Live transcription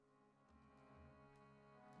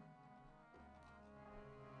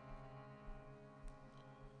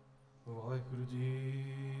ਵਾਹਿਗੁਰੂ ਜੀ।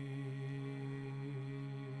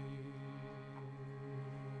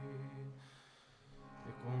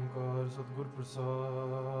 ਏਕ ਓਂਕਾਰ ਸਤਿਗੁਰ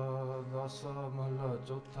ਪ੍ਰਸਾਦ। ਆਸਾ ਮਹਲਾ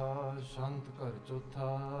ਚੌਥਾ। ਸ਼ਾਂਤ ਘਰ ਚੌਥਾ।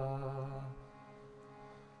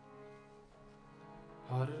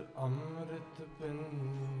 ਹਰ ਅੰਮ੍ਰਿਤ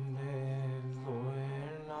ਪਿੰਨੇ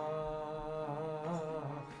ਲੋਇਣਾ,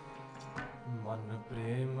 ਮਨ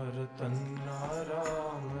ਪ੍ਰੇਮ ਰਤਨਾ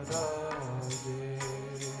ਰਾਮ ਰਾਜੇ।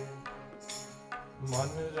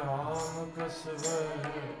 ਮਨ ਰਾਮ ਕਸਵਰ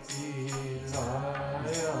ਕੀ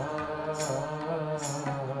ਲਾਇਆ,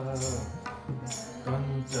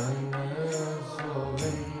 ਕੰਚਨ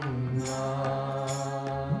ਸੋਵਿੰਨਾ।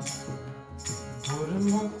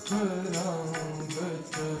 ਗੁਰਮੁਖ ਰੰਗ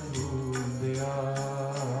ਚਲੂਲਿਆ,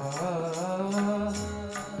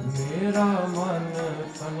 ਮੇਰਾ ਮਨ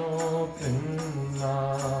ਤਨੋ ਪਿੰਨਾ।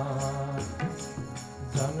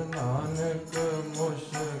 ਜਨ ਨਾਨਕ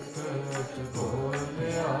ਮੁਸ਼ਕ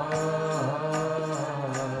ਬੋਲਿਆ,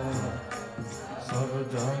 ਸਭ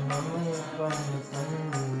ਜਨਮ ਤਨ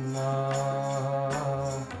ਤੰਨਾ।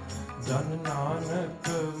 ਜਨ ਨਾਨਕ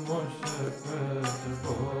ਮੁਸ਼ਕ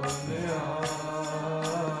ਬੋਲਿਆ,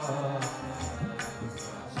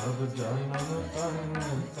 ਸਭ ਜਨਮ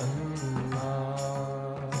ਤਨ ਤੰਨਾ।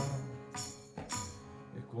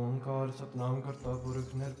 ਏਕ ਓਂਕਾਰ ਸਤਿਨਾਮ ਕਰਤਾ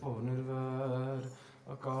ਪੁਰਖ ਨਿਰਭਉ ਨਿਰਵੈਰ।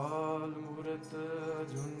 ਅਕਾਲ ਮੂਰਤ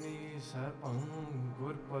ਅਜੂਨੀ ਸੈਭੰ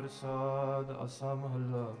ਗੁਰ ਪ੍ਰਸਾਦ। ਆਸਾ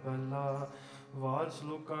ਮਹੱਲਾ ਪਹਿਲਾ। ਵਾਰ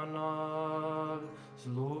ਸਲੋਕਾਂ ਨਾਲ।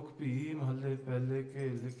 ਸਲੋਕ ਵੀ ਮਹੱਲੇ ਪਹਿਲੇ ਕੇ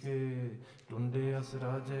ਲਿਖੇ, ਟੁੰਡੇ ਅਸ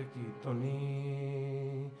ਰਾਜੇ ਕੀ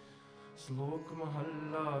ਧੁਨੀ। ਸਲੋਕ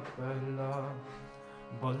ਮਹੱਲਾ ਪਹਿਲਾ।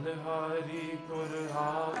 ਬਲਿਹਾਰੀ ਗੁਰ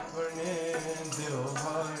ਆਪਣੇ,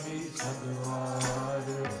 ਦਿਵਹਾਰੀ ਸਦਵਾਰ।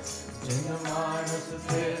 ਜਿਨ ਮਾਨਸ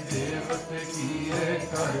ਤੇ ਦੇਵਤ ਕੀਏ,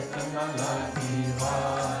 ਕਰਤ ਨ ਲਾਗੀ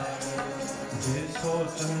ਵਾਰ। ਜੇ ਸੋ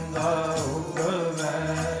ਚੰਦਾ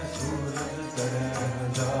ਉਗਵੈ, ਸੂਰਜ ਚੜ੍ਹੈ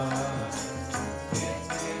ਹਜ਼ਾਰ।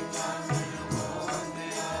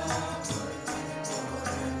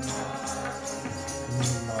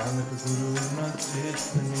 ਨਾਨਕ ਗੁਰੂ ਨ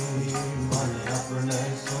ਚੇਤਨੀ, ਮਨ ਆਪਣੇ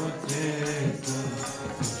ਸੋਚੇਤ।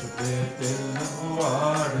 ਛੁਪੇ ਦਿਲ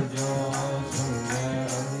ਗੁਆੜ ਜੋ, ਸੁਣੇ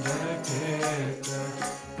ਅੰਦਰ ਖੇਤ।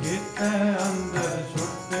 ਕੀਤੇ ਅੰਦਰ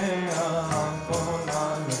ਛੁਟਿਆ, ਕੋ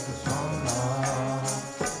ਨਾਨਕ ਸੋਨਾ।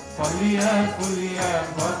 ਪਲੀਐ ਪੁਲੀਐ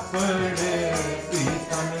ਪਕੜੇ,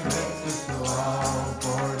 ਪੀਤਨ ਵਿੱਚ ਸੁਆਉ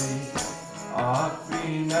ਪੌੜੀ।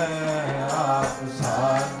 ਆਪੀ ਨੇ ਆਪ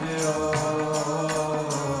ਸਾਧਿਓ,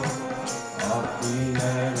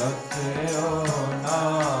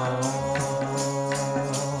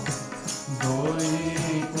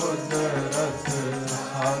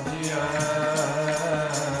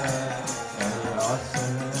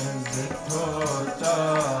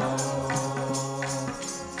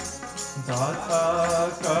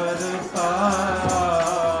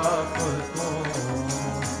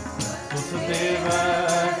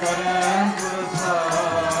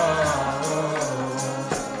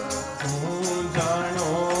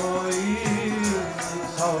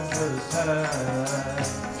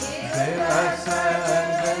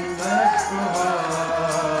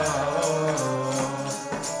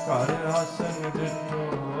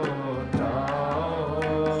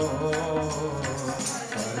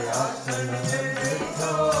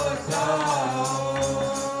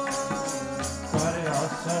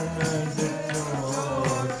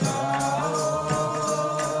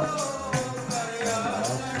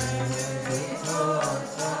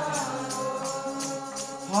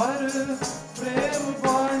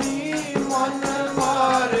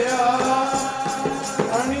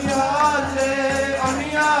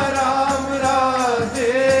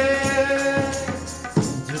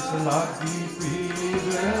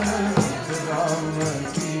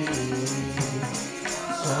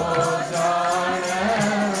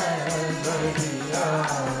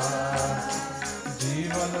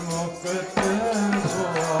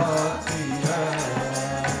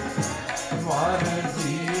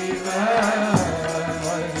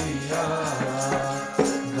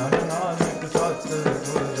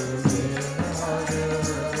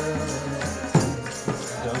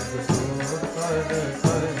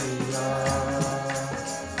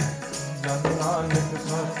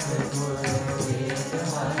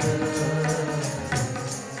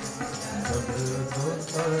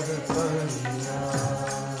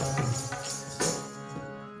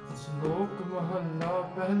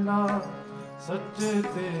 ਸੱਚੇ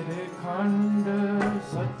ਤੇਰੇ ਖੰਡ,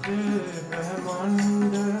 ਸੱਚੇ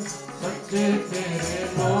ਬ੍ਰਹਮੰਡ, ਸੱਚੇ ਤੇਰੇ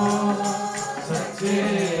ਲੋਕ, ਸੱਚੇ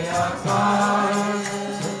ਆਕਾਸ਼,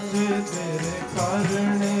 ਸੱਚੇ ਤੇਰੇ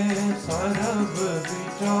ਕਰਨੇ ਸਰ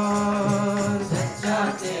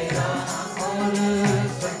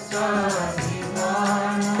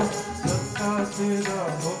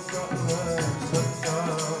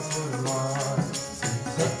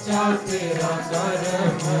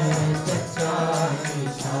ਕਰਮ ਸੱਚਾ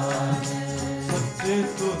ਨਿਸ਼ਾਨ। ਸੱਚੇ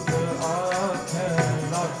ਤੁਧ ਆਖੈ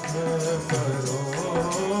ਲੱਖ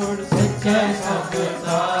ਕਰੋੜ, ਸੱਚੇ ਸਭ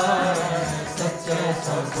ਤਾਰੈ ਸੱਚੇ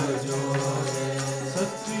ਸਭ ਜੋੜੇ।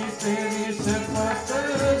 ਸੱਚੀ ਤੇਰੀ ਸਿਫਤ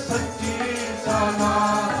ਸੱਚੀ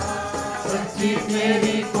ਸਲਾਹ, ਸੱਚੀ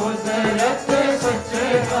ਤੇਰੀ ਕੁਦਰਤ ਸੱਚੇ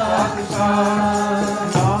ਪਾਤਸ਼ਾਹ।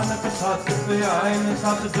 ਨਾਨਕ ਸਤ ਧਿਆਇਨ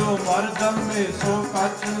ਸਤ ਜੋ ਮਰ ਜੰਮੇ ਸੋ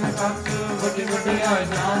ਕੱਚ ਨਿਕਚ, ਵੱਡੀ ਵਡਿਆਈ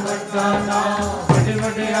ਜਾਂ ਵੱਡਾ ਨਾਮ, ਵੱਡੀ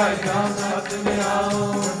ਵਡਿਆਈ ਜਾਂ ਸਤ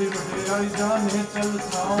ਲਿਆਓ, ਵੱਡੀ ਵਡਿਆਈ ਜਾਣੇ ਚਲ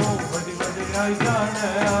ਥਾਓ, ਵੱਡੀ ਵਡਿਆਈ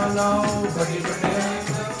ਜਾਣੇ ਆਲਾਓ, ਵੱਡੀ ਵਡਿਆਈ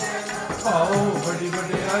ਆਓ ਵੱਡੀ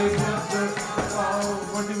ਵਡਿਆਈ ਆਓ,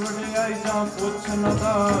 ਵੱਡੀ ਵਡਿਆਈ ਜਾਂ ਪੁੱਛ ਨਾ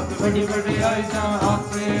ਦਾਤ, ਵੱਡੀ ਵਡਿਆਈ ਜਾਂ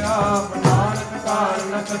ਆਪਣੇ ਆਪ ਨਾਨਕ ਕਾਲ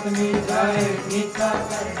ਨ ਕਤਨੀ ਜਾਏ। ਨੀਤਾ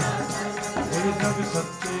ਕਰਨਾ ਇਹ ਜਗ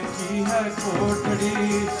ਸੱਚੇ ਕੀ ਹੈ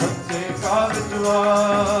ਕੋਠੜੀ, ਸੱਚੇ ਕਾਲ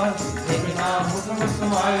ਜਵਾਰ। ਇਕ ਨਾ ਹੁਕਮ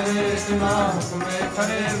ਸਮਾਏ, ਇਕ ਨਾ ਹੁਕਮੇ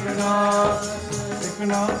ਕਰੇ ਵਿਨਾਸ਼। ਇਕ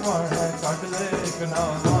ਨਾ ਭਾਣਾ ਕੱਢ ਲੈ, ਇਕ ਨਾ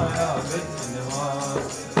ਮਾਇਆ ਵਿੱਚ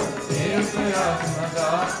ਨਿਵਾਸ। ਦੇਵ ਆਤਮਾ ਦਾ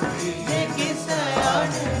ਕੋਈ ਕਿਸ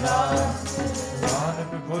ਅਨਰਾਸ।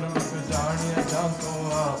 ਨਾਨਕ ਗੁਰਮੁਖ ਜਾਣਿਆ ਜਾਂ ਤੋ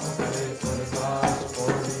ਆਪ ਕਰੇ ਪ੍ਰਕਾਸ਼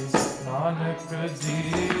ਪੌੜੀ। ਨਾਨਕ ਜੀ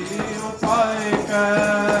ਉਪਾਏ ਕੈ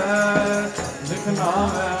ਲਿਖਣਾ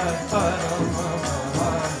ਹੈ ਧਰਮ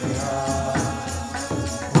ਵਾਲਿਆ।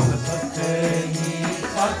 ਹੁਣ ਸੱਚੇ ਹੀ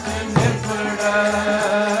ਸੱਚ ਨਿਰਭੜੈ,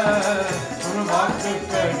 ਹੁਣ ਵਾਕ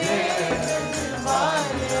ਕਢੇ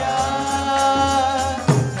ਵਾਲਿਆ।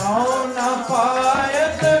 ਨਾਉ ਨਾ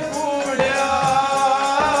ਪਾਇਤ ਕੂੜਿਆ,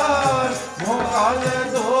 ਮੋਹ ਕਾਲ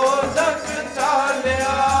ਦੋਜ਼ਖ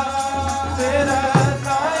ਚਾਲਿਆ। ਤੇਰਾ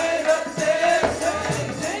ਨਾਏ ਰੱਤੇ ਸੇ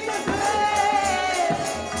ਜਿਨ ਗਏ,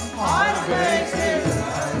 ਹਾਰ ਗਏ ਸੇ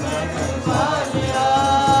ਵਾਲਿਆ।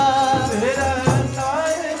 ਤੇਰਾ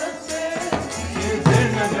ਨਾਏ ਰੱਤੇ ਸੇ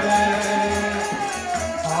ਜਿਨ ਗਏ,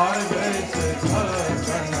 ਹਾਰ ਗਏ ਸੇ ਧਰਮ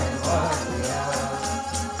ਵਾਲਿਆ।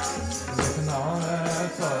 ਲਿਖਣਾ ਹੈ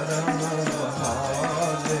ਧਰਮ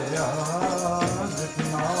ਬਹਾਲਿਆ,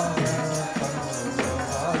 ਲਿਖਣਾ ਹੈ ਧਰਮ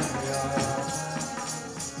ਬਹਾਲਿਆ,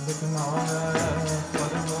 ਲਿਖਣਾ ਹੈ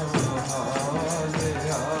ਧਰਮ ਬਹਾਲਿਆ,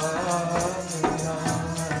 ਲਿਖਣਾ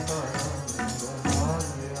ਹੈ ਧਰਮ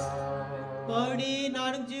ਬਹਾਲਿਆ। ਪੌੜੀ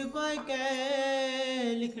ਨਾਨਕ ਜੀ ਪਾਇ ਕੈ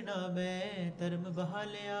ਲਿਖਣਾ ਮੈਂ ਧਰਮ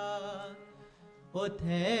ਬਹਾਲਿਆ।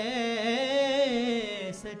 ਉਥੇ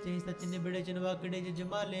ਸੱਚੇ ਸੱਚ ਨਿਬੜੇ ਜਨ ਵਾਕੜੇ ਜ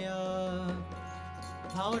ਜਮਾਲਿਆ।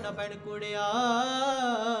 ਥਾਉ ਨਾ ਪੈਣ ਕੁੜਿਆ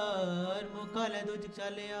ਮੁਖਾ ਲੈ ਦੁਜ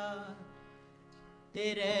ਚਾਲਿਆ।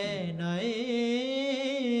 ਤੇਰੇ ਨਾਏ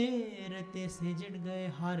ਰਤੇ ਸੇਜਣ ਗਏ,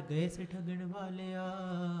 ਹਾਰ ਗਏ ਸੇ ਠਗਣ ਵਾਲਿਆ।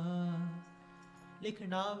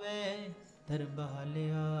 ਲਿਖਣਾ ਵੇ ਧਰਮ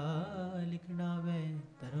ਬਹਾਲਿਆ, ਲਿਖਣਾ ਵੇ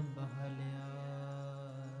ਧਰਮ ਬਹਾਲਿਆ।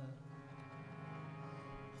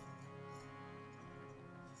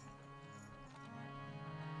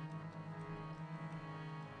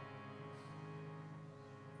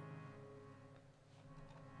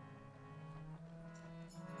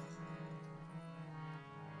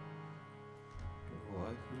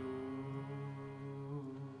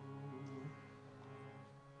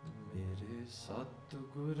 ਮੇਰੇ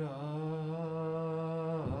ਸਤਿਗੁਰਾ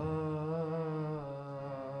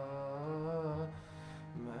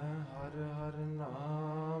ਮੈਂ ਹਰ ਹਰ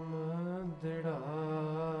ਨਾਮ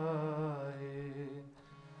ਦਿੜਾਏ।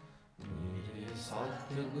 ਮੇਰੇ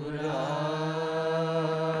ਸਤਿਗੁਰਾ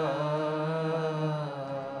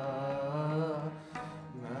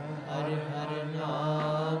ਮੈਂ ਹਰ ਹਰ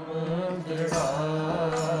ਨਾਮ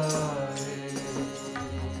ਦਿੜਾਏ।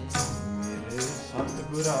 ਮੇਰੇ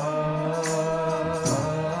ਸਤਿਗੁਰਾ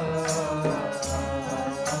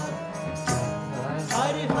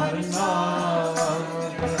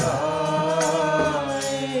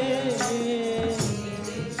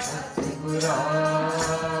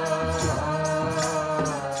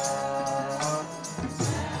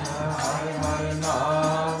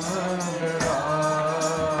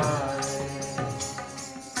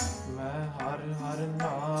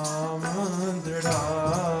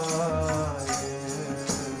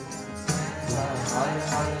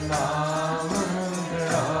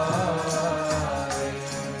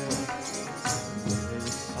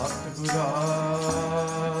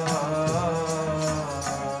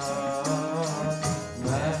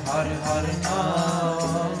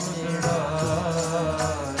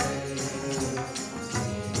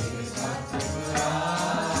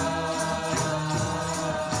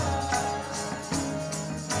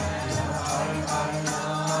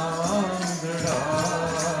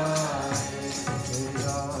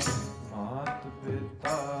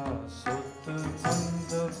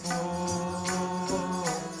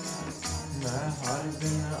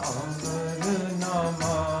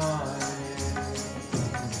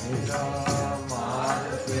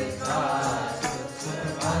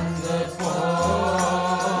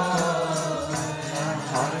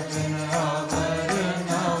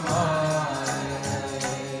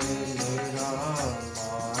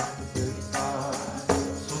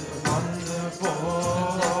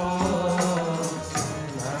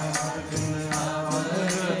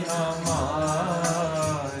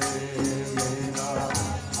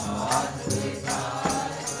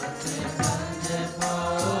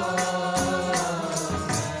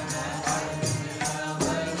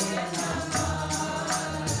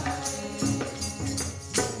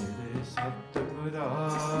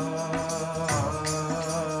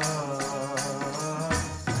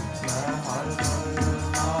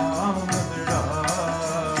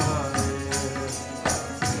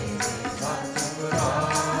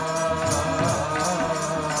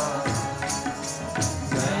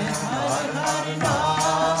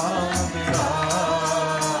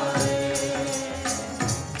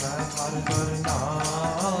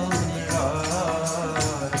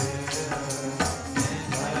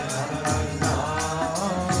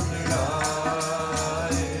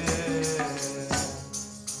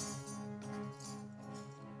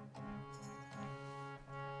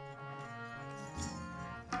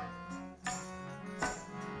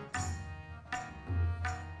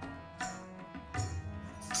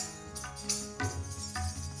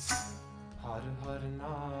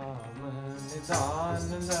ਨਿਦਾਨ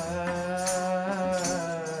ਲੈ,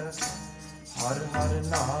 ਹਰ ਹਰ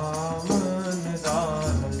ਨਾਮ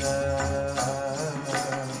ਨਿਦਾਨ ਲੈ,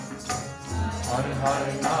 ਹਰ ਹਰ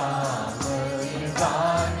ਨਾਮ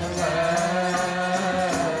ਨਿਦਾਨ ਲੈ,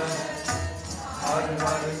 ਹਰ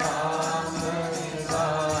ਹਰ ਨਾਮ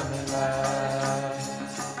ਨਿਦਾਨ ਲੈ,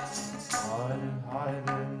 ਹਰ ਹਰ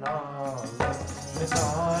ਨਾਮ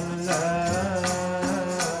ਨਿਦਾਨ ਲੈ,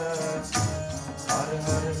 ਹਰ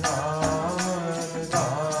ਹਰ ਨਾਮ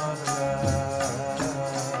ਨਿਦਾਨ ਲੈ,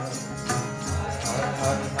 ਹਰ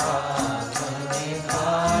ਹਰ ਨਾਮ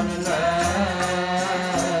ਨਿਦਾਨ ਲੈ,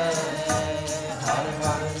 ਹਰ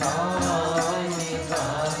ਹਰ ਨਾਮ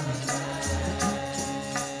ਨਿਦਾਨ ਲੈ।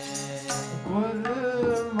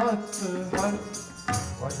 ਗੁਰਮਤਿ ਹਰ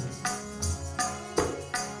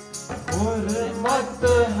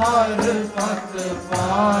ਗੁਰਮਤਿ ਹਰ ਪਤ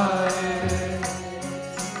ਪਾਏ,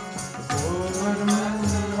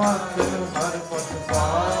 ਗੁਰਮਤਿ ਹਰ ਪਤ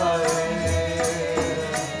ਪਾਏ,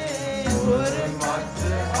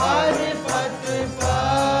 ਗੁਰਮਤਿ ਹਰ ਪਤ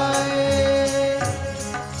ਪਾਏ,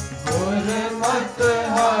 ਗੁਰਮਤਿ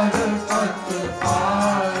ਹਰ ਪਤ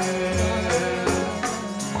ਪਾਏ,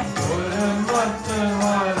 ਗੁਰਮਤਿ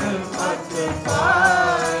ਹਰ ਪਤ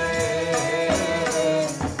ਪਾਏ,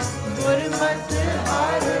 ਗੁਰਮਤਿ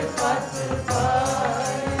ਹਰ ਪਤ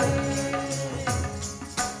ਪਾਏ।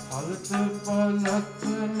 ਹਲਤ ਪਲਤ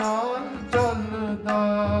ਨਾਲ ਚੱਲਦਾ,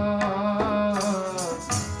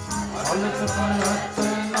 ਹਲਤ ਪਲਤ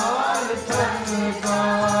ਨਾਲ ਚੱਲਦਾ,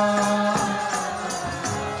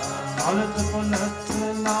 ਹਲਤ ਪਲਤ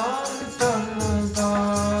ਨਾਲ ਚੱਲਦਾ,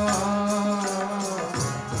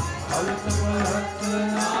 ਹਲਤ ਪਲਤ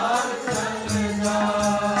ਨਾਲ ਚੱਲਦਾ,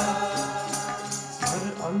 ਹਰ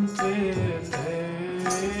ਅੰਤੇ ਲੈ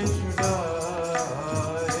ਛੁਡਾਏ,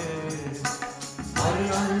 ਹਰ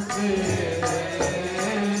ਅੰਤੇ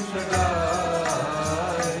ਛੁਡਾਏ,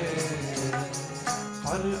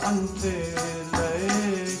 ਹਰ ਅੰਤੇ ਲੈ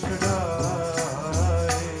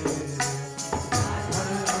ਛੁਡਾਏ, ਹਰ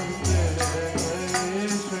ਅੰਤੇ ਲੈ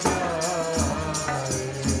ਛੁਡਾਏ।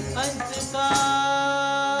 ਅੰਤ ਕਾ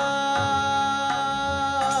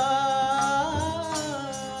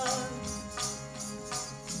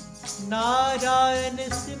ਨਾਰਾਇਣ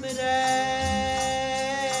ਸਿਮਰੈ,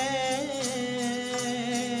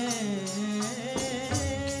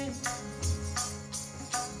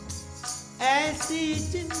 ਐਸੀ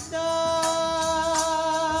ਚਿੰਤਾ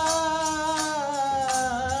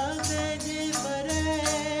ਦੇਜ ਮਰੈ,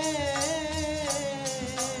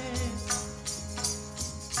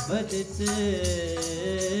 ਬਦਤ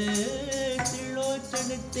ਤਿਲੋਚਨ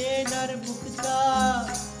ਤੇ ਨਰ ਮੁਕਤਾ,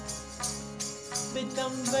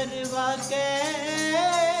 ਪਿਤੰਬਰ ਵਾਕੇ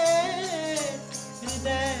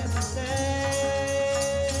ਹਿਰਦੈ ਵਸੈ।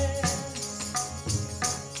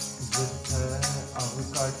 ਜਿੱਥੈ ਅਵ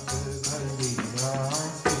ਘਟ ਗਲੀਆਂ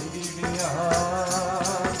ਪੀੜੀਆਂ,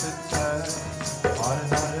 ਜਿੱਥੈ ਹਰ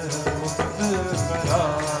ਹਰ ਮੁਕਤ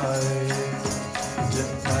ਕਰਾਏ,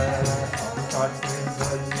 ਜਿੱਥੈ ਅਵ ਘਟ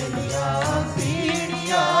ਗਲੀਆਂ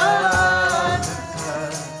ਪੀੜੀਆਂ, ਜਿੱਥੈ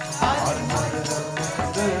ਹਰ ਹਰ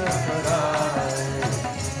ਮੁਕਤ ਕਰਾਏ,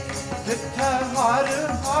 ਜਿੱਥੈ ਹਰ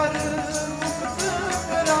ਹਰ ਮੁਕਤ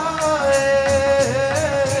ਕਰਾਏ,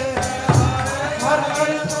 ਹਰ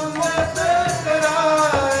ਹਰ ਮੁਕਤ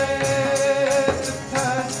ਕਰਾਏ, ਜਿੱਥੈ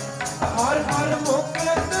ਹਰ ਹਰ ਮੁਕਤ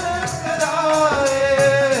ਕਰਾਏ,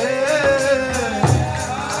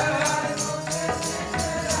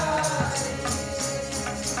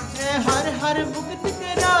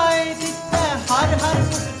 ਹਰ ਹਰ ਮੁਕਤ ਕਰਾਏ, ਜਿੱਥੈ ਹਰ ਹਰ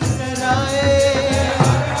ਮੁਕਤ ਕਰਾਏ,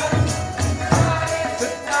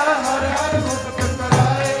 ਜਿੱਥੈ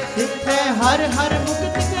ਹਰ ਹਰ ਮੁਕਤ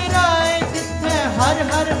ਕਰਾਏ, ਜਿੱਥੈ ਹਰ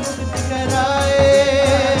ਹਰ ਮੁਕਤ ਕਰਾਏ,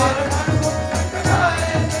 ਜਿੱਥੈ ਹਰ ਹਰ ਮੁਕਤ ਕਰਾਏ,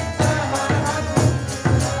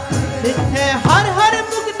 ਜਿੱਥੈ ਹਰ ਹਰ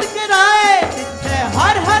ਮੁਕਤ ਕਰਾਏ, ਜਿੱਥੈ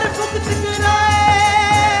ਹਰ ਹਰ ਮੁਕਤ ਕਰਾਏ,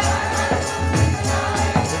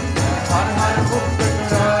 ਹਰ ਹਰ ਮੁਕਤ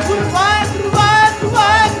ਕਰਾਏ। ਗੁਰੂ ਵਾਹਿਗੁਰੂ ਵਾਹਿਗੁਰੂ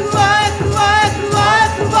ਵਾਹਿਗੁਰੂ ਵਾਹਿਗੁਰੂ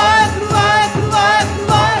ਵਾਹਿਗੁਰੂ ਵਾਹਿਗੁਰੂ ਵਾਹਿਗੁਰੂ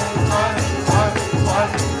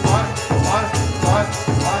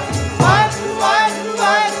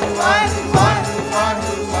ਵਾਹਿਗੁਰੂ ਵਾਹਿਗੁਰੂ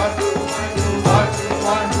ਵਾਹਿਗੁਰੂ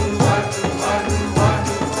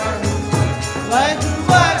ਵਾਹਿਗੁਰੂ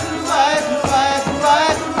ਵਾਹਿਗੁਰੂ ਵਾਹਿਗੁਰੂ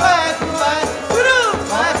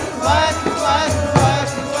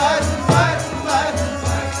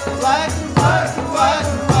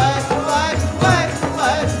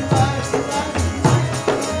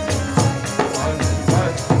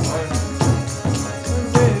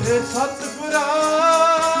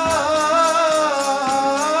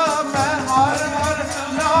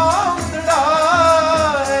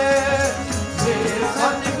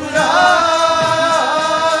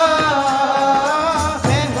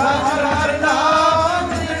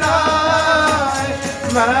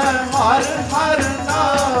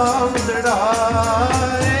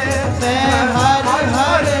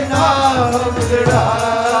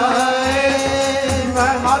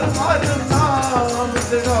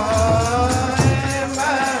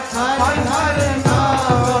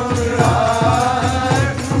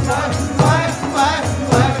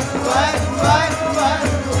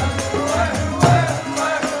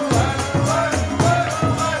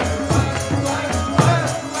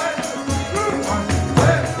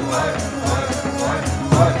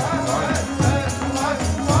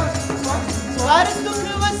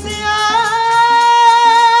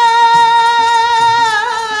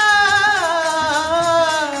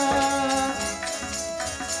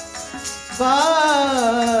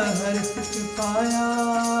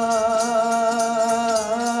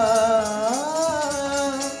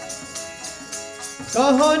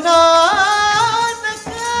ਨਾਨਕ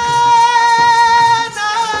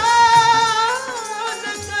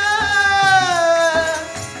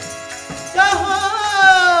ਕਹੋ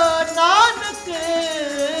ਨਾਨਕ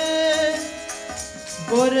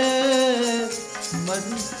ਗੁਰ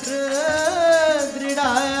ਮੰਤਰ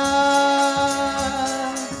ਦ੍ਰਿੜਾਇਆ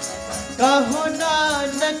ਕਹੋ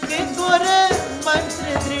ਨਾਨਕ ਗੁਰ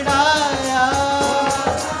ਮੰਤਰ ਦ੍ਰਿੜਾਇਆ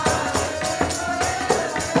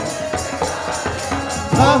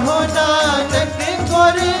ਕਹੋ ਨਾਨਕ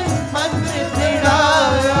ਗੁਰ ਮੰਤਰ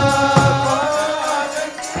ਦ੍ਰਿੜਾਇਆ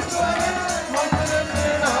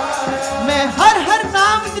ਮੈਂ ਹਰ ਹਰ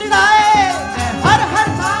ਨਾਮ ਦ੍ਰਿੜਾਏ ਮੈਂ ਹਰ ਹਰ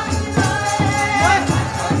ਨਾਮ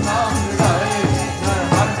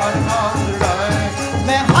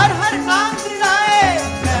ਮੈਂ ਹਰ ਹਰ ਨਾਮ ਦ੍ਰਿੜਾਏ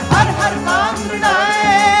ਮੈਂ ਹਰ ਹਰ ਨਾਮ ਦ੍ਰਿੜਾਏ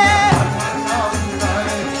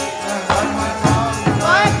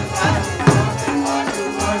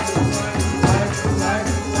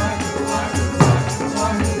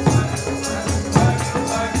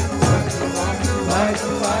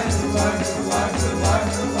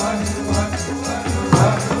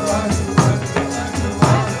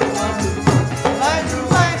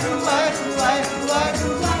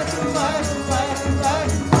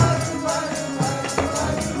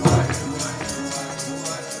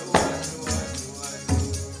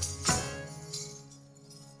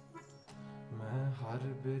हर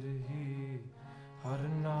बिरही हर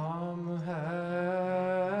नाम है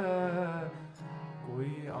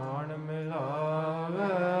कोई आन मिलावे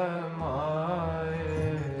माए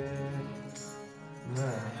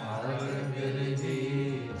मैं हर बिरही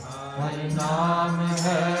हर नाम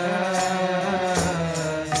है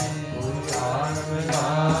कोई आन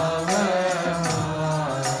मिलावे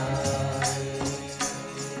माए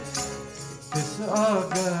किस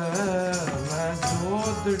आगे मैं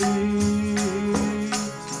जोदड़ी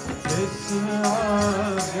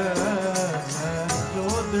आगे मैं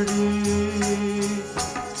चौधरी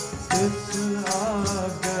इस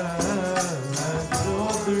आगे मैं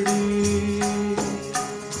चौधरी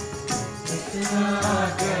इस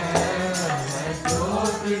आगे मैं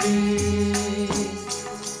चौधरी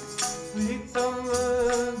प्रीतम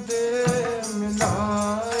दे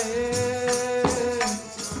मिलाए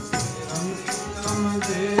प्रीतम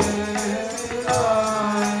दे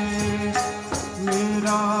मिलाए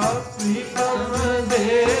मेरा प्रीतम दे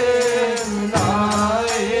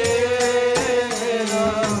मिलाए मेरा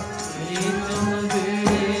प्रीतम दे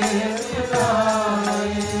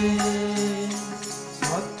मिलाए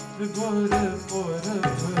सतगुर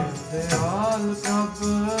पुरख दयाल प्रभ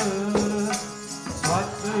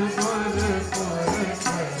सतगुर पुरख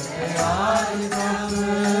दयाल प्रभ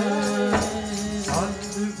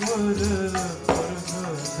सतगुर पुरख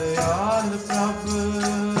दयाल प्रभ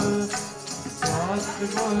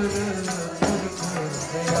सतगुर पुरख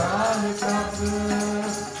दयाल प्रभ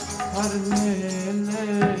हर मेले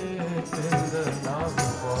तिल नाम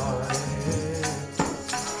पाए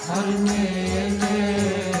हर मेले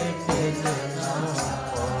तिल नाम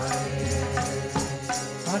पाए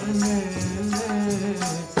हर मेले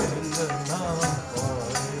तिल नाम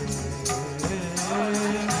पाए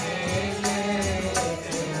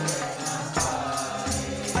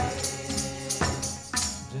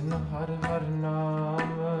जिन हर हर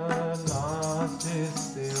नाम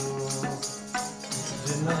नाचित्यो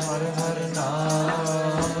जिन हर हर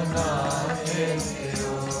नाम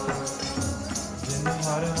नाचित्यो जिन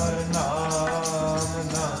हर हर नाम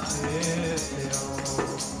नाचित्यो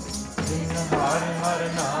जिन हर हर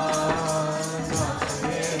नाम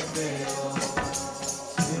नाचित्यो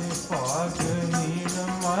ये भागहीन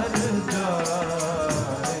मर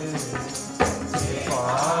जाए ये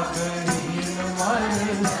भागहीन मर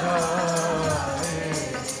जाए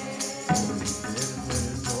फिर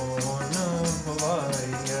दोन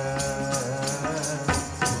भवाइया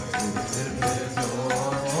फिर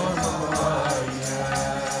दोन भवाइया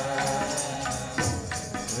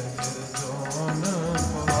फिर दोन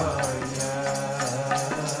भवाइया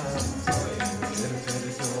फिर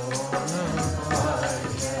दोन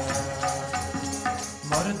भवाइया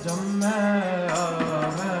मर जम्मै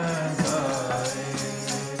आवे जाए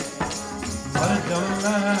मर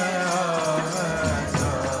जम्मै आवे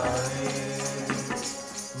जाए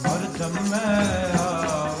मर जम्मै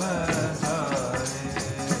आवे जाए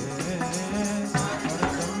मर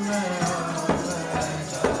जम्मै आवे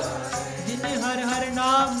जाए जिन हर हर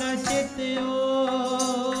नाम न चित्यो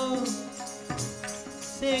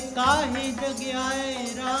से काहे जग आए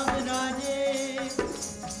राम राजे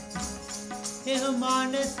एह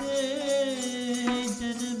मानस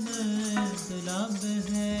जन्म दुलंभ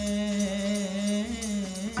है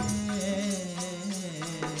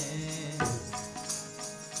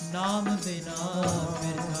ਨਾਮ ਬਿਨਾ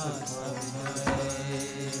ਬਿਰਥਾ ਸਭ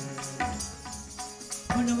ਜਾਏ।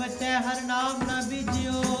 ਹੁਣ ਵਟੇ ਹਰ ਨਾਮ ਨਾ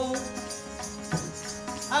ਬੀਜਿਓ,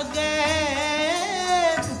 ਅਗੇ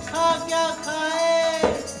ਭੁੱਖਾ ਕਿਆ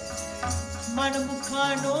ਖਾਏ। ਮਨ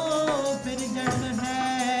ਮੁਖਾਂ ਨੂੰ ਫਿਰ ਜਨਮ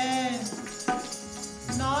ਹੈ,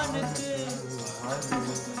 ਨਾਨਕ ਹਰਿ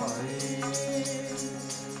ਮੁਖ ਪਾਏ।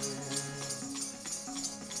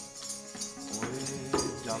 ਓਏ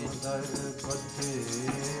ਜਮਦਰ ਬੱਧੇ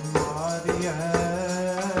ਮਾਰਿਆ,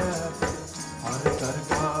 ਹਰ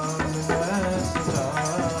ਦਰਗਾਹ ਮੈਂ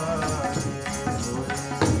ਸਜਾਏ। ਓਏ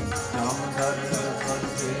ਜਮਦਰ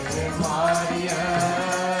ਬੱਧੇ ਮਾਰਿਆ,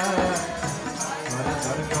 ਹਰ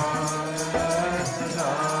ਦਰਗਾਹ ਮੈਂ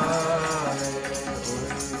ਸਜਾਏ। ਓਏ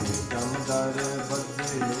ਜਮਦਰ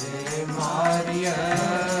ਬੱਧੇ ਮਾਰਿਆ,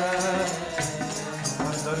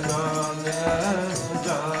 ਹਰ ਦਰਗਾਹ ਮੈਂ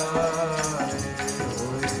ਸਜਾਏ।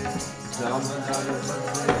 ਓਏ ਜਮਦਰ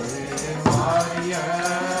ਬੱਧੇ ਮਾਰਿਆ,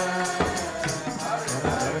 ਹਰ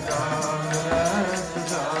ਦਰਗਾਹ ਮੈਂ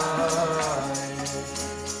ਸਜਾਏ।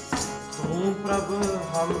 ਤੂੰ ਪ੍ਰਭ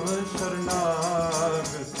ਹਮ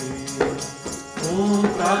ਸ਼ਰਨਾਗਤੀ, ਤੂੰ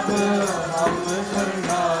ਪ੍ਰਭ ਹਮ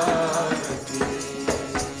ਸ਼ਰਨਾਗਤੀ।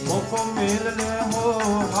 ਮੁਖ ਮੇਲ ਲੈ ਹੋ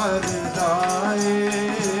ਹਰ ਰਾਏ,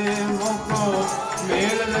 ਮੁਖ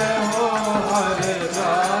ਮੇਲ ਲੈ ਹੋ ਹਰ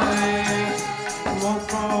ਰਾਏ।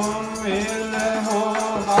 ਮੁਖ ਮੇਲ ਲੈ ਹੋ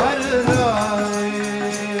ਹਰ ਰਾਏ,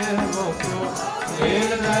 ਮੁਖ ਮੇਲ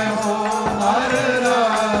ਲੈ ਹੋ ਹਰ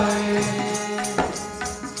ਰਾਏ।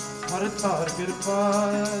 ਹਰ ਧਾਰ ਕਿਰਪਾ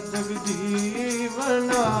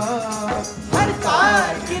ਜਗਜੀਵਨਾ, ਹਰ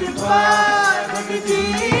ਤਾਰ ਕਿਰਪਾ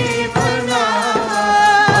ਜਗਜੀਵਨਾ।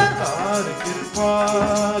 ਹਰ ਧਾਰ ਕਿਰਪਾ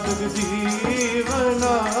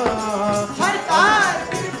ਜਗਜੀਵਨਾ, ਹਰ ਤਾਰ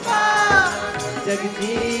ਕਿਰਪਾ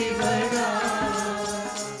ਜਗਜੀਵਨਾ।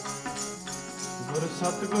 ਗੁਰ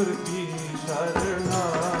ਸਤਿਗੁਰ ਕੀ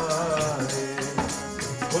ਸ਼ਰਨਾਏ,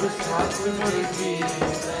 ਗੁਰ ਸਤਿਗੁਰ ਕੀ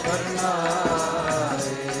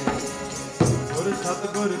ਸ਼ਰਨਾਏ। ਗੁਰ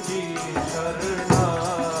ਸਤਿਗੁਰ ਕੀ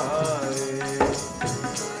ਸ਼ਰਨਾਏ,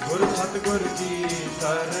 ਗੁਰ ਸਤਿਗੁਰ ਕੀ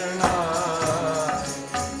ਸ਼ਰਨਾਏ।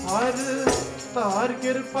 ਹਰ ਧਾਰ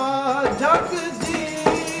ਕਿਰਪਾ ਜਗ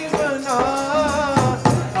ਜੀਵਨਾ,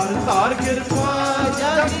 ਹਰ ਧਾਰ ਕਿਰਪਾ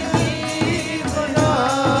ਜਗ ਜੀਵਨਾ।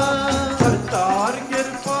 ਹਰ ਧਾਰ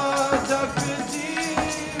ਕਿਰਪਾ ਜਗ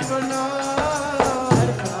ਜੀਵਨਾ, ਹਰ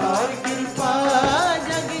ਧਾਰ ਕਿਰਪਾ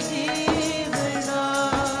ਜਗ ਜੀਵਨਾ।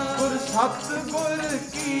 ਗੁਰ ਸਤਿਗੁਰ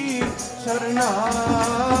ਕੀ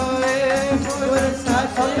ਸ਼ਰਨਾਏ, ਗੁਰ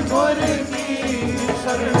ਸਤਿਗੁਰ ਕੀ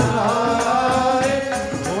ਸ਼ਰਨਾਏ।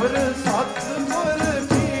 ਗੁਰ ਸਤਿਗੁਰ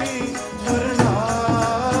ਕੀ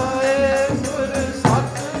ਸ਼ਰਨਾਏ, ਗੁਰ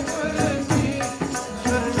ਸਤਿਗੁਰ ਕੀ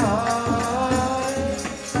ਸ਼ਰਨਾਏ।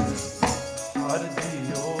 ਹਰ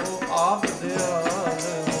ਜੀਓ ਆਪ ਦਿਆਲ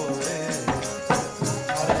ਹੋਏ,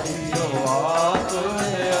 ਹਰ ਜੀਓ ਆਪ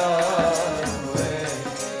ਦਿਆਲ ਹੋਏ।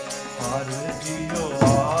 ਹਰ ਜੀਓ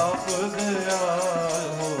ਆਪ ਦਿਆਲ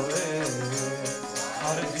ਹੋਏ,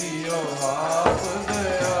 ਹਰ ਜੀਓ ਆਪ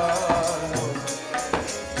ਦਿਆਲ ਹੋਏ।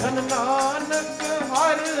 ਧਨ ਨਾਨਕ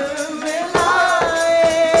ਹਰ ਮਿਲਾਏ,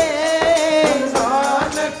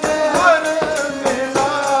 ਨਾਨਕ ਹਰ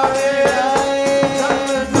ਮਿਲਾਏ। ਧਨ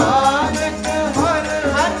ਨਾਨਕ ਹਰ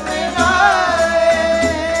ਮਿਲਾਏ।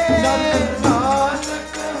 ਧਨ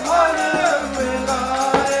ਨਾਨਕ ਹਰ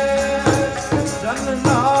ਮਿਲਾਏ। ਧਨ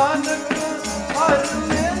ਨਾਨਕ ਹਰ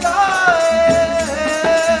ਮਿਲਾਏ,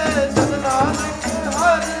 ਧਨ ਨਾਨਕ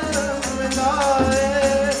ਹਰ ਮਿਲਾਏ।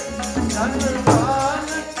 ਧਨ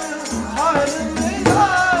ਨਾਨਕ ਹਰ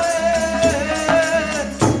ਮਿਲਾਏ,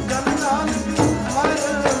 ਧਨ ਨਾਨਕ ਹਰ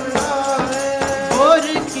ਮਿਲਾਏ। ਗੁਰ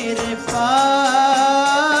ਕਿਰਪਾ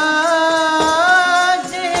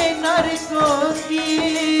ਜੇ ਨਰ ਕੋ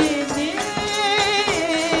ਕੀਨੀ,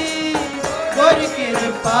 ਗੁਰ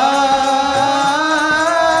ਕਿਰਪਾ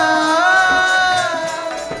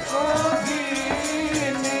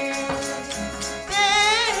ਤੇ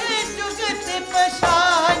ਜੁਗਤ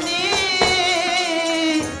ਪਛਾਨੀ,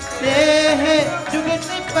 ਤੇ ਜੁਗਤ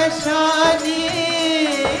ਪਛਾਨੀ।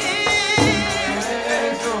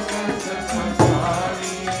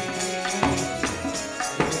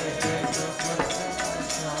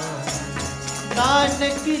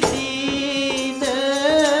 ਨਾਨਕ ਲੀਨ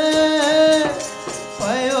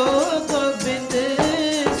ਪਇਓ ਗੋਬਿੰਦ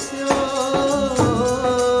ਸਿਓ,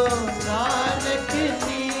 ਨਾਨਕ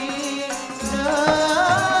ਲੀਨ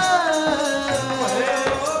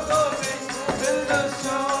ਪਇਓ ਗੋਬਿੰਦ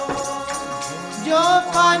ਸਿਓ। ਜੋ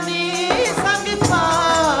ਪਾਣੀ ਸੰਗ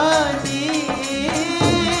ਪਾਣੀ,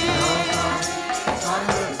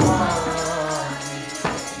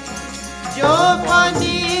 ਜੋ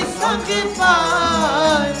ਪਾਣੀ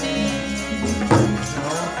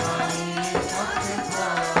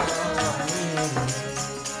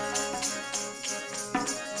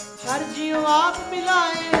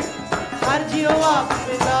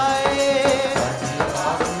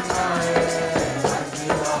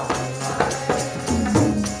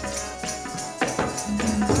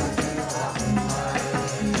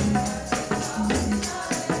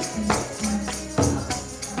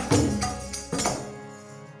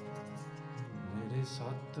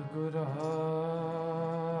ਸਤਿਗੁਰਾ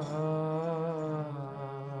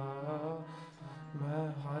ਮੈਂ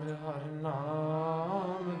ਹਰ ਹਰ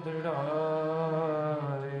ਨਾਮ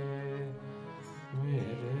ਦ੍ਰਿੜਾਏ,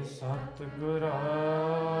 ਮੇਰੇ ਸਤਿਗੁਰਾ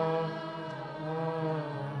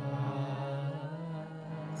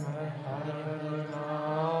ਮੈਂ ਹਰ ਹਰ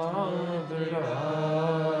ਨਾਮ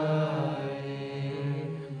ਦ੍ਰਿੜਾਏ,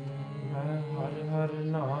 ਮੈਂ ਹਰ ਹਰ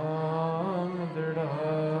ਨਾਮ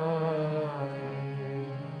ਦ੍ਰਿੜਾਏ,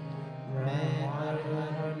 ਮੈਂ ਹਰ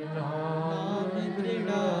ਹਰ ਨਾਮ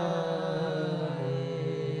ਦ੍ਰਿੜਾਏ।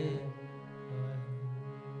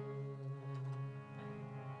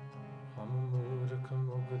 ਹਮ ਮੂਰਖ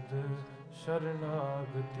ਮੁਗਧ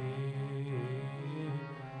ਸ਼ਰਨਾਗਤੀ,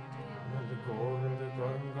 ਨੰਦ ਗੋਵਿੰਦ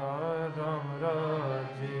ਗੰਗਾ ਰਾਮ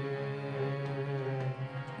ਰਾਜੇ,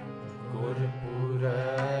 ਗੁਰਪੁਰੈ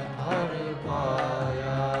ਹਰਿ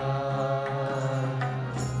ਪਾਇਆ,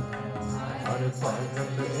 ਹਰਿ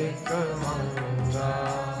ਭਗਤ ਇਕ ਮੰਗਾ,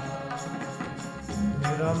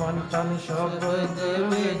 ਮੇਰਾ ਮਨ ਤਨ ਸ਼ਬਦ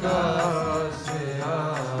ਵਿਗਾਸਿਆ,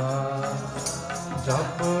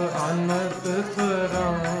 ਜਪ ਅਨੰਤ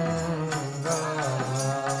ਤਰੰਗਾ,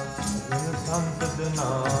 ਬਿਨ ਸੰਤ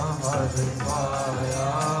ਜਨਾ ਹਰਿ ਪਾਇਆ,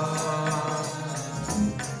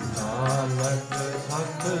 ਨਾਨਕ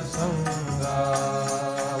ਸਤ ਸੰਗਾ,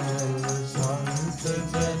 ਬਿਨ ਸੰਤ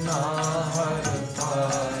ਜਨਾ ਹਰਿ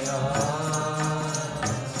ਪਾਇਆ,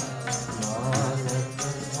 ਨਾਨਕ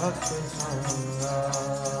ਸਤ ਸੰਗਾ।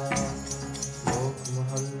 ਲੋਕ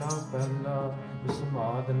ਮਹੱਲਾ ਪਹਿਲਾ।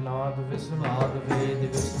 ਵਿਸਮਾਦ ਨਾਦ ਵਿਸਮਾਦ ਵੇਦ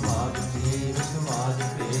ਵਿਸਮਾਦ ਜੀ ਵਿਸਮਾਦ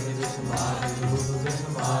ਭੇਦ ਵਿਸਮਾਦ ਰੂਪ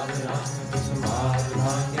ਵਿਸਮਾਦ ਰਸ ਵਿਸਮਾਦ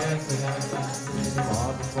ਭਾਗੈ ਕਿਰੈ,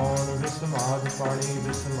 ਵਿਸਮਾਦ ਪੌਣ ਵਿਸਮਾਦ ਪਾਣੀ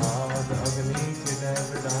ਵਿਸਮਾਦ ਅਗਨੀ ਕਿਰੈ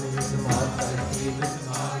ਵਿਡਾਣੀ, ਵਿਸਮਾਦ ਧਰਤੀ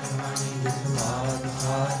ਵਿਸਮਾਦ ਹਾਣੀ, ਵਿਸਮਾਦ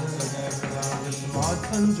ਸਾਧ ਲਗੈ ਕਲਾ, ਵਿਸਮਾਦ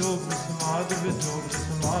ਸੰਜੋਗ ਵਿਸਮਾਦ ਵਿਜੋਗ,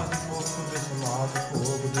 ਵਿਸਮਾਦ ਭੋਗ ਵਿਸਮਾਦ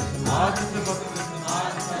ਭੋਗ, ਵਿਸਮਾਦ ਜਪਤ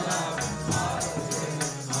ਵਿਸਮਾਦ ਕਲਾ,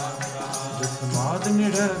 ਵਿਸਮਾਦ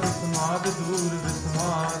ਨਿੜੈ ਵਿਸਮਾਦ ਦੂਰ,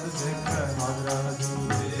 ਵਿਸਮਾਦ ਦੇਖੈ ਹਾਜ਼ਰਾ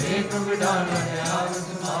ਹਜ਼ੂਰ, ਏਕ ਵਿਡਾਨ ਹੈ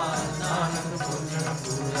ਵਿਸਮਾਦ, ਨਾਨਕ ਪੁਰਜਨ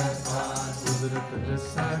ਪੂਰੈ ਪਾਰ, ਕੁਦਰਤ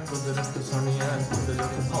ਦਿਸੈ ਕੁਦਰਤ ਸੁਣੀਐ,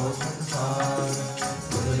 ਕੁਦਰਤ ਭਉ ਸੰਸਾਰ,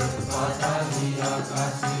 ਕੁਦਰਤ ਪਾਤਾਲੀ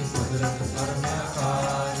ਆਕਾਸੀ, ਕੁਦਰਤ ਪਰਮ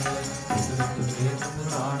ਆਕਾਰ, ਕੁਦਰਤ ਵੇਦ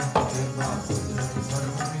ਪੁਰਾਣ ਕਿਰਪਾ, ਕੁਦਰਤ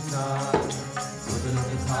ਸਰਬ ਵਿਚਾਰ,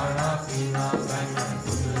 ਕੁਦਰਤ ਖਾਣਾ ਪੀਣਾ ਬਹਿਣਾ,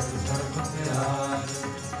 ਕੁਦਰਤ ਸਰਬ ਪਿਆਰ,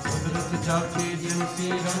 ਕੁਦਰਤ ਜਾਤੀ ਜਿਨਸੀ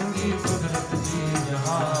ਰੰਗੀ, ਕੁਦਰਤ ਜੀ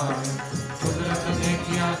ਜਹਾਨ, ਕੁਦਰਤ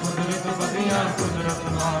ਨੇਕੀਆਂ ਕੁਦਰਤ ਬਦੀਆਂ, ਕੁਦਰਤ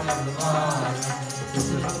ਮਾਨਵ ਮਾਨ,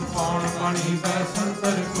 ਕੁਦਰਤ ਪੌਣ ਪਾਣੀ ਬੈ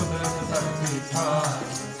ਸੰਤਰ, ਕੁਦਰਤ ਧਰਤੀ ਠਾਰ,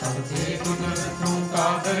 ਸਭ ਤੇ ਕੁਦਰਤ ਤੂੰ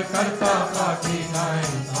ਕਾਦਰ ਕਰਤਾ ਪਾਠੀ ਨਾਇ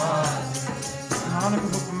ਪਾਰ, ਨਾਨਕ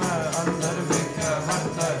ਹੁਕਮੈ ਅੰਦਰ ਵੇਖਿਆ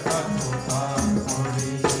ਵਰਤੈ ਸਾਧੂ ਤਾਰ,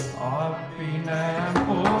 ਹੋਰੀ ਆਪ ਪੀਨੈ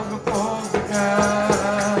ਭੋਗ ਭੋਗ ਕੈ,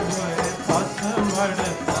 ਹੋਏ ਪਸ ਮੜ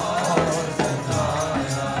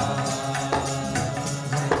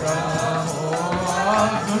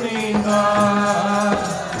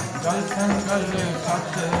ਗਲ ਸੰਗਲ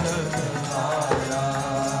ਸਤ ਲਾਇਆ,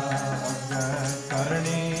 ਅੱਗੇ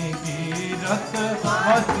ਕਰਨੀ ਕੀ ਰਤ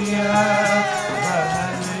ਵਸਿਆ,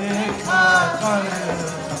 ਲੇਖਾ ਕਰ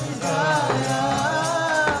ਸਮਝਾਇਆ,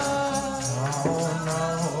 ਨਾਉ ਨਾ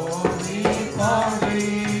ਹੋਵੀ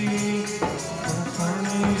ਪਾਗਈ,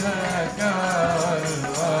 ਸੁਣੀ ਹੈ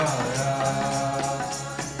ਕਰਵਾਇਆ,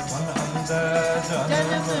 ਮਨ ਅੰਦਰ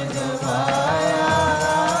ਜਨਮ ਗਵਾਇਆ,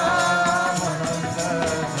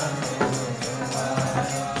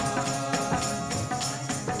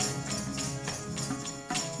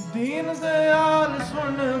 ਦੀਨ ਦਿਆਲ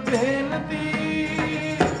ਸੁਣ ਬੇਨਤੀ,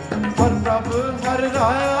 ਪਰ ਪ੍ਰਭ ਹਰ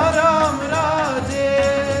ਰਾਇਆ ਰਾਮ ਰਾਜੇ,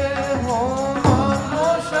 ਹੋ ਮਾਨੋ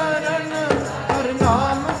ਸ਼ਰਨ ਹਰ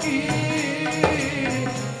ਨਾਮ ਕੀ,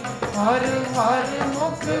 ਹਰ ਹਰ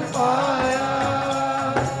ਮੁਖ ਪਾਇਆ,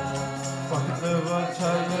 ਭਗਤ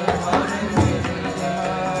ਵਛਲ ਹਰ ਮਿਲਿਆ,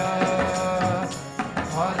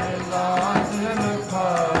 ਹਰ ਲਾਜ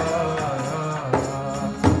ਲਖਾਇਆ,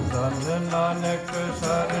 ਧਨ ਨਾਨਕ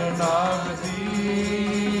ਸ਼ਰਨਾਗਤੀ,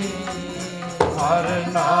 ਹਰ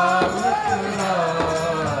ਨਾਮ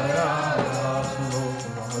ਧਿਆਇਆ। ਸ਼ਲੋਕ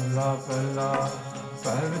ਮਹੱਲਾ ਪਹਿਲਾ।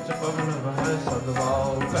 ਪੈ ਵਿੱਚ ਪਵਨ ਵਹੈ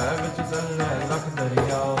ਸਦਵਾਉ, ਪੈ ਵਿੱਚ ਚੱਲੈ ਲਖ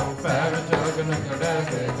ਦਰਿਆਉ, ਪੈ ਵਿੱਚ ਅਗਨ ਚੜ੍ਹੈ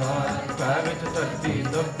ਬੇਗਾਰ, ਪੈ ਵਿੱਚ ਧਰਤੀ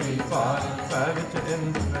ਦੱਬੀ ਭਾਰ, ਪੈ ਵਿੱਚ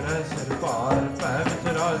ਇੰਦ ਫਿਰੈ ਸਿਰ ਭਾਰ, ਪੈ ਵਿੱਚ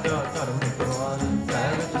ਰਾਜਾ ਧਰਮ ਕਰਵਾਰ, ਪੈ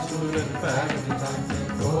ਵਿੱਚ ਸੂਰਜ, ਪੈ ਵਿੱਚ ਚੰਦ,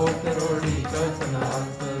 ਦੋ ਕਰੋੜੀ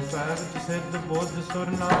ਚੌਥਨਾਥ, ਪੈ ਵਿੱਚ ਸਿੱਧ ਬੁੱਧ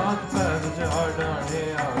ਸੁਰਨਾਥ, ਪੈ ਵਿੱਚ ਆਡਾਣੇ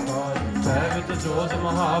ਆਕਾਸ਼, ਪੈ ਵਿੱਚ ਜੋਤ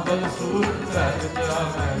ਮਹਾਬਲ ਸੂਰ, ਪੈ ਵਿੱਚ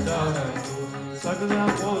ਆਵੈ ਜਾਵੈ ਦੂਰ, ਸਗਲਾਂ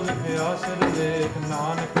ਕੋਲ ਲਿਖਿਆ ਸਿਰ ਲੇਖ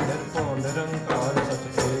ਨਾਨਕ ਨਿਰਭਉ ਨਿਰੰਕਾਰ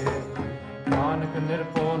ਸਚ ਏਕ ਨਾਨਕ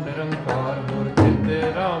ਨਿਰਭਉ ਨਿਰੰਕਾਰ ਗੁਰ ਚਿਤੇ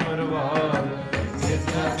ਰਾਮ ਰਵਾਰ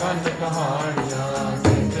ਜਿਤੇ ਕੰਨ ਕਹਾਣੀਆਂ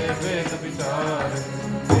ਜਿਤੇ ਵੇਦ ਵਿਚਾਰ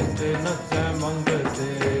ਜਿਤੇ ਨਚੈ ਮੰਗਲ ਤੇ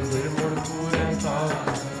ਗੁਰਮੁੜ ਪੂਰੇ ਸਾਰ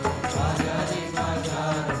ਰਾਜਾ ਜੀ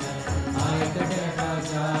ਬਾਜ਼ਾਰ ਮੈਂ ਆਏ ਕਢੇ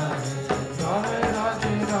ਬਾਜ਼ਾਰ ਗਾਵੇ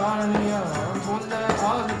ਰਾਜੇ ਰਾਣੀਆਂ ਬੋਲੇ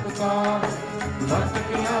ਆਦ ਪੁਕਾਰ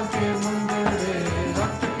ਲਟਕਿਆਂ ਕੇ ਮੁੰਦੜੇ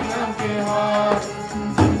ਲਟਕਿਆਂ ਕੇ ਹਾਰ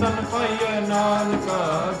ਜਿਤਨ ਪਾਈਏ ਨਾਨਕਾ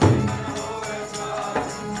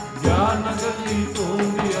ਗਿਆਨ ਗਲੀ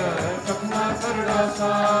ਧੂੰਦੀਐ ਕਪਨਾ ਕਰੜਾ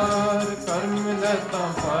ਸਾਰ ਕਰਮ ਮਿਲੈ ਤਾਂ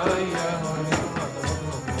ਪਾਈਐ ਹੋਣੀ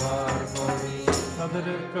ਮਤਵਾਰ ਕੋੜੀ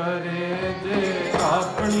ਸਦਰ ਕਰੇ ਜੇ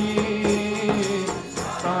ਆਪਣੀ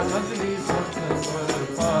ਤਾਂ ਨਦਰੀ ਸਤ ਪਰ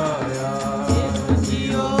ਪਾਇਆ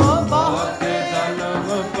ਜੀਓ ਬਹੁਤ ਜਨਮ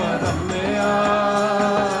ਪਰਮਿਆ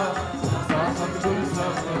ਸਤਿਗੁਰ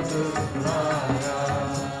ਸਬਦ ਸੁਣਾਇਆ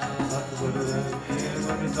ਸਤਿਗੁਰ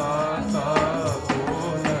ਕੇਵਲ ਦਾਤਾ ਕੋ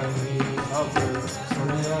ਨਹੀਂ ਸਭ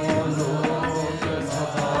ਸੁਣਿਓ ਲੋਕ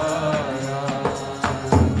ਸਭਾਇਆ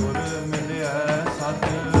ਸਤਿਗੁਰ ਮਿਲਿਆ ਸਤ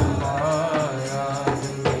ਪਾਇਆ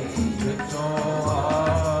ਵਿੱਚੋਂ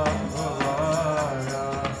ਆਪ ਗਵਾਇਆ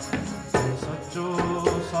ਸੱਚੋ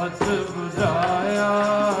ਸੱਚ ਬੁਝਾਇਆ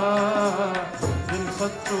ਜਿਨ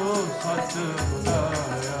ਸੱਚੋ ਸੱਚ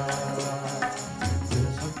ਬੁਝਾਇਆ ਜਿਨ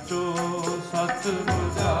ਸੱਚੋ ਸੱਚ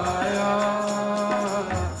ਬੁਝਾਇਆ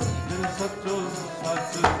ਜਿਨ ਸੱਚੋ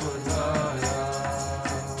ਸੱਚ ਬੁਝਾਇਆ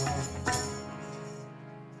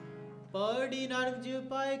ਪੜੀ ਨਾਨਕ ਜੀ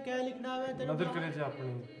ਪਾਏ ਕਹਿ ਲਿਖਣਾ ਵੇ ਤਨ ਨਦਰ ਕਰੇ ਜੇ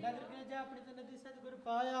ਆਪਣੀ ਨਦਰ ਕਰੇ ਜੇ ਆਪਣੀ ਤੇ ਨਦੀ ਸਤਿਗੁਰ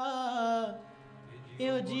ਪਾਇਆ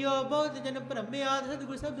ਇਹੋ ਜੀਓ ਬਹੁਤ ਜਨ ਭ੍ਰਮਿਆ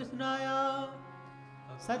ਸਤਿਗੁਰ ਸਭ ਸੁਨਾਇਆ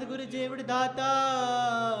ਸਤਿਗੁਰ ਜੀਵੜ ਦਾਤਾ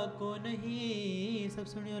ਕੋ ਨਹੀਂ ਸਭ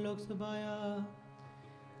ਸੁਣਿਓ ਲੋਕ ਸੁਭਾਇਆ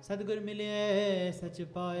ਸਤਿਗੁਰ ਮਿਲਿਆ ਸਚ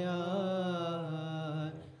ਪਾਇਆ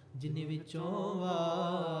ਜਿਨੇ ਵਿੱਚੋਂ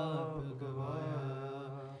ਆਪ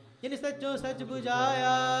ਗਵਾਇਆ ਜਿਨੇ ਸੱਚੋ ਸੱਚ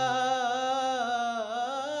ਬੁਝਾਇਆ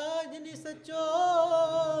ਜਿਨੇ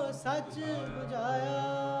ਸੱਚੋ ਸੱਚ ਬੁਝਾਇਆ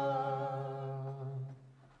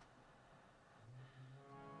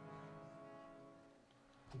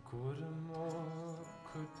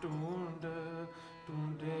ਗੁਰਮੁਖ ਟੂੰਡ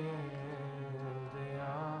ਟੂੰਡੇ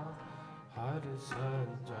ਦਿਆ ਹਰ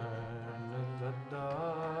ਸਜਣ ਲੱਦਾ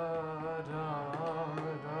ਰਾਮ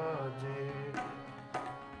ਰਾਜੇ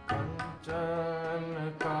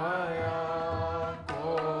ਕੰਚਨ ਕਾਇਆ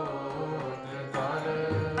ਕੋਟ ਕਰ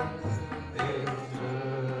ਦੇਸ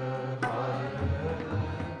ਹਰ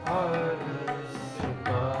ਹਰ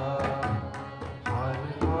ਸੁਤਾ ਹਰ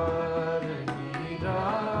ਹਰ ਹੀਰਾ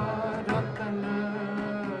ਰਤਨ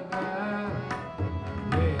ਹੈ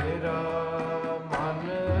ਮੇਰਾ ਮਨ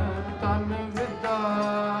ਤਨ ਵਿਦਾ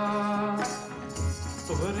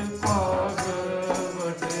ਤੁਰ ਭਾਗ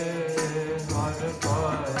ਵਡੇ ਹਰ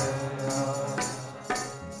ਪਾਇਆ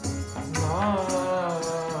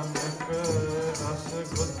ਨਾਨਕ ਰਸ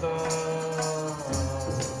ਗੁਦਾ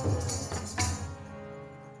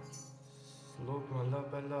ਲੋਕ ਮਹਲਾ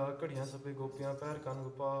ਪਹਿਲਾ ਘੜੀਆਂ ਸਭੇ ਗੋਪੀਆਂ ਪੈਰ ਕੰਨ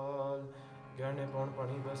ਗੋਪਾਲ ਗਹਿਣੇ ਪੌਣ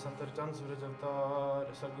ਪਾਣੀ ਬਸੰਤਰ ਚੰਦ ਸੂਰਜ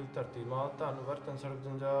ਅਵਤਾਰ ਸਗਲ ਧਰਤੀ ਮਾਂ ਧਨ ਵਰਤਨ ਸਰਬ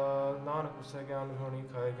ਜੰਜਾਲ ਨਾਨਕ ਉਸੇ ਗਿਆਨ ਹੋਣੀ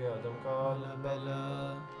ਖਾਏ ਗਿਆ ਜਮਕਾਲ ਬੈਲਾ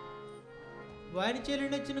ਵਾਇਨ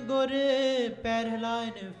ਚਲਣ ਚਨ ਗੋਰ ਪੈਰ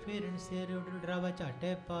ਹਿਲਾਇਨ ਫਿਰਨ ਸਿਰ ਉੱਡ ਡਰਾਵਾ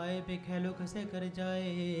ਝਾਟੇ ਪਾਏ ਬਿਖੈ ਲੋ ਖਸੇ ਕਰ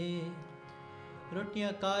ਜਾਏ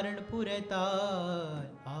ਰੋਟੀਆਂ ਕਾਰਨ ਪੂਰੇ ਤਾਲ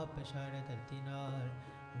ਆਪ ਛਾੜੇ ਧਰਤੀ ਨਾਲ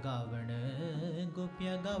ਗਾਵਣ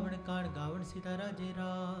ਗੋਪੀਆਂ ਗਾਵਣ ਕਾਣ ਗਾਵਣ ਸੀਤਾ ਰਾਜੇ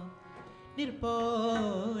ਰਾਮ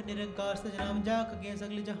ਨਿਰਭਉ ਨਿਰੰਕਾਰ ਸਜਨਾਮ ਜਾਖ ਗਿਆ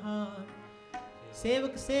ਸਗਲ ਜਹਾਨ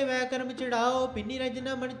ਸੇਵਕ ਸੇਵੈ ਕਰਮ ਚੜਾਓ ਪਿੰਨੀ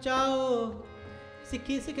ਰਜਨਾ ਮਨ ਚਾਓ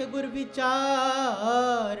ਸਿੱਖੀ ਸਿੱਖੇ ਗੁਰ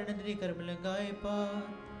ਵਿਚਾਰ ਨੰਦਰੀ ਕਰਮ ਲੰਗਾਏ ਪਾਰ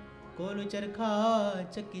ਕੋਲੂ ਚਰਖਾ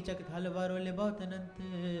ਚੱਕੀ ਚੱਕ ਥਲ ਵਾਰੋਲੇ ਬਹੁਤ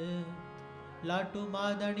ਅਨੰਤ ਲਾਟੂ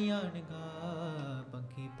ਮਾਦਣੀਆਂ ਨਗਾ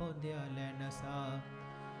ਪੰਖੀ ਪੌਂਦਿਆ ਲੈ ਨਸਾ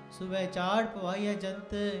ਸੁਬਹ ਚਾੜ ਪਵਾਈਆ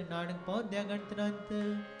ਜੰਤ ਨਾਨਕ ਪੌਂਦਿਆ ਗਣਤ ਨੰਤ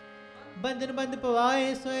ਬੰਧਨ ਬੰਦ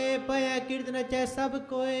ਪਵਾਏ ਸੋਏ ਪਿਆ ਕੀਰਤਨ ਚੈ ਸਭ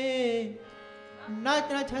ਕੋਏ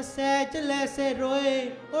ਨਾਚ ਨਾਚ ਹੱਸੈ ਚੱਲੇ ਸੇ ਰੋਏ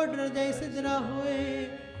ਉੱਡ ਨ ਜਾਈ ਸਿਧ ਨਾ ਹੋਏ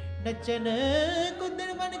ਨਚਨ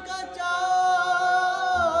ਕੁੰਦਨ ਮਨ ਕਾ ਚਾਓ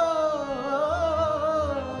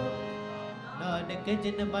ਨਾਨਕ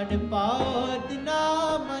ਜਿਨ ਮਨ ਪਾਓ ਤਿਨਾ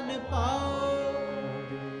ਮਨ ਪਾਓ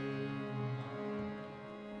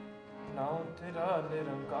ਨਾਮ ਤੇਰਾ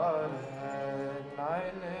ਨਿਰੰਕਾਰ ਹੈ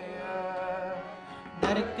ਨਾਇ ਲਿਆ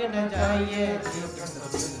ਨਰਕ ਨ ਜਾਈਏ ਜਿਉ ਕੰਡ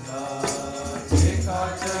ਬਿੰਦਾ ਜੇ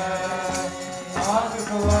ਕਾਚੈ ਆਗ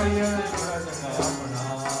ਖਵਾਈਐ ਸਜਨ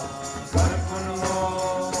ਆਪਣਾ ਕਰ ਪੁਨ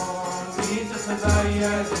ਮੋ ਨੀਤ ਸਦਾਈਐ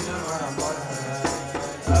ਜਿਨ ਮਨ ਪੜੈ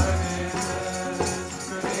ਅਰੇ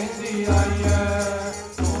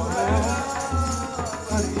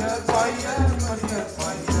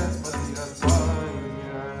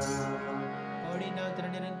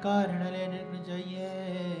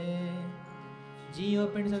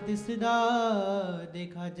ਪਿੰਡ ਸਭ ਤਿਸਦਾ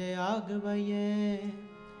ਦੇਖਾ ਜੈ ਆਗ ਬਈਏ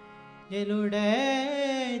ਜੇ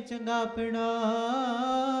ਲੋੜੈ ਚੰਗਾ ਪਿਣਾ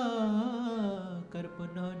ਕਰ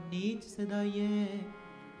ਪੁਨੋ ਨੀਚ ਸਦਾਈਏ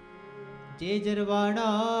ਜੇ ਜਰਵਾਣਾ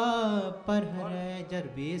ਪਰ ਹਰੈ ਜਰ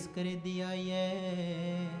ਬੇਸ ਕਰੇ ਦਿਆਈਏ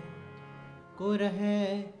ਕੋ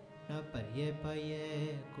ਰਹੈ ਨਾ ਭਰੀਏ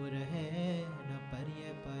ਪਾਈਏ ਕੋ ਰਹੈ ਨਾ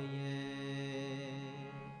ਭਰੀਏ ਪਾਈਏ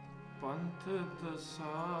ਪੰਥ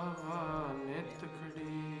ਦਸਾਵਾ ਨਿਤ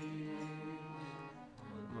ਖੜੀ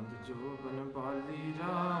ਮੰਦ ਜੋਬਨ ਬਾਲੀ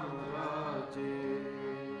ਰਾਮ ਰਾਜੇ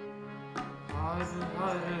ਹਰ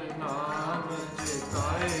ਹਰ ਨਾਮ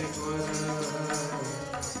ਜਪਾਏ ਗੁਰ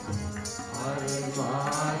ਹਰ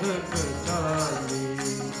ਮਾਰਗ ਚਾਲੀ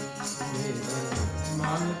ਮੇਰਾ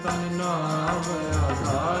ਮਨ ਤਨ ਨਾਮ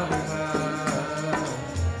ਆਧਾਰ ਹੈ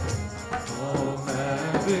ਓ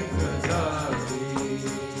ਮੈਂ ਵਿਕ ਜਾਈ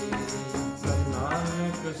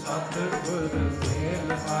ਨਾਨਕ ਸਤਿਗੁਰ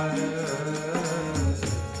ਮੇਲ ਹਰ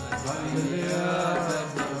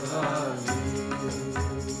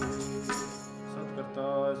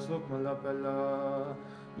ਸ਼ਲੋਕ ਮਹਲਾ ਪਹਿਲਾ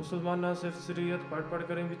ਮੁਸਲਮਾਨਾਂ ਸਿਫਤ ਸਰੀਅਤ ਪੜ੍ਹ ਪੜ੍ਹ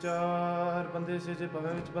ਕਰੇ ਵਿਚਾਰ ਬੰਦੇ ਸੇ ਜੇ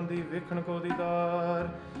ਭਵੇਂ ਵਿੱਚ ਬੰਦੀ ਵੇਖਣ ਕੋ ਦੀਦਾਰ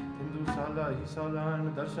ਹਿੰਦੂ ਸਾਲਾ ਹੀ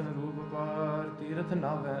ਸਾਲਾਨ ਦਰਸ਼ਨ ਰੂਪ ਪਾਰ ਤੀਰਥ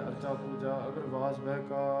ਨਾਵੈ ਅਰਚਾ ਪੂਜਾ ਅਗਰਵਾਸ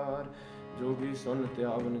ਬਹਿਕਾਰ ਜੋਗੀ ਸੁਨ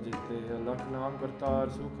ਤਿਆਵਨ ਜਿਤੇ ਅਲਖ ਨਾਮ ਕਰਤਾਰ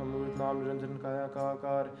ਸੁਖ ਅਮੂਰਤ ਨਾਮ ਨਿਰੰਜਨ ਕਾਇਆ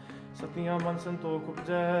ਕਾਕਾਰ ਸਤੀਆਂ ਮਨ ਸੰਤੋਖ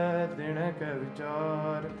ਉਪਜੈ ਦੇਣੇ ਕੈ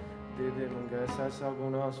ਵਿਚਾਰ ਦੇ ਮੰਗੈ ਸੈਸਾ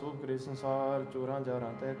ਗੁਣਾ ਸੋਭ ਕਰੇ ਸੰਸਾਰ ਚੋਰਾਂ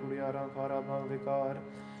ਜਾਰਾਂ ਤੈ ਕੁੜਿਆਰਾਂ ਖਾਰਾ ਭੰਗ ਵਿਕਾਰ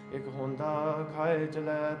ਇੱਕ ਹੁੰਦਾ ਖਾਏ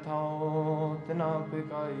ਚਲੈ ਥਾਉ ਤਿਨਾ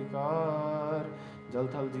ਬਿਕਾਈ ਕਾਰ ਜਲ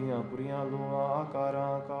ਥਲ ਜੀਆਂ ਪੁਰੀਆਂ ਲੋਆ ਆਕਾਰਾਂ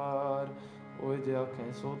ਆਕਾਰ ਓਏ ਜੇ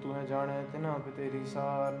ਆਖੇ ਸੋ ਤੂੰ ਹੈ ਜਾਣੈ ਤਿਨਾ ਪੇ ਤੇਰੀ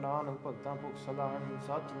ਸਾਰ ਨਾਨਕ ਭਗਤਾਂ ਭੁਖ ਸਲਾਹਣ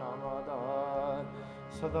ਸਚ ਨਾਮ ਆਧਾਰ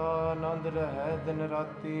ਸਦਾ ਆਨੰਦ ਰਹਿ ਦਿਨ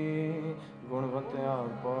ਰਾਤੀ ਗੁਣਵੰਤਿਆਂ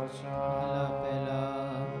ਪਾਸ਼ਾ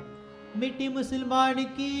ਪਹਿਲਾ ਮਿੱਟੀ ਮੁਸਲਮਾਨ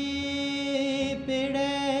ਕੀ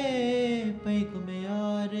ਪੇੜੇ ਪਈ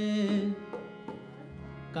ਕੁਮਿਆਰ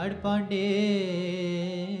ਕੜ ਪਾਂਡੇ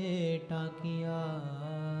ਟਾਕੀਆਂ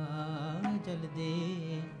ਜਲਦੇ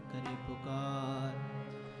ਕਰੇ ਪੁਕਾਰ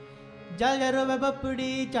ਜਲ ਜਰੋ ਮੈਂ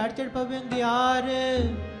ਬਪੜੀ ਝੜ ਝੜ ਪਵੰਗਿਆਰ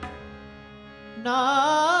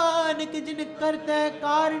ਨਾਨਕ ਜਿਨ ਕਰਤੇ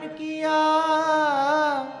ਕਾਰਨ ਕੀਆ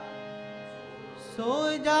ਸੋ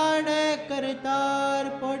ਜਾਣੈ ਕਰਤਾਰ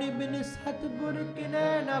ਪੜਿ ਬਿਨ ਸਤਿਗੁਰ ਕਿਨੈ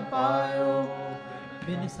ਨ ਪਾਇਓ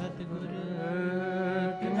ਬਿਨ ਸਤਿਗੁਰ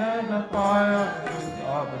ਕਿਨੈ ਨ ਪਾਇਆ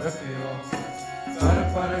ਆਪ ਰਖਿਓ ਕਰ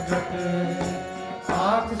ਪ੍ਰਗਟ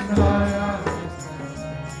ਆਪ ਸੁਣਾਇਆ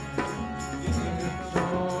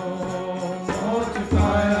ਮੋਹ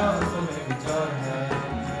ਚੁਕਾਇਆ ਤੁਮੇ ਵਿਚਾਰ ਹੈ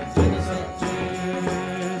ਜਿਨ ਸੱਚੇ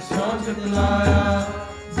ਸੋਚ ਦਿਲਾਇਆ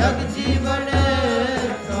ਜਗ ਜੀਵਨ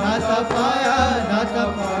ਨਾਤਾ ਪਾਇਆ ਨਾਤਾ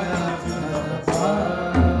ਪਾਇਆ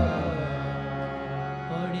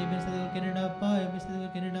ਪੌੜੀ ਬਿਨ ਸਤਿਗੁਰ ਕਿਨੈ ਨ ਪਾਇਆ ਬਿਨ ਸਤਿਗੁਰ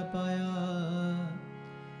ਕਿਨੈ ਨ ਪਾਇਆ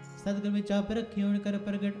ਸਤਿਗੁਰ ਵਿੱਚ ਆਪ ਰੱਖਿਓ ਕਰ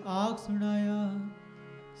ਪ੍ਰਗਟ ਆਖ ਸੁਣਾਇਆ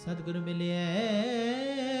ਸਤਿਗੁਰ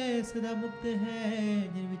ਮਿਲਿਐ ਸਦਾ ਮੁਕਤ ਹੈ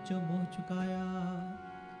ਜਿਨ ਵਿੱਚੋਂ ਮੋਹ ਚੁਕਾਇਆ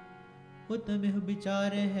ਉਤਮ ਇਹ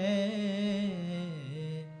ਵਿਚਾਰ ਹੈ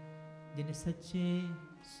ਜਿਨ ਸੱਚੇ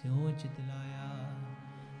ਸਿਉ ਚਿਤ ਲਾਇਆ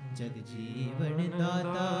ਜਗ ਜੀਵਨ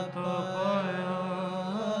ਦਾਤਾ ਪਾਇਆ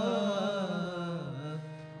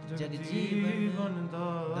ਜਗ ਜੀਵਨ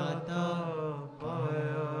ਦਾਤਾ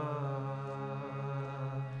ਪਾਇਆ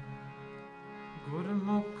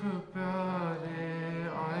ਗੁਰਮੁਖ ਪਿਆਰੇ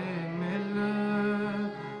ਆਏ ਮਿਲ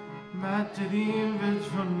ਮੈਂ ਚਰੀਮ ਵਿੱਚ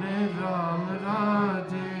ਸੁਨੇ ਰਾਮ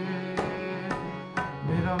ਰਾਜੇ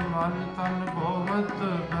ਮੇਰਾ ਮਨ ਤਨ ਬਹੁਤ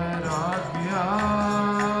ਬੈਰਾਗਿਆ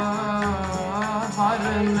ਹਰ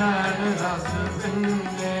ਨੈਣ ਰਸ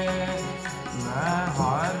ਬਿੰਦੇ ਮੈਂ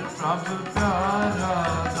ਹਰ ਪ੍ਰਭ ਪਿਆਰਾ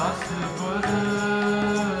ਦਸ ਗੁਰ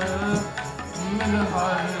ਮਿਲ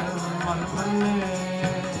ਹਰ ਮਨ ਮੰਨੇ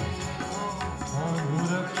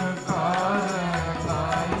ਮੂਰਖ ਕਾਰ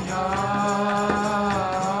ਲਾਇਆ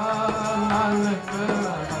ਨਾਨਕ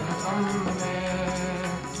ਹਰਿ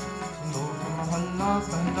ਲੋਕ ਮਹੱਲਾ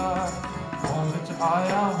ਪਹਿਲਾ ਹੋਂ ਵਿੱਚ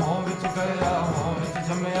ਆਇਆ ਹੋਂ ਵਿੱਚ ਗਿਆ ਹੋਂ ਵਿੱਚ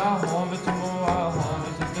ਜੰਮਿਆ ਹੋਂ ਵਿੱਚ ਮੋਆ ਹੋਂ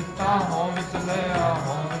ਵਿੱਚ ਦਿੱਤਾ ਹੋਂ ਵਿੱਚ ਲਿਆ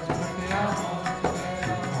ਹੋਂ ਵਿੱਚ ਕੱਟਿਆ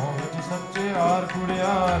ਹੋਂ ਵਿੱਚ ਸੱਚੇ ਆਰ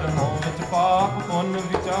ਕੁੜਿਆਰ ਹੋਂ ਵਿੱਚ ਪਾਪ ਪੁੰਨ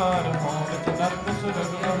ਵਿਚਾਰ ਹੋਂ ਵਿੱਚ ਨਰਕ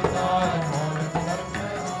ਸੁਰਗ ਅਵਤਾਰ ਹੋਂ ਵਿੱਚ ਨਰਕ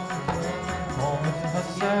ਹੋਂ ਵਿੱਚ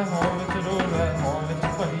ਹੱਸੈ ਹੋਂ ਵਿੱਚ ਰੋਵੈ ਹੋਂ ਵਿੱਚ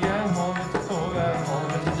ਭਈਐ ਹੋਂ ਵਿੱਚ ਧੋਵੈ ਹੋਂ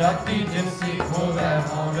ਵਿੱਚ ਜਾਤੀ ਜਿਨਸੀ ਹੋਵੈ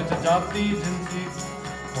ਹੋਂ ਵਿੱਚ ਜਾਤੀ ਜਿਨਸੀ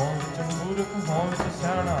ਹੋਂ ਵਿੱਚ ਮੂਰਖ ਹੋਂ ਵਿੱਚ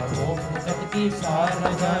ਸਿਆਣਾ ਲੋਕ ਜਤ ਕੀ ਸਾਰ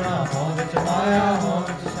ਨ ਜਾਣਾ ਹੋਂ ਵਿੱਚ ਮਾਇਆ ਹੋਂ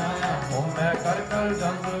ਵਿੱਚ ਛਾਇਆ ਹੋਂ ਮੈਂ ਕਰ ਕਰ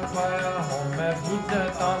ਜੰਤਰ ਪਾਇਆ ਹੋਂ ਮੈਂ ਬੁੱਝੈ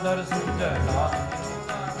ਤਾਂ ਦਰ ਸੁਝੈ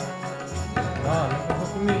ਨਾਨਕ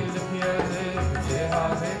ਹੁਕਮੀ ਲਿਖਿਆ ਲੇਖ ਜਿਹਾ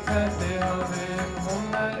ਵੇਖੈ ਤਿਹਾ ਵੇਖ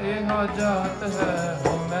ਹੋਮੈ ਇਹਾ ਜਾਤ ਹੈ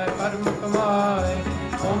ਹੋਮੈ ਕਰਮ ਕਮਾਏ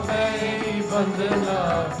ਹੋਮੈ ਇਹੀ ਬੰਧਨਾ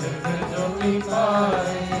ਫਿਰ ਜੋਨੀ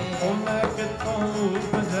ਪਾਏ ਹੋਮੈ ਕਿੱਥੋਂ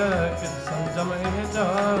ਉਪਜੈ ਕਿਤ ਸੰਜਮ ਇਹ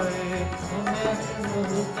ਜਾਏ ਹੋਮੈ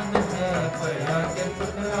ਹੁਕਮ ਹੈ ਭਇਆ ਕਿਰਪ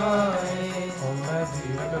ਕਰਾਏ ਹੋਮੈ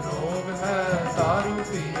ਧੀਰਜ ਰੋਗ ਹੈ ਦਾਰੂ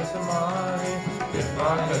ਪੀ ਸਮਾਏ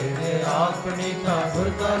ਕਿਰਪਾ ਕਰੇ ਆਪਣੀ ਤਾਂ ਗੁਰ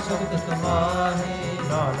ਕਾ ਸ਼ਬਦ ਕਮਾਏ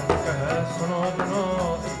ਨਾਨਕ ਕਹਿ ਸੁਣੋ ਜਨੋ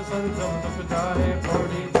ਇਕ ਸੰਜਮ ਦੁਖ ਜਾਏ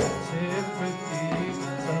ਪੌੜੀ ਸੇਵ ਪ੍ਰੀਤੀ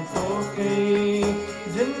ਸੰਤੋਖੀ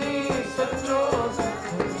ਜਿਨੀ ਸੱਚੋ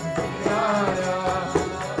ਸਤਿ ਆਇਆ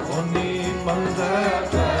ਓਨੀ ਮੰਜ਼ੈ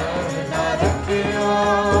ਨਾ ਰੱਖਿਓ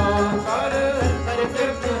ਕਰ ਕਰ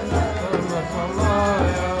ਕਿਰਤ ਕਰਮ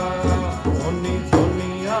ਸਮਾਇਆ ਓਨੀ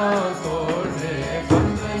ਦੁਨੀਆ ਤੋੜੇ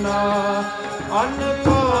ਬੰਦਨਾ ਅੰਨ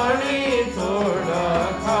ਪਾਣੀ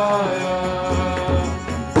ਥੋੜਾ ਖਾਇਆ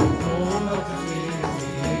ਤੂੰ ਬਖਸ਼ੀ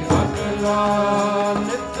ਅਗਲਾ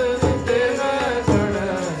ਨਿਤ ਤੇਰਾ ਜੜ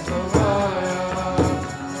ਸਵਾਇਆ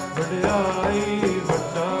ਵਡਿਆਈ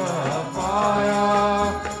ਵੱਡਾ ਪਾਇਆ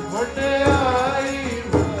ਵਡਿਆਈ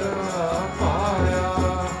ਵੱਡਾ ਪਾਇਆ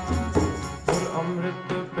ਗੁਰ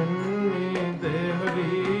ਅੰਮ੍ਰਿਤ ਪਿੰਨੀ ਦੇ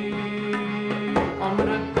ਹਰੀ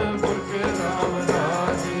ਅੰਮ੍ਰਿਤ ਗੁਰ ਕੇ ਰਾਮ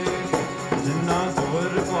ਰਾਜੇ ਜਿਨ੍ਹਾਂ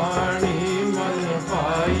ਗੁਰ ਬਾਣੀ ਮਨ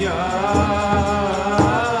ਪਾਇਆ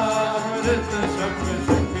ਅੰਮ੍ਰਿਤ ਛਕ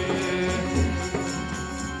ਛਕੇ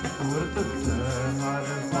ਗੁਰ ਤੁਝ ਹਰ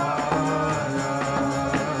ਪਾਇਆ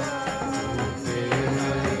ਤੇ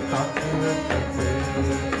ਤਤ ਤਤੇ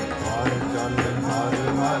ਹਰ ਜਨ ਹਰ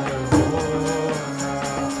ਹਰ ਹੋਣਾ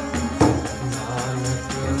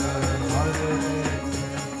ਨਾਨਕ ਹਰ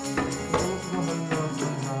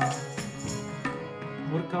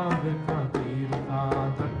ਮੁਰਖਾਂ ਵੇਖਾਂ ਤੀਰਥਾਂ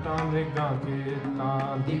ਤੱਟਾਂ ਮੇਘਾਂ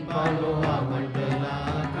ਕੀਰਤਾਂ ਦੀਪਾਂ ਲੋਹਾ ਮੰਡਲਾ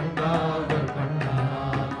ਕੰਡਾ ਵਰ ਕੰਡਾ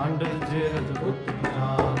ਅੰਡਰ ਜੇਰਤ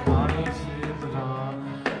ਬੁੱਧੀਆਂ ਪਾਣੀ ਸੀਤਲਾਂ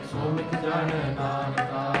ਸੋਮਿਤ ਜਾਣੈ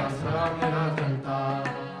ਨਾਨਕਾ ਸਰਾ ਮੇਰਾ ਜੰਤਾ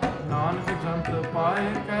ਨਾਨਕ ਜੰਤ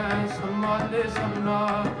ਪਾਏ ਕੈ ਸੰਮਾਲੇ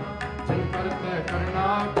ਸਭਨਾ ਜਿਨ ਕਰਤੈ ਕਰਨਾ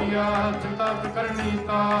ਕੀਆ ਚਿੰਤਾ ਕਰਨੀ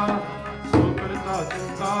ਤਾ ਸੋ ਕਰਤਾ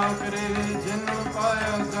ਚਿੰਤਾ ਕਰੇ ਜਿਨ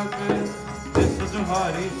ਪਾਇਆ ਜਗ ਤਿਸ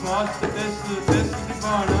ਜੁਹਾਰੀ ਸਵਾਸਤ ਤਿਸ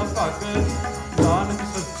ਦੀਵਾਨਾ ਭਗ ਨਾਨਕ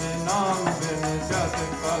ਸੱਚੇ ਨਾਮ ਬਿਨ ਜਾਤੇ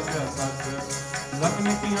ਕਾਗਿਆ ਸੱਚ ਲਖ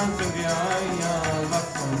ਨਿਕੀਆਂ ਚੰਗਿਆਈਆਂ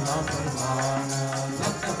ਲਖ ਨਾ ਪਰਵਾਨ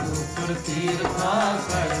ਲਖ ਪੁੱਤਰ ਤੀਰਥਾ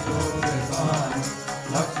ਸਹਿ ਜੋਗਾਨ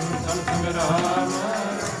ਲਖ ਸੰਤ ਸੰਗਰਾਮ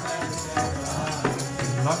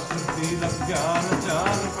ਲਖ ਸੁਰਤੀ ਲਖ ਗਿਆਨ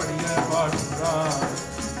ਚਾਨ ਪੜੀਐ ਪਾਠ ਪੁਰਾਨ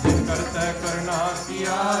ਜਿਨ ਕਰਤੈ ਕਰਨਾ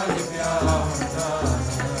ਕੀਆ ਲਿਖਿਆ ਵਰਦਾਨ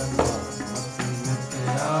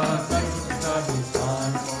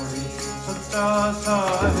ਸੱਚਾ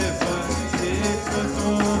ਸਾਹਿਬ ਏਕ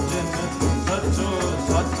ਤੂੰ ਜਿਨ ਸੱਚੋ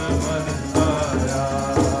ਸੱਚ ਵਰਤਾਇਆ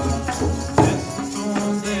ਜਿਸ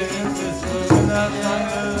ਤੂੰ ਦੇ ਤਿਸ ਨਾ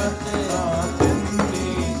ਸੰਗ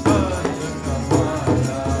ਤਿੰਨੀ ਸੱਚ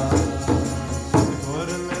ਕਮਾਇਆ ਸਤਿਗੁਰ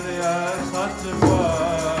ਮਿਲਿਆ ਸੱਚ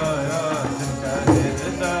ਪਾਇਆ ਜਿਨ ਕਾ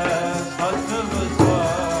ਹਿਰਦੈ ਸੱਚ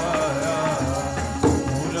ਵਸਾਇਆ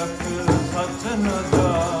ਮੂਰਖ ਸੱਚ ਨ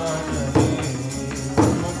ਜਾਣਨੀ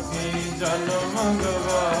ਮੁਖੀ ਜਨ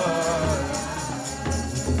ਮੰਗਵਾਇਆ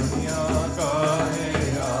ਦੁਨੀਆ ਕਾਹੇ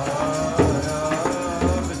ਆਇਆ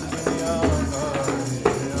ਵਿੱਚ ਦੁਨੀਆ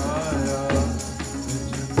ਕਾਹੇ ਆਇਆ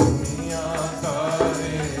ਵਿੱਚ ਦੁਨੀਆ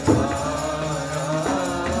ਕਾਹੇ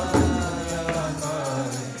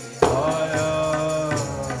ਆਇਆ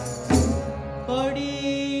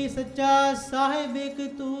ਪੜੀ ਸੱਚਾ ਸਾਹਿਬ ਇਕ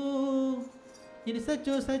ਤੂੰ ਜਿਨ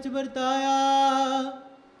ਸੱਚੋ ਸੱਚ ਵਰਤਾਇਆ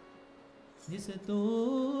ਜਿਸ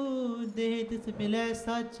ਤੂੰ ਦੇਹ ਤਿਸ ਮਿਲੈ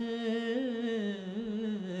ਸੱਚ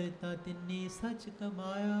ਤਾਂ ਤਿੰਨੀ ਸੱਚ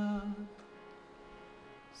ਕਮਾਇਆ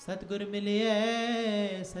ਸਤਿਗੁਰ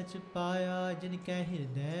ਮਿਲਿਐ ਸੱਚ ਪਾਇਆ ਜਿਨ ਕੈ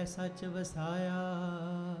ਹਿਰਦੈ ਸੱਚ ਵਸਾਇਆ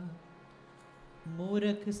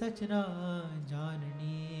ਮੂਰਖ ਸੱਚ ਨਾ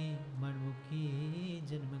ਜਾਣਨੀ ਮਨਮੁਖੀ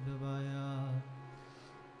ਜਨਮ ਗਵਾਇਆ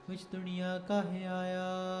ਵਿਚ ਦੁਨੀਆ ਕਾਹੇ ਆਇਆ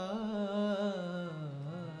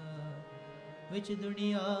ਵਿਚ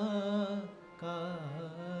ਦੁਨੀਆ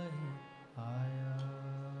ਕਾਹੇ ਆਇਆ।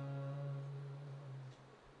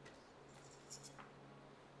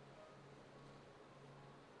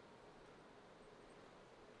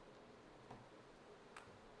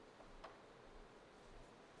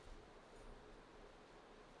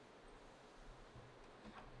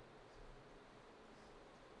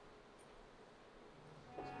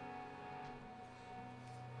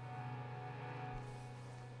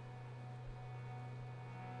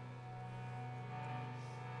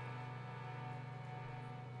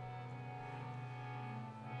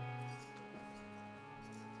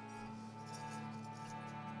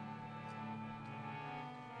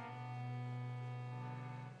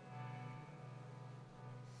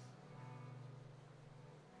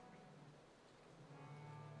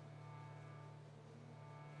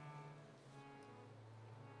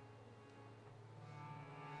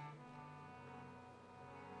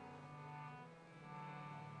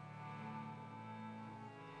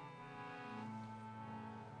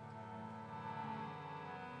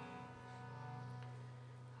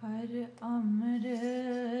 ਹਰ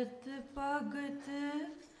ਅੰਮ੍ਰਿਤ ਭਗਤ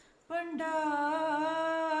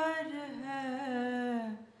ਭੰਡਾਰ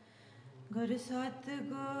ਹੈ, ਗੁਰ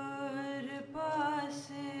ਸਤਿਗੁਰ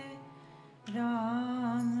ਪਾਸੇ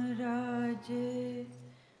ਰਾਮ ਰਾਜੇ।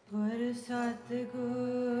 ਗੁਰ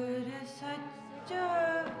ਸਤਿਗੁਰ ਸੱਚਾ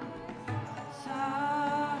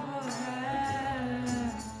ਸਾਹਿਬ ਹੈ,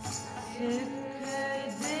 ਸਿੱਖ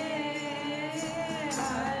ਦੇ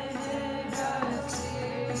ਹਰ ਰਾਸੇ।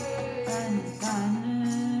 ਧੰਨ ਧੰਨ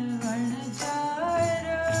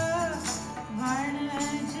ਵਣਜਾਰਾ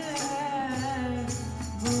ਵਣਜ ਹੈ,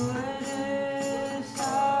 ਗੁਰ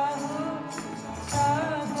ਸਾਹਿਬ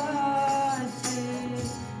ਸਾਬਾਸੇ।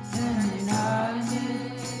 ਧੰਨ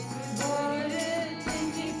ਨਾਨਕ ਗੁਰ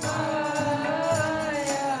ਤਿਨਿ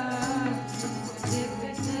ਪਾਇਆ,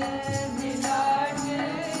 ਸਿਫਤ ਮਿਲਾਟ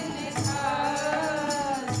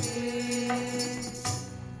ਲਿਖਾਸੇ।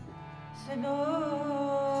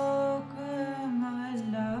 ਸਲੋਕ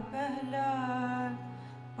ਮਹਲਾ ਪਹਿਲਾ।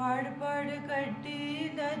 ਪੜ ਪੜ ਕੱਢੀ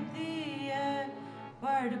ਦਤੀ ਹੈ,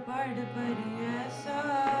 ਪੜ ਪੜ ਭਰੀਐ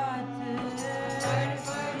ਸਾਥ। ਪੜ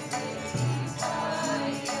ਪੜ ਕੱਢੀ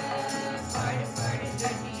ਪਾਈਐ, ਪੜ ਪੜ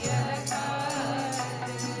ਕੱਢੀਐ ਸਾਥ।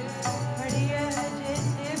 ਪੜੀਐ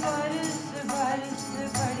ਜੇਤੇ ਬਰਸ ਬਰਸ,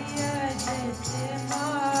 ਪੜੀਐ ਜੇਤੇ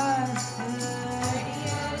ਮਾਸ।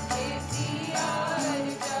 ਪੜੀਐ ਜੇਤੀ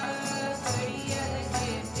ਆਰਜਾ, ਪੜੀਐ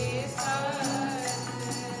ਜੇਤੇ ਸਾਸ।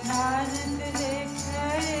 ਨਾਨਕ ਲੇਖੈ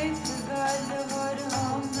ਇੱਕ ਗੱਲ, ਹੋਰ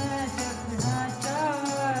ਹਉਮੈ ਜਪਣਾ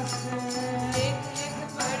ਚਾਖ। ਲਿਖ ਲਿਖ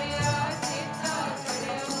ਪੜਿਆ ਚੇਤਾ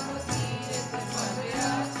ਕਰਿਓ, ਤੀਰਥ ਪਵਿਆ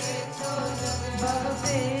ਚੇਤੋ ਰਵਿ। ਬਗ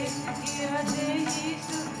ਵੇਖ ਕੀਆ ਦੇਹੀ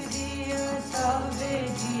ਸੁਖ ਦਿਆ, ਸਭੇ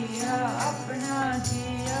ਜੀਆ ਆਪਣਾ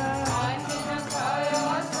ਕੀਆ। ਅੰਨ ਨ ਖਾਇਆ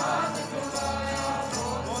ਸਾਧ ਗਵਾਇਆ,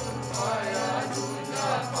 ਬਹੁਤ ਸੁਖ ਪਾਇਆ ਦੂਜਾ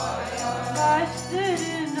ਪਾਇਆ। ਵਸਤਰ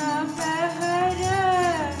ਨ ਪਹਿਰੈ,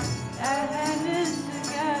 ਅਹਨਸ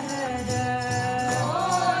ਗਹਿਰੈ।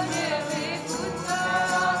 ਓਨੇ ਵੀ ਪੁੱਛਾ,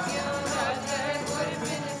 ਕਿਉ ਰਾਜੈ ਗੁਰ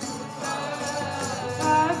ਬਿਨ ਸੂਤਾ।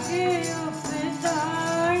 ਆਗੇ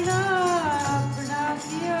ਉਪਤਾਣਾ, ਆਪਣਾ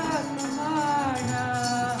ਕੀਆ ਕਮਾਣਾ।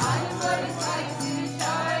 ਅਨਪੜ੍ਹ ਸਾਈ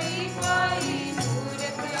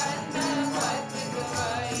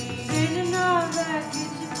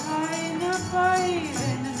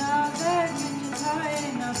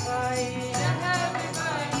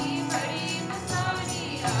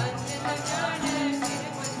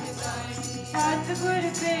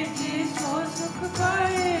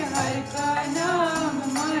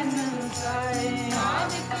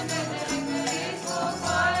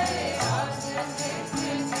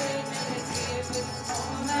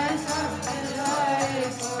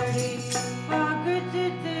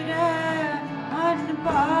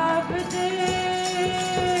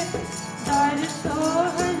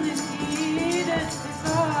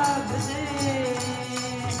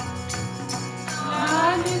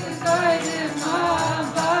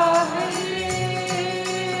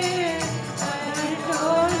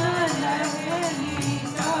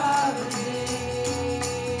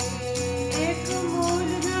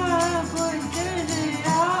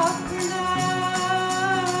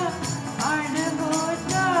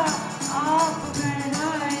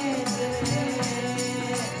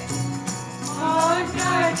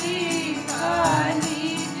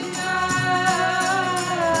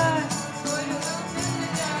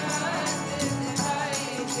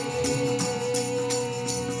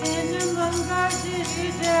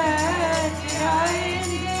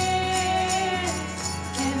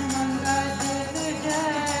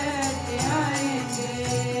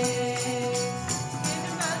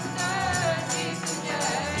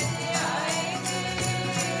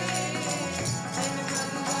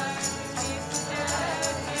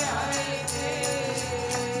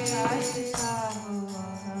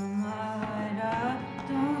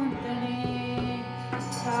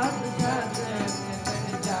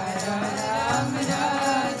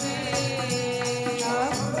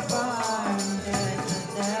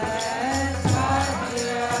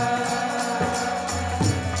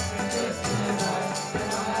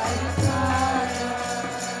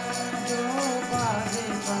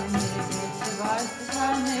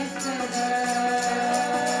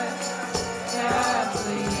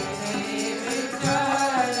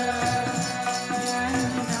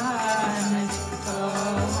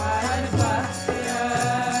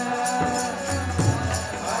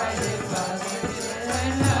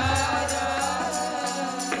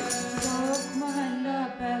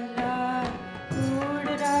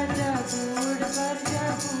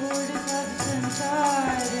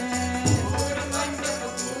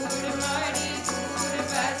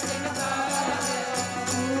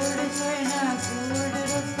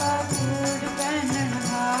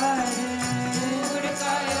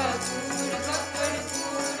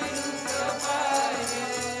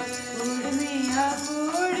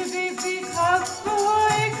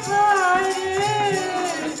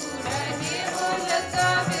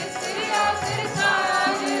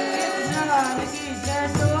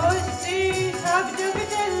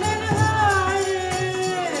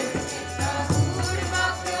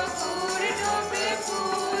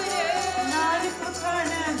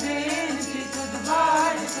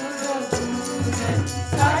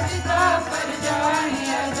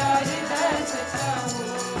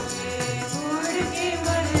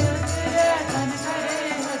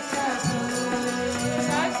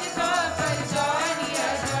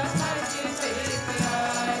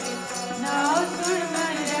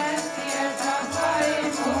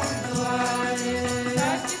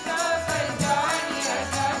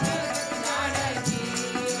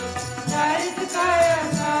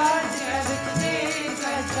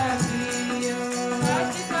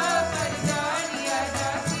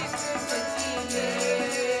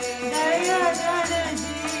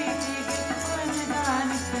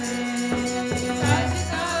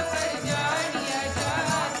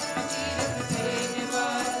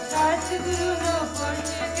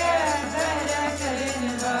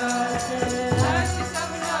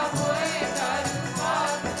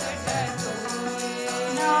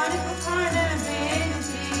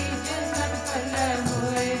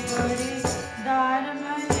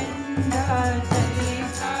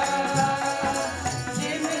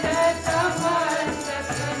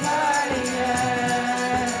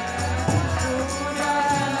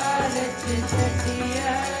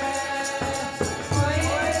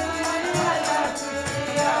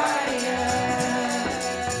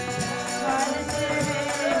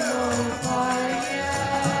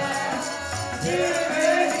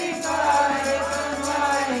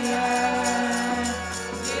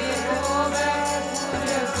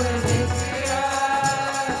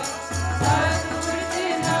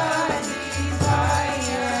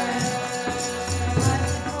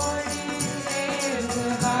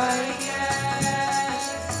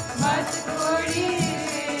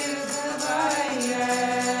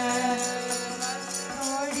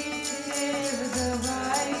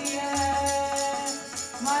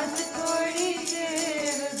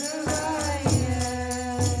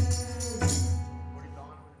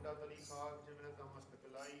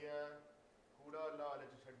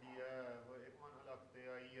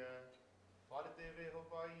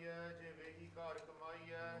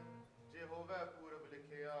ਹੋਵੇ ਪੂਰਬ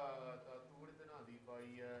ਲਿਖਿਆ ਤਾਂ ਤੂੜ ਧਨਾ ਦੀ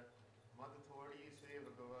ਪਾਈ ਹੈ ਮਤ ਥੋੜੀ ਸੇਵ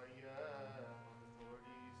ਗਵਾਈ ਹੈ ਮਤ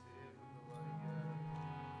ਥੋੜੀ ਸੇਵ ਗਵਾਈ ਹੈ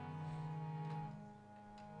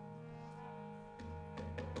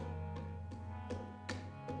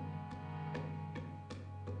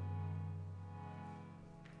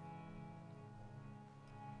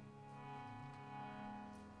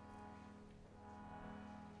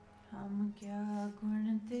हम क्या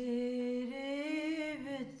गुण तेरे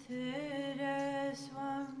विथरे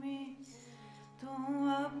स्वामी तू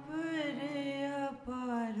अपरे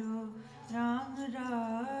अपारो राम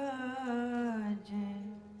राज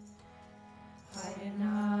हर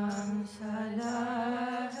नाम सदा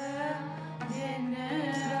है दिन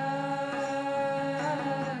रात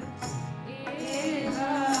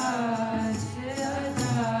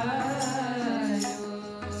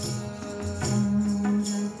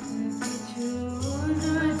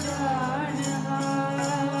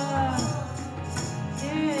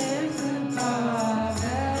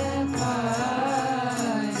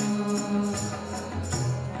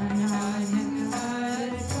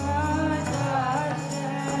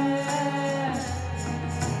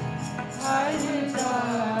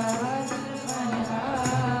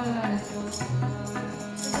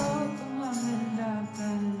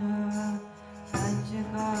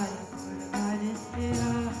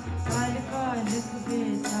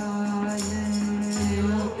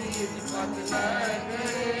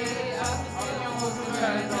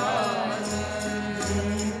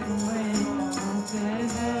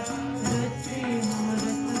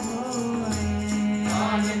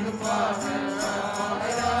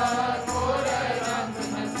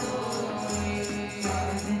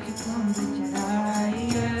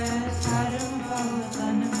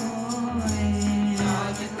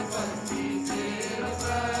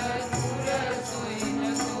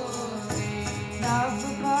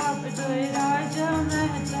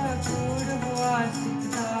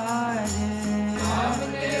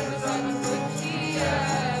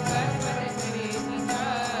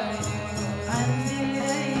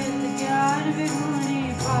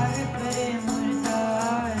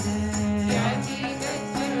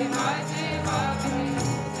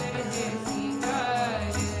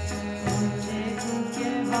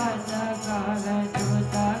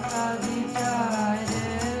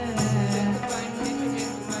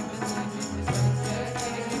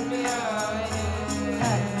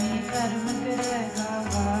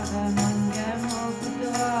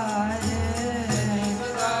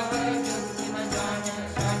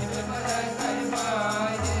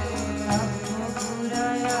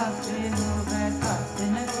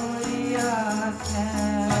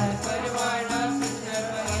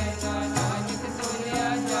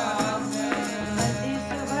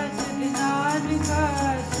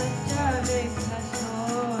एकास अधारो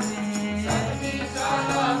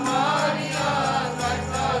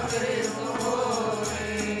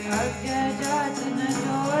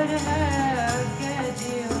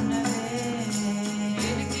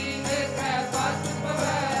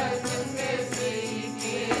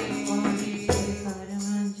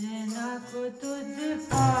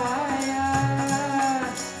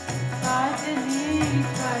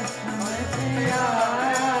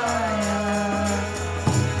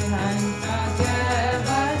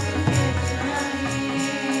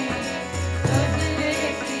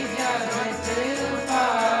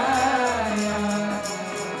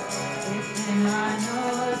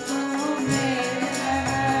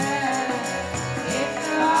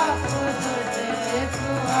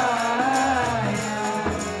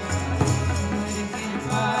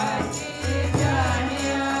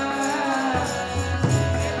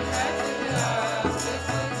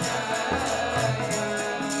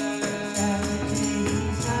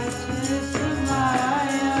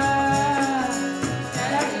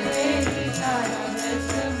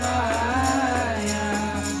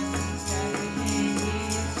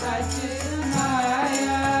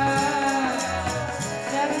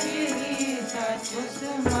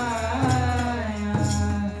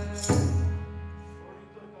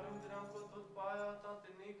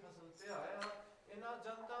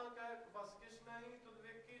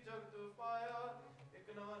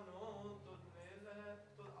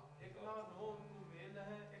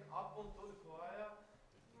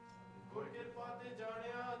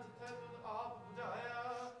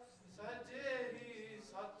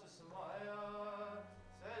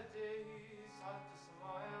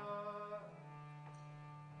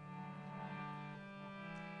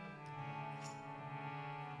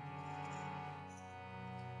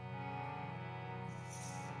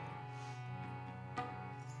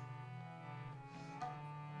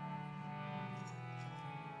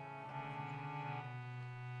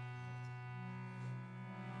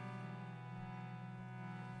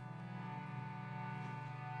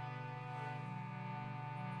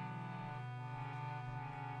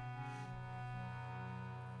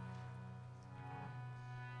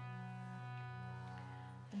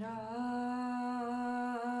राख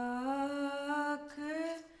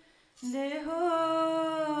ले हो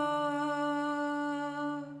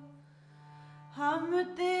हम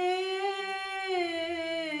ते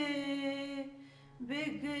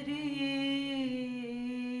बिगड़ी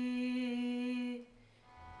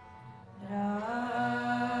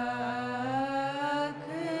राख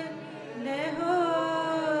ले हो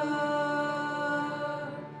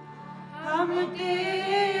हम ते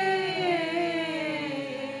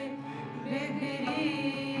बिगड़ी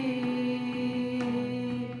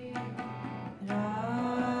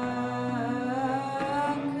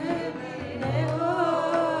राख ले हो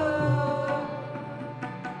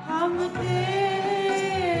हम ते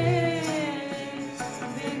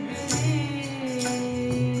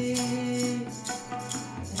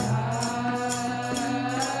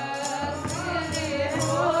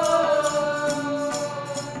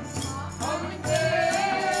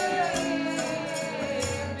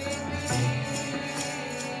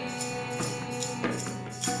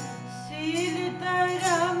सील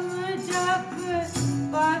धर्म जप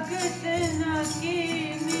भगत न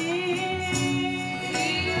कीनी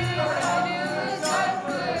सील धर्म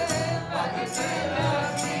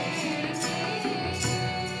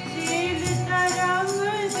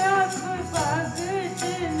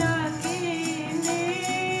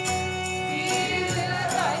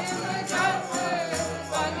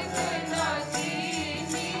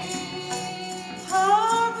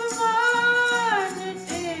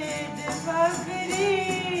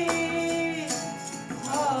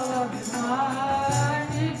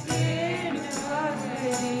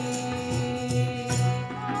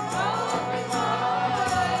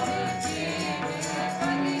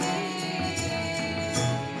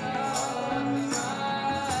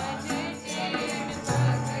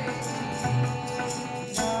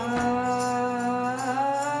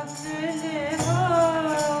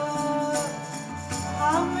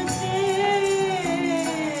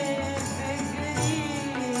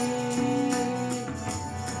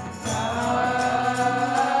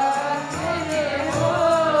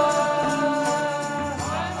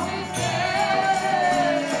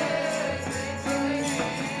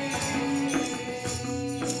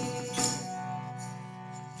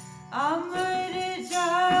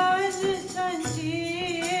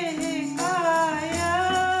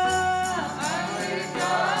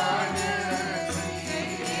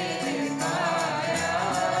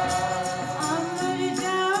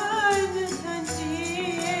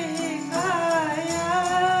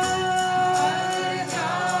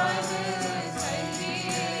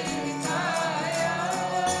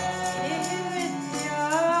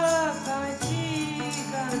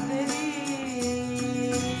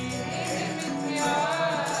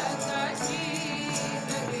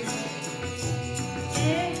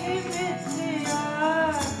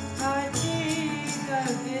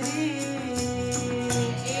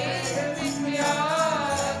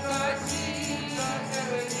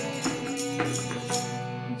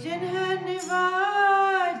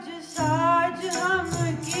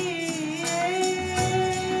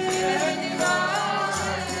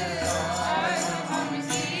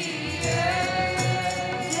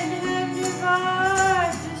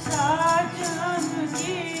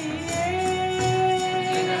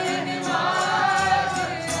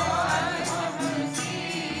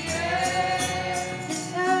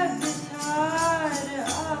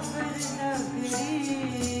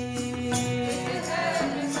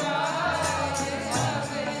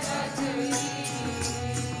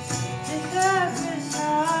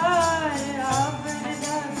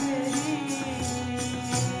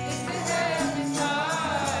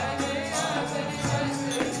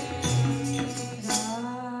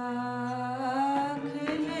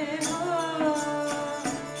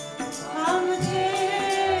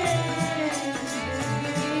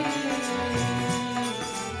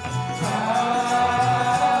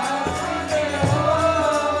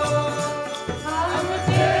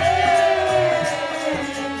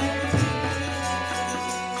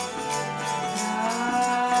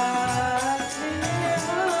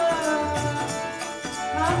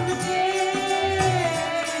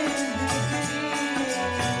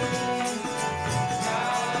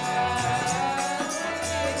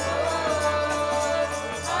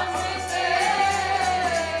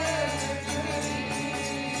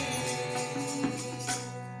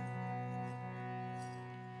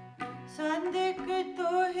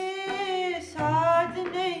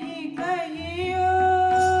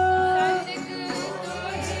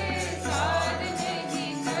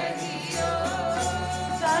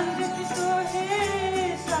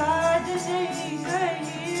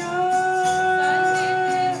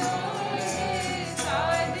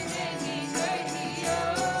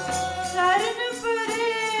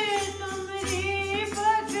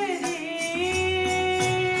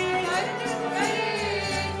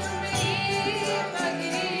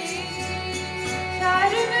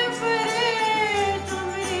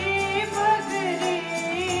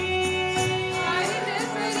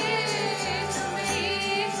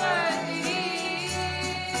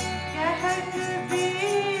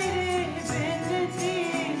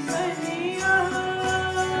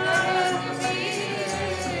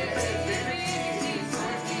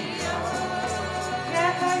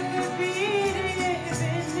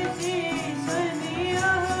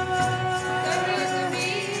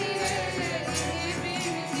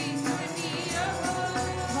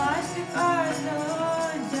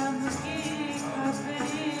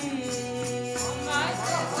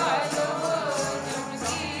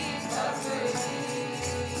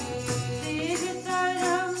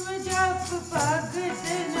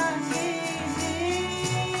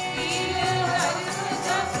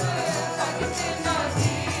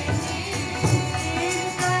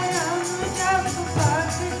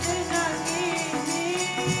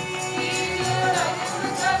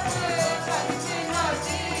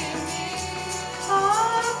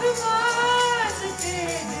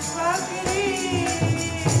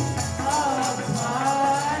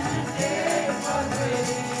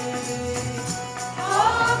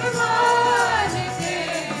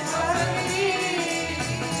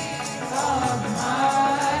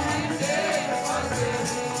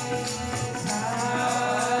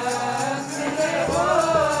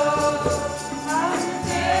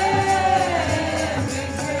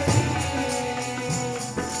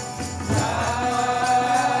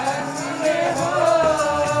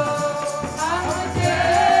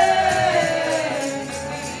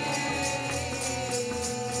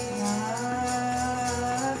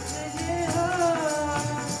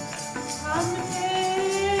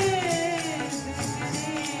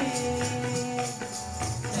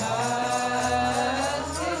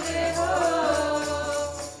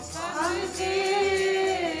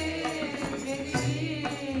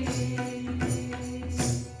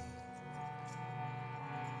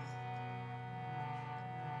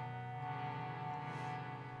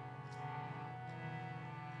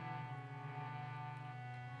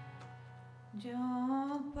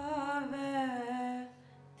ਜਿਉ ਪਾਵੈ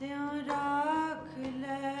ਤਿਉ ਰਾਖ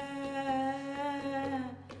ਲੈ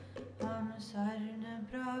ਹਮ ਸਰਨ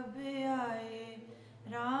ਪ੍ਰਭ ਆਏ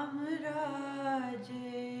ਰਾਮ ਰਾਜੇ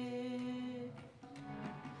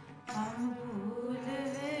ਹਮ ਭੂਲ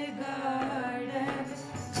ਵਿਗਾੜੈ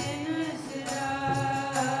ਜਿਨ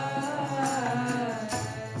ਸਿਰਾਏ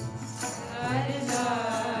ਹਰਿ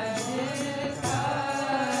ਲਾਜ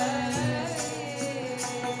ਰਖਾਏ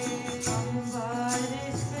ਹਮ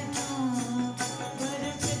ਵਾਰਿਸ ਨੂੰ ਗੁਰ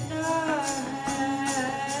ਪਿਤਾ ਹੈ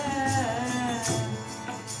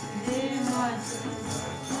ਦੇ ਮਤ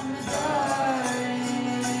ਸਮਝਾਏ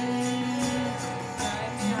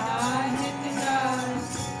ਨਾਨਕ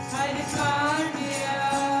ਦਾਸ ਹਰਿ ਕਾਂਡਿਆ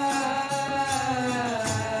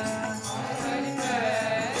ਹਰਿ ਕੈ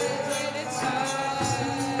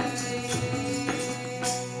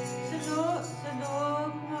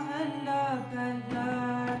ਸਲੋਕ ਮਹੱਲਾ ਪਹਿਲਾ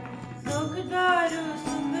ਦੁਖ ਦਾਰੂ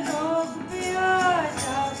ਸੰਗਰੋਗ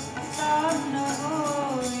ਪਿਆਜਾ ਸਾਮ ਨ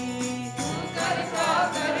ਹੋਈ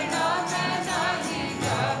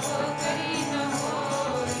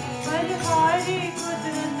ਬਲਿਹਾਰੀ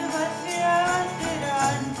ਕੁਦਰਤ ਵਸਿਆ ਤੇਰਾ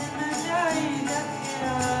ਅੰਤ ਨ ਜਾਈ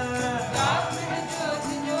ਰੱਖਿਆ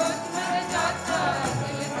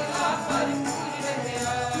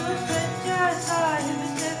ਤੂੰ ਸੱਚਾ ਸਾਹਿਬ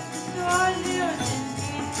ਸਿਫਤ ਸਵਾਲਿਓ ਜਿਨ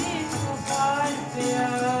ਕੀਤੀ ਸੋ ਪਾਰ ਪਿਆ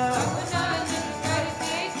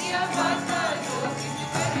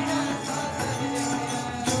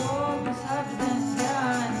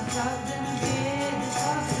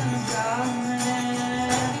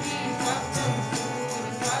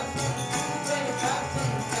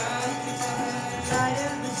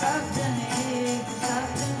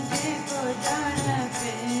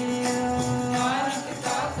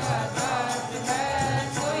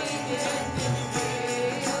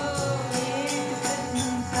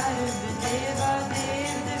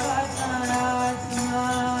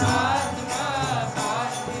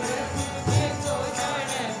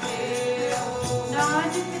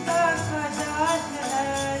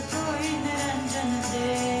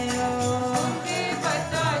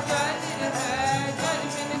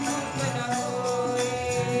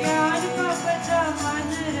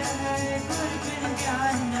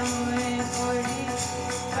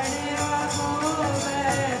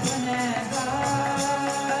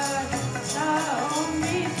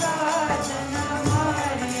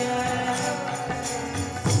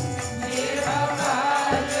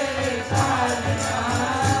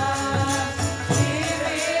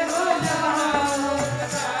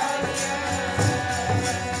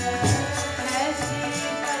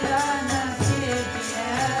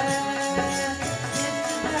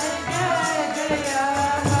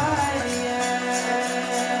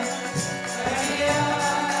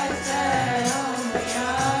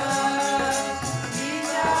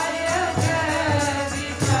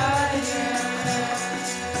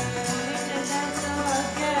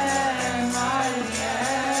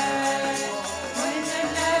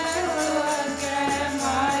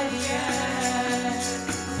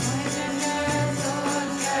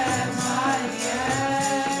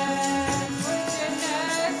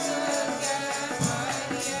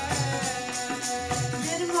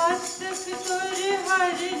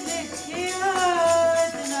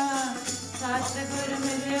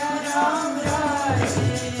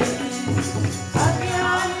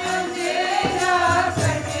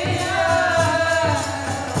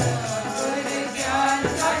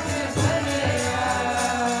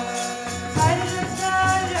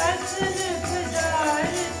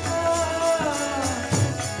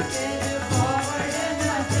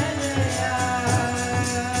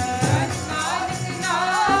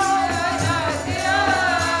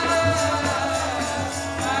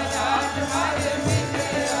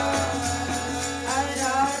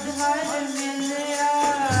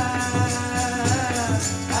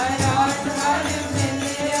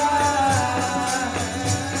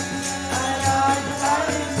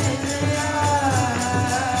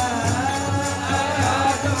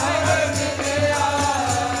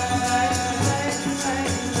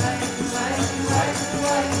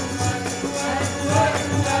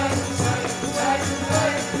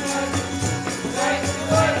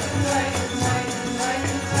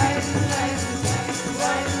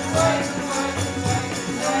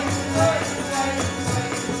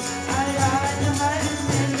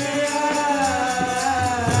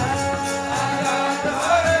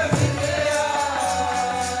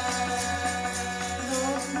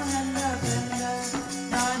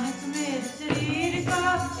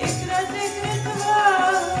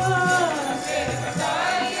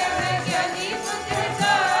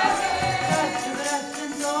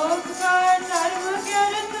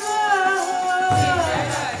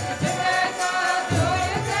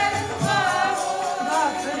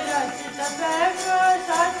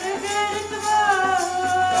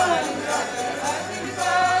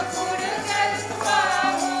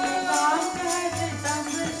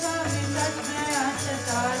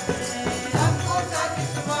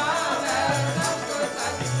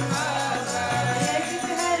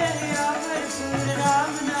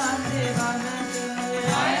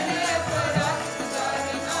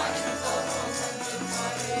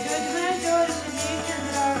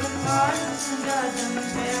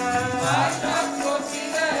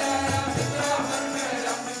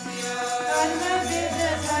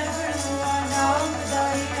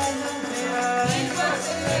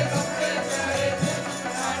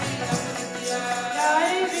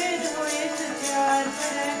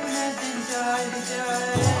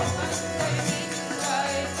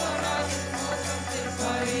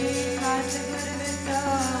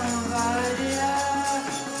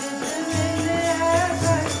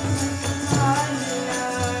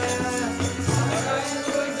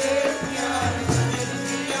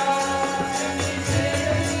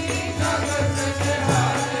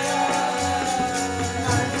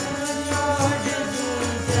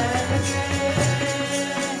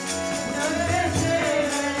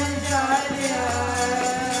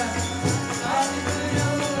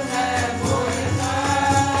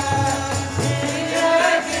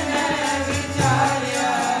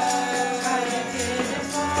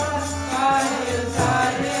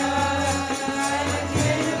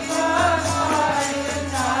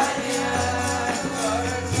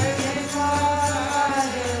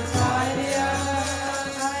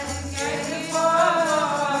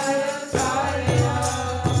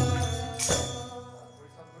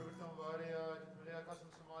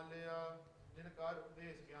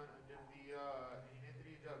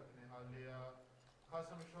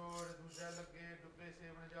ਖਸਮ ਛੋੜ ਦੂਜੇ ਲੱਗੇ ਡੁੱਬੇ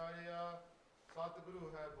ਸੇਵਨ ਜਾਰਿਆ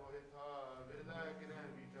ਸਤਿਗੁਰੂ ਹੈ ਬੋਹਿ ਥਾ ਵਿਰਲਾ ਕਿਨੈ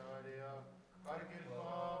ਵਿਚਾਰਿਆ ਕਰ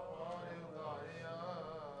ਕਿਰਪਾ ਪਾਰ ਉਤਾਰਿਆ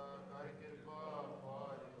ਕਰ ਕਿਰਪਾ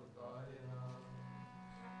ਪਾਰ ਉਤਾਰਿਆ।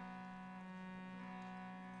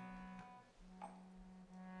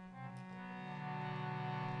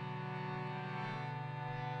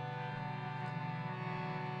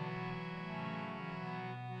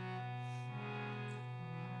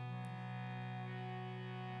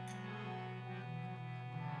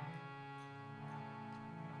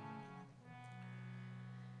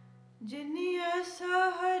 जिनी ऐसा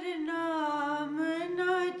हर नाम न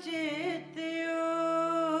चेत्यो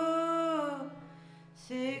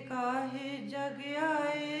से काहे जग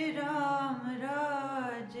आए राम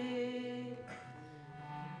राजे।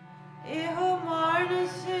 एहो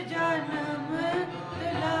मानस जन्म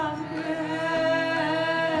तलंग है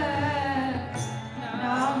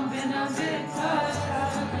नाम बिना बिरथा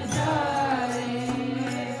सब जाए।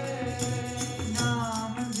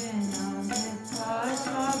 नाम बिना बिरथा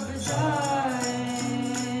सब जाए।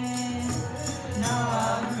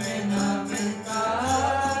 नाम बिना बिरथा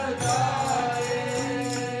जाए।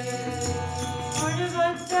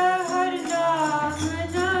 गुणवंत हर नाम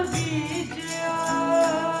न बीजया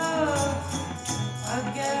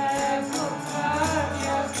अगे भुखा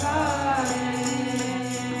क्या खाए।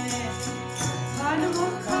 मन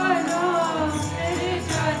मुखा नाम तेरे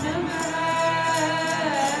जन्म है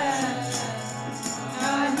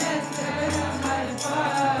नानक हर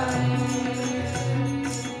पाए।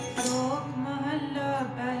 लोक महला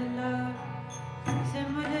पहला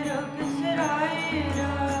सिमर रुख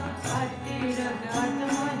सरायरा आटी रगत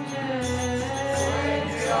मुझ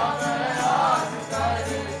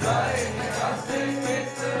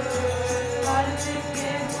हर्ष के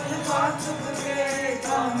फुल पाखुप के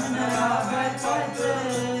काम न आवे पद।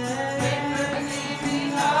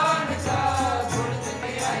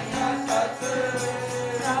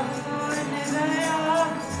 सब को निभय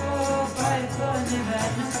आपको पर को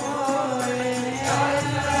निभन कोय।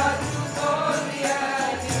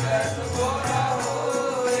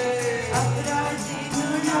 अपराधी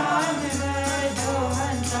नुनान में जो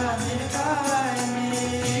हंसा मिलकाने।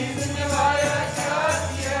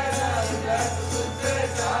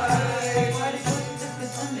 पर पुस्तक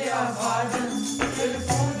संध्या बादन दिल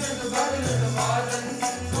पूजन बदल बादन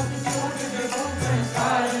मुख छोड़ भूखन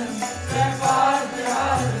सारन व्यापार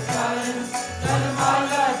विराज सारन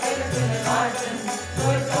तलमाला तिलक राजन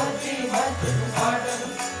कोई सोची वस्त्र पाटन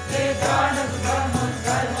ते जानक ब्रह्म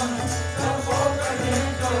कर्मं तो पोकटे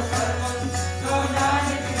तो कर्मं तो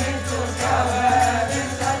नानक ने तो जावे बिन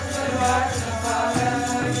सत्सुरवाट न पावे।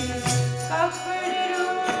 कपड़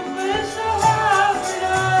रूप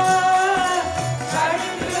सुहावना छड़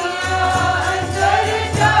दिया अंदर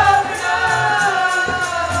जावना।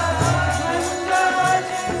 मंगा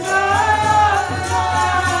चंगा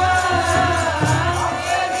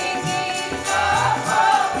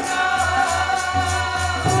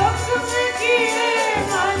हुक्म किए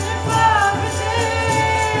मन पावते।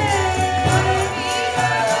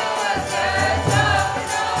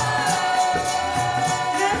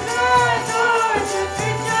 गंगा दोष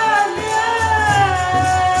पिचालिया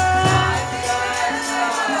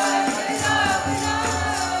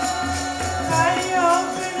हरियो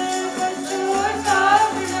बिन बचो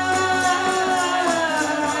सावना।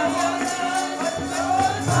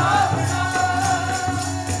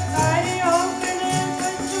 हरियो बिन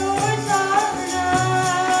बचो सावना।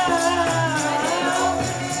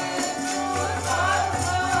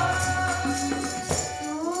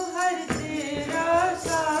 तू हर तेरा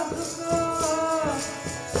सबको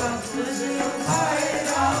सब दुखाए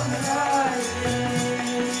राम राजे।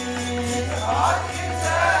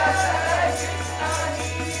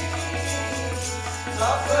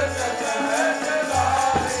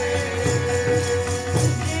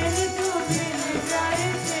 दिल तू मिल जाए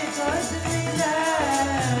से खुद मिले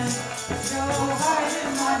जो हर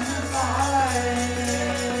मन पाए।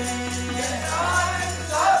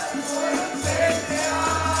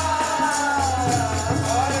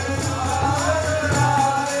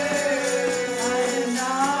 हर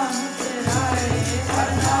नाम तेराए हर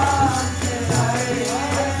नाम तेराए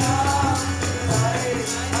हर नाम तेराए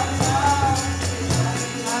हर नाम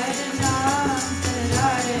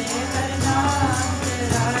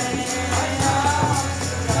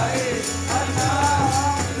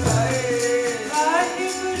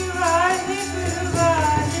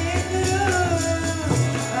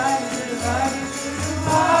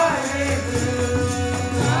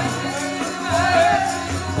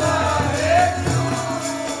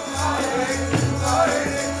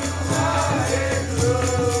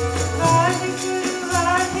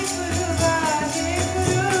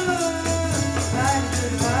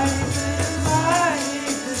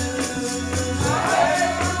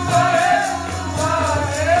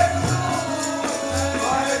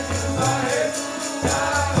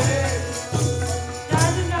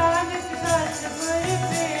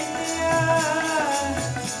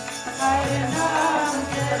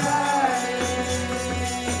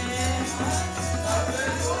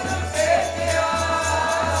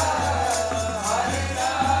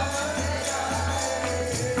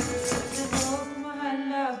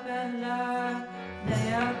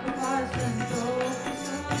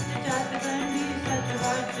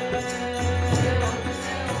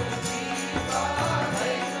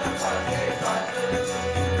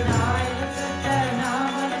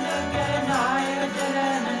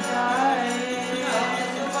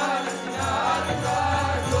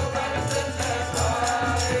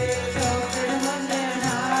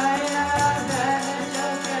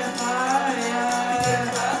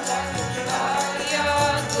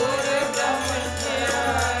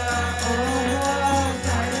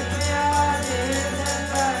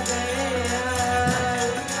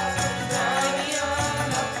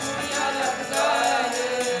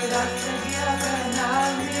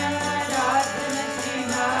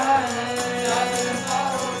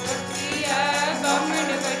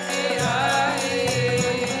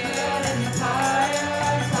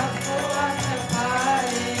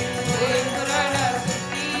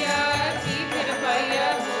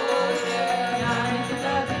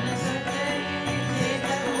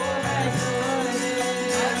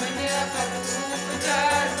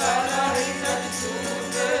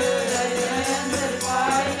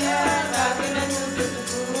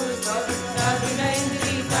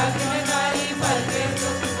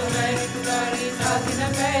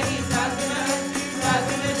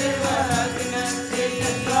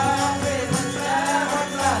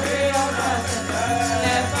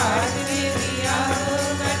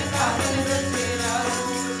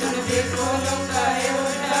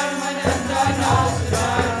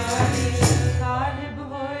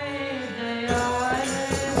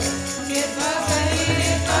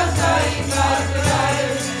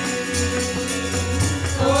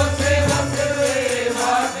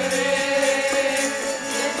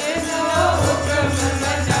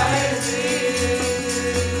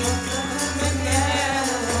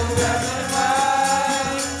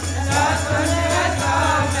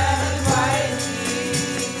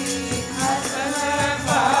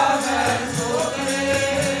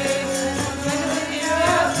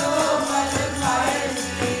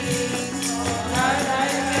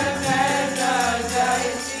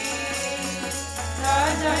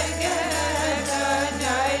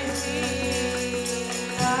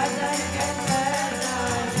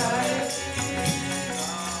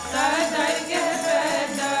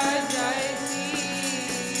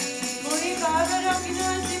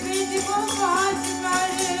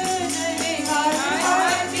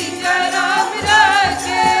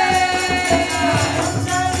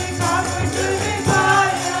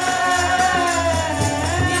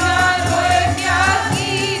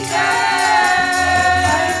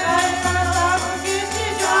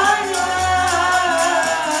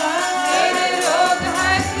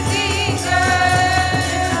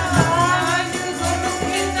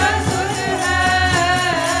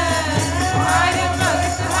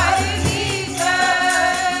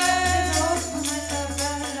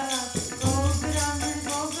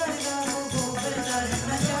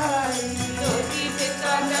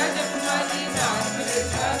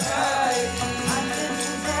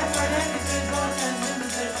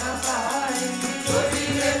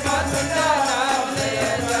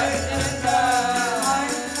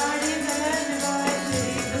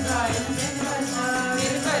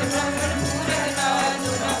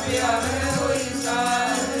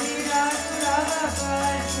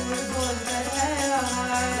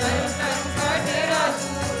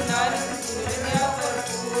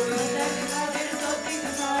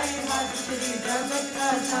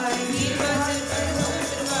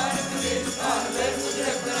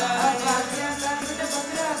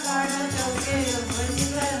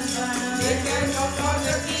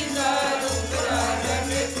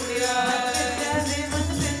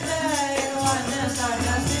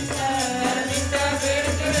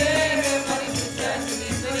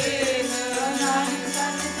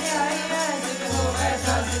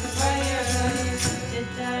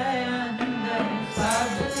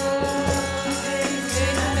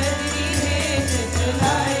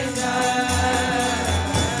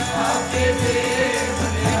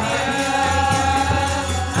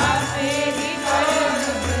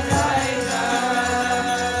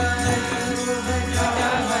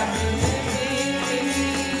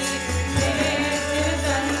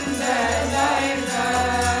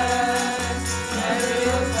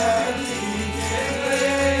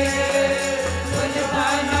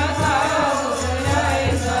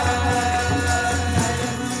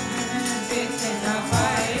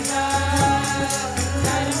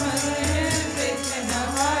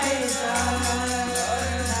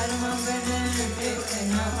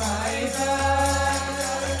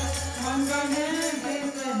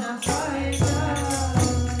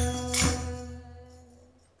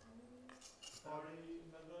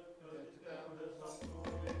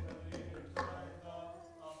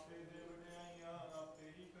ਆਪੇ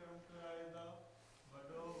ਹੀ ਕਰਮ ਕਰਾਇਦਾ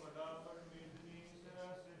ਵੱਡੋ ਵੱਡਾ ਵੱਡ ਮੇਦਨੀ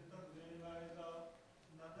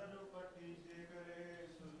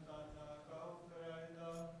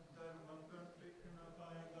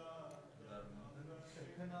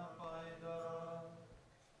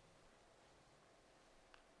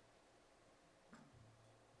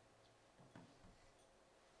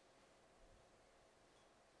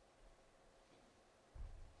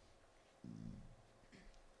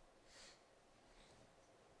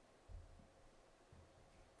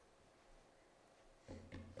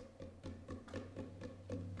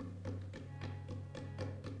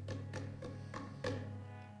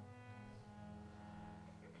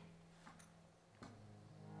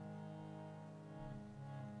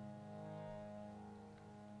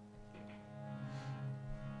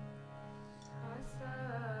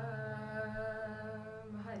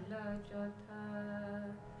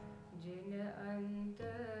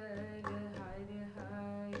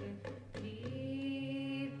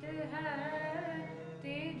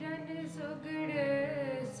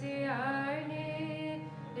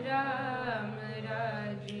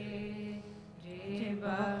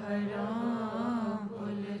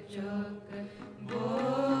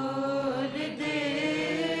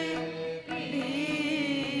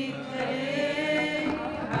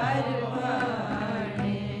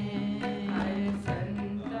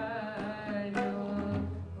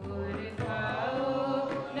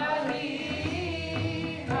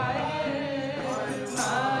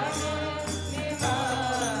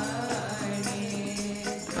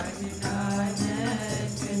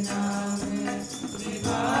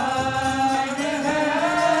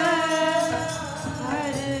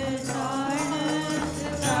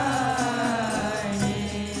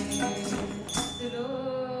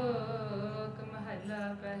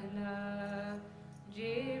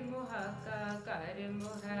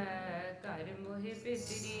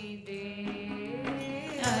ਪਿਤਰੀ ਦੇ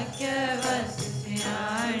ਆਖਿਆ ਵਸ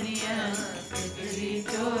ਸਿਆਣੀਆਂ ਪਿਤਰੀ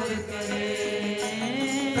ਚੋਰ ਕਰੇ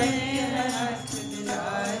ਹੱਥ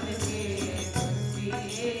ਦਿਲਾਲ ਕੇ ਮੁੰਦੀ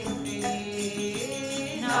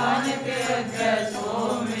ਤੇਰੀ ਨਾਨਕ ਅੱਗੇ ਸੋ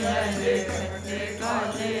ਮਿਲਣ ਖੱਟੇ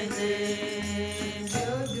ਕਾਲੇ ਦੇ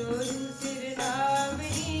ਜੋ ਜੋ ਸਿਰ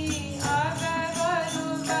ਨਾਮੀ ਆਗਾ ਵਾਰੂ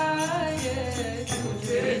ਬਾਰ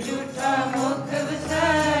ਝੂਠੇ ਝੂਠਾ ਮੁਖ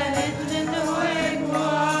ਵਸੈ ਨਿਤ ਨਿਤ ਹੋਏ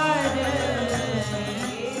ਗੁਆਰ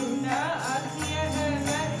ਨਾ ਆਖਿਆ ਹੈ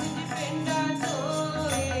ਮੈਂ ਤੁਝ ਪਿੰਡਾ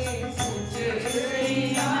ਧੋਏ ਸੂਝੇ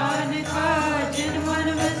ਸਹੀ ਨਾਨਕਾ ਜਿਨ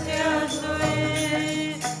ਮਨ ਵਸਿਆ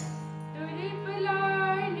ਸੋਏ ਤੁਰੀ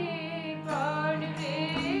ਪਲਾਣੇ ਕੌਣ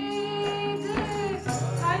ਵੇਦ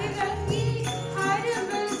ਹਰ ਰੰਗੀ ਹਰ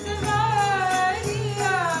ਬਸਵਾਰੀਆ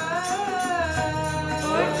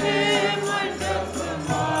ਕੋਠੇ ਮੰਡਪ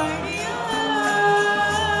ਮਾੜੀਆਂ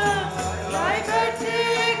ਲਾਇ ਬੈਠੇ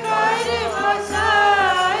ਕਰ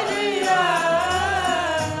ਵਸਾਰੀਆ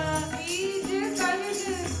ਬੀਜ ਕਲਜ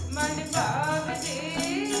ਮਨ ਭਾਵਦੇ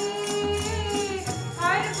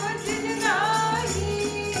ਹਰ ਕੁਝ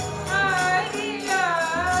ਜਨਾਈ ਹਾਰੀਆ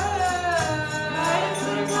ਹਰ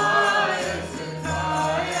ਫਰਮਾਇ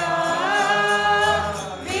ਸਿਖਾਇਆ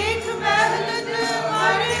ਵੇਖ ਮਹਿਲ ਦੇ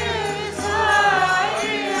ਮਰ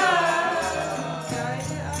ਵਿਸਾਰਿਆ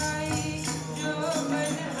ਜਦ ਆਈ ਜੋ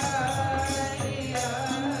ਮਨ ਹਾਰਿਆ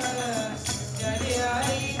ਜਦ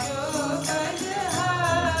ਆਈ ਜੋ ਮਨ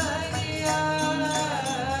ਹਾਰਿਆ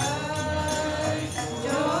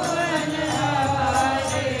ਜੋ ਮਨ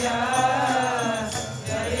ਹਾਰਿਆ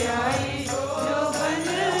ਜਦ ਆਈ ਜੋ ਮਨ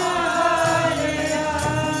ਹਾਰਿਆ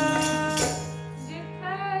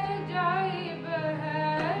ਜਿੱਥੇ ਜਾਇਬ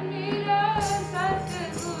ਹੈ ਮੇਰਾ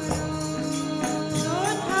ਸਤਿਗੁਰੂ ਸੋ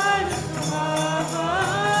ਥਾਨ ਸੁਹਾਵਾ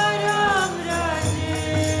ਰਾਮ ਰਾਜੇ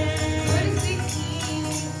ਗੁਰਸਿੱਖੀ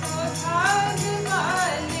ਸੋ ਥਾਨ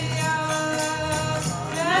ਮਾਲਿਆ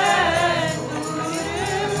ਲੈ ਦੂਰ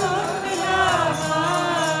ਮੁਖ ਲਾਵਾ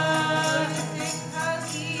ਸਿੱਖਾਂ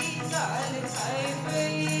ਕੀ ਗੱਲ ਖਾਈ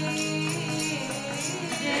ਪਈ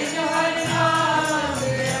ਜੇ ਹਰ ਨਾਮ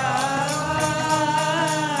ਲਿਆਵਾ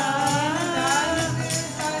ਨਾਨਕ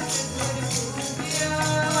ਸਤਿਗੁਰ ਪੂਜਿਆ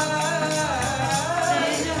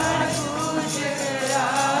ਜੇ ਹਰ ਪੂਜ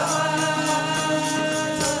ਕਰਾਵਾ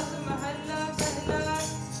ਮਹੱਲਾ ਪਹਿਲਾ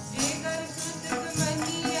ਜੇਕਰ ਸੁਤਕ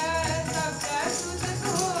ਮੰਨੀਐ ਸਭ ਕੈ ਸੁਤਕ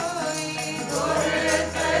ਹੋਈ ਗੁਰ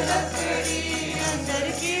ਕੈ ਲੱਕੜੀ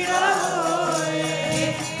ਅੰਦਰ ਕੀੜਾ ਹੋਏ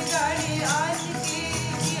ਇਹ ਗਾੜੀ ਆਜ ਕੀ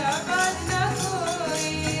ਕੀਆ ਬਾਤ ਨਾ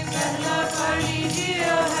ਕੋਈ ਪਹਿਲਾ ਪਾਣੀ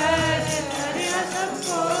ਜਿਉ ਹੈ ਤੇ ਹਰਿਆ ਸਭ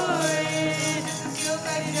ਕੋਏ ਜੋ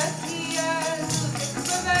ਕਰ ਰਖੀਐ ਸੁਤਕ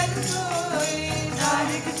ਪਵਨ ਸੋਏ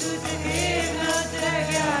ਨਾਨਕ ਸੁਤਕ ਨਾ ਉਤਰੈ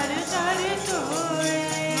ਗਿਆਨ ਸਾਰੇ ਤੋਏ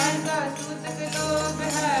ਮਨ ਦਾ ਸੁਤਕ ਲੋਭ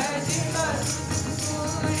ਹੈ ਜਿਸਾ ਸੁਤਕ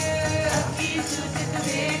ਸੂਰੇ ਅੱਖੀ ਸੁਤਕ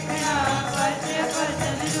ਵੇਖਣਾ ਪਰਚੇ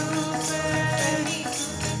ਪਰਚਨ ਰੂਪ ਕੰਨੀ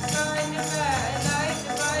ਸੁਤਕ ਕਾਨ ਪੈ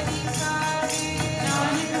ਲਾਇਕ ਬਾਰੀ ਸਾਰੇ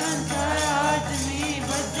ਨਾਨਕ ਹੰਸਾ ਆਦਮੀ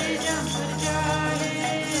ਬੱਦੇ ਜੰਪਰ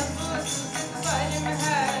ਜਾਏ ਸਭੋ ਸੁਤਕ ਪਰਮ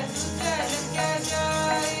ਹੈ ਦੂਜਾ ਲੱਗਿਆ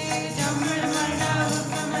ਜਾਏ ਜੰਮਣ ਮਰਨਾ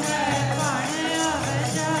ਹੁਕਮ ਹੈ ਭਾਣ ਆਵੇ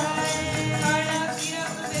ਜਾਏ ਖਾਣਾ ਪੀਣਾ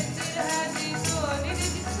ਪਵਿੱਤਰ ਹੈ ਜੀ ਸੋ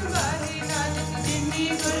ਨਿਰਜਿਤ ਸਮਾਹੀ ਨਾਨਕ ਜਿਨੀ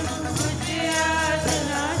ਗੁਰਮੁਖ ਬੁਝਿਆ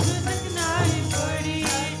ਸਦਾ ਸੁਤਕ ਨਾਹੀ ਪੜੀ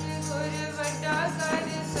ਗੁਰ ਵੱਡਾ ਕਰ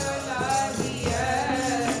ਸਲਾਹੀਐ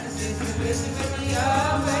ਜਿਸ ਵਿੱਚ ਵਧੀਆ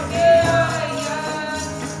ਵਡਿਆਈਆ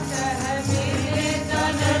ਸਹਿ ਮੇਰੇ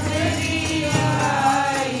ਤਾਂ ਨਜ਼ਰੀ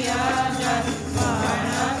ਆਇਆ ਜਦ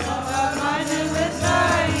ਪਾਣਾ ਸਭਾ ਮਨ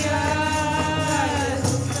ਵਸਾਇਆ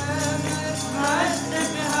ਹੁਕਮ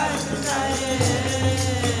ਮਸਤਕ ਹਰ ਤਰੇ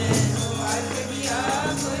ਵਾਜਿਆ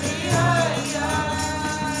ਬੁਰੀਆਇਆ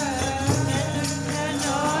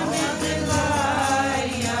ਨਾਨਕ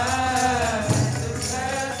ਪਾਇਆ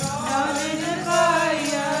ਨਾਨਕ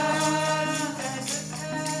ਪਾਇਆ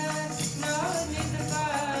ਨਾਨਕ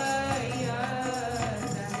ਪਾਇਆ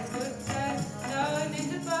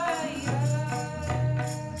ਨਾਨਕ ਪਾਇਆ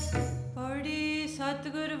ਪੌੜੀ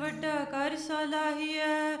ਸਤਿਗੁਰ ਵੱਡਾ ਕਰ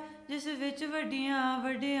ਸਲਾਹੀਐ ਜਿਸ ਵਿੱਚ ਵੱਡੀਆਂ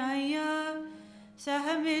ਵਡਿਆਈਆਂ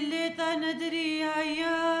ਸਹਿ ਮੇਲੇ ਤਾਂ ਨਦਰੀ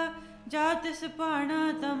ਆਈਆਂ ਜਾ ਤਿਸ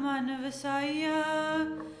ਭਾਣਾ ਤਾਂ ਮਨ ਵਸਾਈਆ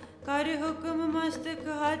ਕਰ ਹੁਕਮ ਮਸਤਕ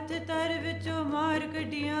ਹੱਥ ਤਰ ਵਿੱਚੋਂ ਮਾਰ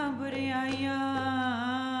ਕੱਢੀਆਂ ਬੁਰਿਆਈਆਂ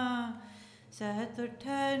ਸਹਿਤ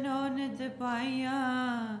ਉਠੈ ਨੌ ਨਿਧ ਪਾਈਆਂ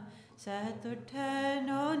ਸਹਿਤ ਉਠੈ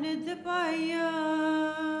ਨੌ ਨਿਧ ਪਾਈਆਂ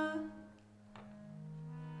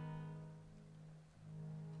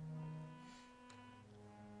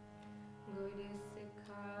ਗੁਰ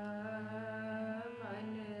ਸਿਖਾ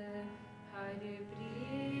ਮਨ ਹਰਿ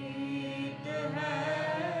ਪ੍ਰੀਤ ਹੈ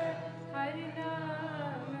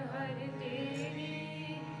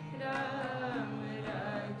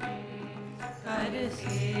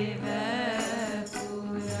ਸੇਵੈ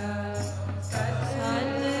ਪੂਰਾ।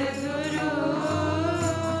 ਸਤਿਗੁਰੂ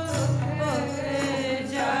ਭੁਖ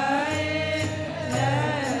ਜਾਏ ਲੈ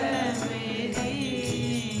ਮੇਰੀ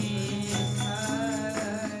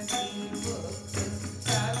ਖਾਕੀ ਭੁਖ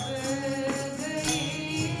ਸਭ ਗਈ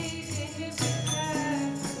ਤਿਨ ਬਿਖੈ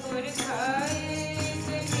ਗੁਰ ਖਾਏ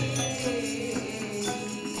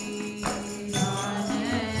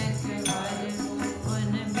ਨਾਨਕ ਹਰਿ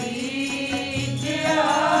ਮਨ ਬੀਜਿਆ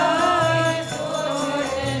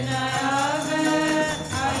ਕੋਟ ਨ ਆਵੈ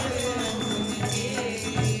ਹਰਿ ਗੁਣ ਕੇ।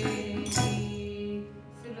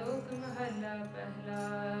 ਸ਼ਲੋਕ ਮਹਲਾ ਪਹਿਲਾ।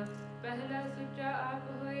 ਪਹਿਲਾ ਸੁੱਚਾ ਆਪ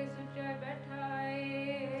ਹੋਏ ਸੁੱਚਾ ਬੈਠਾਏ।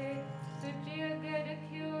 ਸੁੱਚੇ ਅੱਗੇ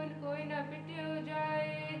ਰਖਿਓ ਕੋਈ ਨਾ ਪਿਟਿਓ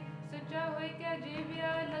ਜਾਏ। ਸੁੱਚਾ ਹੋਇ ਕੈ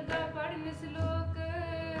ਜੀਵਿਆ ਲਗਾ ਪੜਨ ਸ਼ਲੋਕ।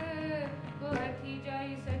 ਕੋ ਹਠੀ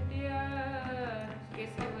ਜਾਈ ਸਟਿਆ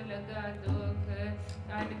ਕਿਸੇ ਕੋ ਲਗਾ ਦੁਖ।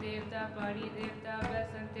 ਅੰਨ ਦੇਵਤਾ ਪਾਣੀ ਦੇਵਤਾ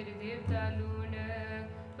ਬੈਸੰਤਰ ਦੇਵਤਾ ਲੂਣ।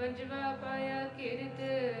 ਪੰਜਵਾ ਪਾਇਆ ਕਿਰਤ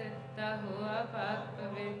ਤਾ ਹੋਆ ਪਾਕ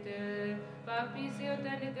ਪਵਿੱਤ। ਪਾਪੀ ਸਿਉ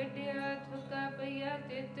ਤਨ ਕੱਢਿਆ ਥੁਕਾ ਪਈਆ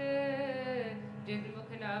ਤਿਤ। ਜਿਨ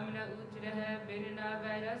ਮੁਖ ਨਾਮ ਨ ਉਚ ਰਹਿ ਬਿਨ ਨਾ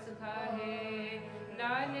ਵੈ ਰਸ ਖਾਹੇ।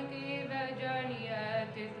 ਨਾਨਕ ਵੈ ਜਾਣੀਐ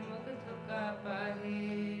ਤਿਤ ਮੁਖ ਥੁਕਾ ਪਾਹੇ।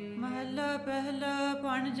 ਮਹੱਲਾ ਪਹਿਲਾ।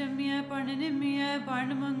 ਪਣ ਜੰਮੀਐ ਪਣ ਨਿੰਮੀਐ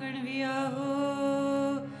ਪਣ ਮੰਗਣ ਵਿਆਹੋ।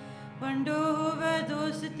 ਪੰਡੋ ਹੋਵੈ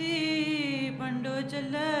ਦੋਸਤੀ ਪੰਡੋ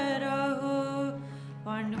ਚੱਲੈ ਰਾਹੋ।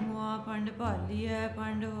 ਪੰਡ ਮੁਆ ਪੰਡ ਭਾਲੀਐ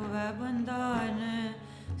ਪੰਡ ਹੋਵੈ ਬੰਧਾਨ।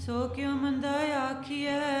 ਸੋ ਕਿਉ ਮੰਦਾ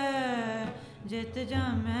ਆਖੀਐ ਜਿਤ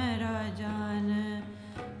ਜਾਮੈ ਰਾਜਾਨ।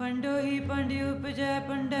 ਪੰਡੋ ਹੀ ਪੰਡ ਉਪਜੈ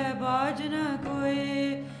ਪੰਡੈ ਬਾਜ ਨ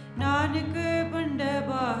ਕੋਇ। ਨਾਨਕ ਪੰਡੈ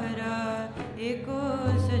ਬਾਹਰਾ ਏਕੋ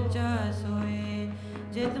ਸੱਚਾ ਸੋਏ।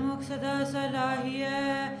 ਜਿਤ ਮੁਖ ਸਦਾ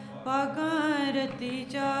ਸਲਾਹੀਐ ਪਾਗਾਂ ਰਤੀ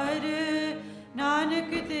ਚਾਰ। ਨਾਨਕ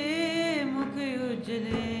ਤੇ ਮੁਖ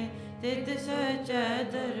ਉਜਲੇ ਤਿਤ ਸਚੈ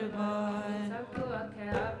ਦਰਬਾਰ। ਸਭ ਕੋ ਆਖੈ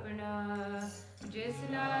ਆਪਣਾ ਜਿਸ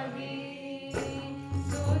ਨਾਹੀ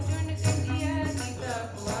ਸੋ ਚੁਣ ਕੱਢਿਆ ਕੀਤਾ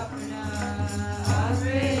ਕੋ ਆਪਣਾ।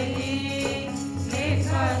 ਆਪੇ ਹੀ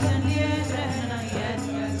ਲੇਖਾ ਸੰਧਿਆ ਰਹਿਣਾ ਯਤ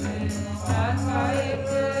ਆਖਾ ਇੱਕ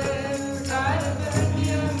ਕਾਰ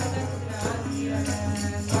ਬਰਤਿਆ ਮਦਦ ਰਾਖਿਆ।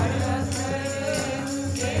 ਪੜ ਅਸਰ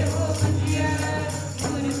ਦੇਵੋ ਬੰਦਿਆ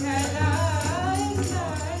ਗੁਰ ਖੈਲਾਇ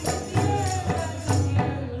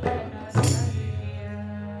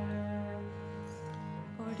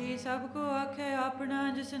ਪੌੜੀ ਸਭ ਕੋ ਆਖੇ ਆਪਣਾ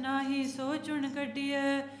ਜਿਸ ਨਾਹੀ ਸੋ ਚੁਣ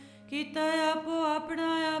ਕੱਢੀਐ। ਕੀਤਾ ਆਪੋ ਆਪਣਾ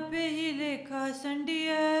ਆਪੇ ਹੀ ਲੇਖਾ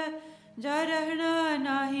ਸੰਡੀਐ। ਜਾ ਰਹਿਣਾ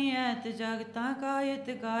ਨਾਹੀ ਐਤ ਜਗਤਾਂ ਕਾਇਤ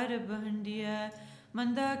ਗਰਭ ਹੰਡੀਐ।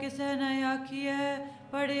 ਮੰਦਾ ਕਿਸੇ ਨ ਆਖੀਐ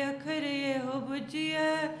ਪੜ ਅੱਖਰ ਇਹੋ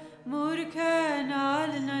ਬੁਝੀਐ। ਮੂਰਖੈ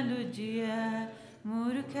ਨਾਲ ਨ ਲੁਝੀਐ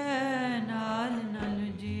ਮੂਰਖੈ ਨਾਲ ਨ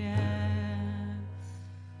ਲੁਝੀਐ।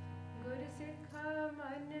 ਗੁਰ ਸਿੱਖਾ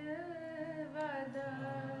ਮਨ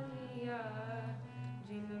ਵਾਦਾਮੀਆ।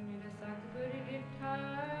 ਜਿਨ ਮਿਲ ਸਤਿਗੁਰ ਡਿਠਾ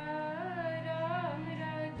ਰਾਮ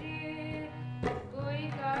ਰਾਜੇ। ਕੋਈ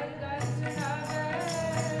ਕਾਰ ਕਾਰ ਸੁਣਾਵੈ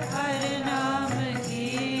ਹਰ ਨਾਮ ਕੀ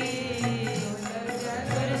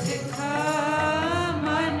ਗੁਰ ਸਿੱਖਾ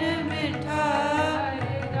ਮਨ ਮਿਠਾ।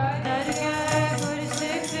 ਦਰਗਹਿ ਗੁਰ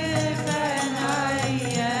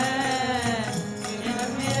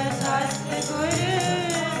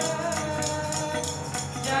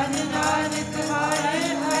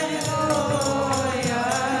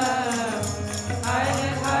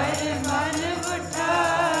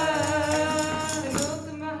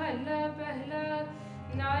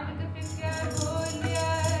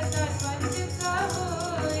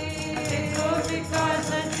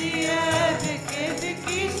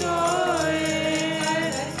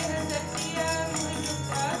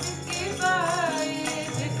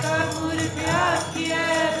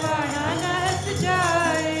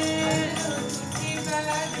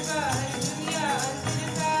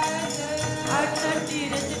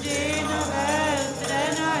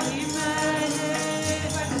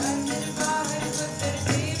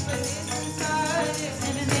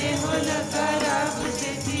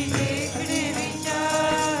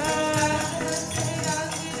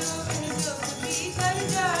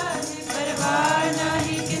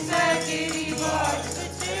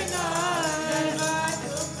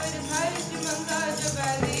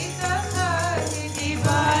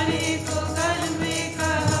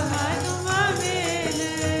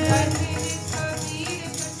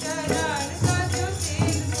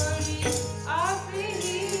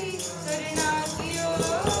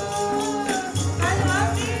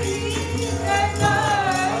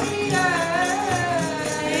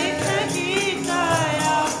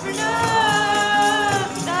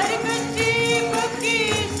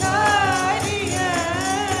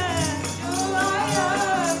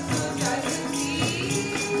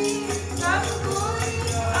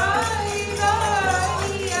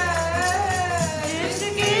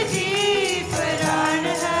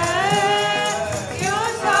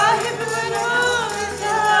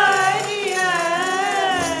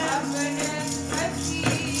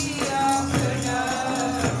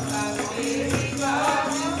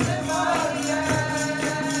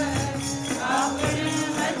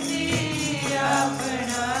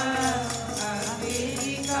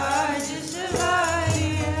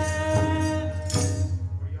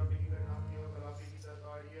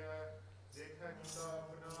जुदा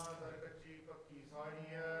अपना दर कच्ची पक्की साड़ी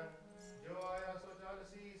है जो आया सो चल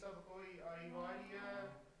सी सब कोई आई वारी है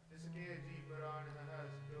जिसके जी प्राण है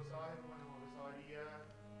जो साहिब मन हो सारी है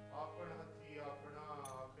आपन हथी अपना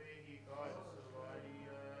आपे ही काज सवारी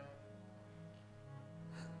है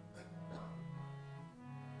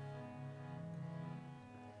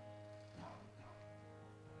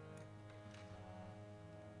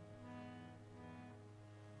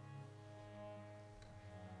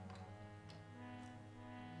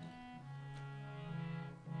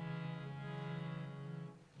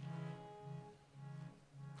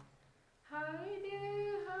हाय दे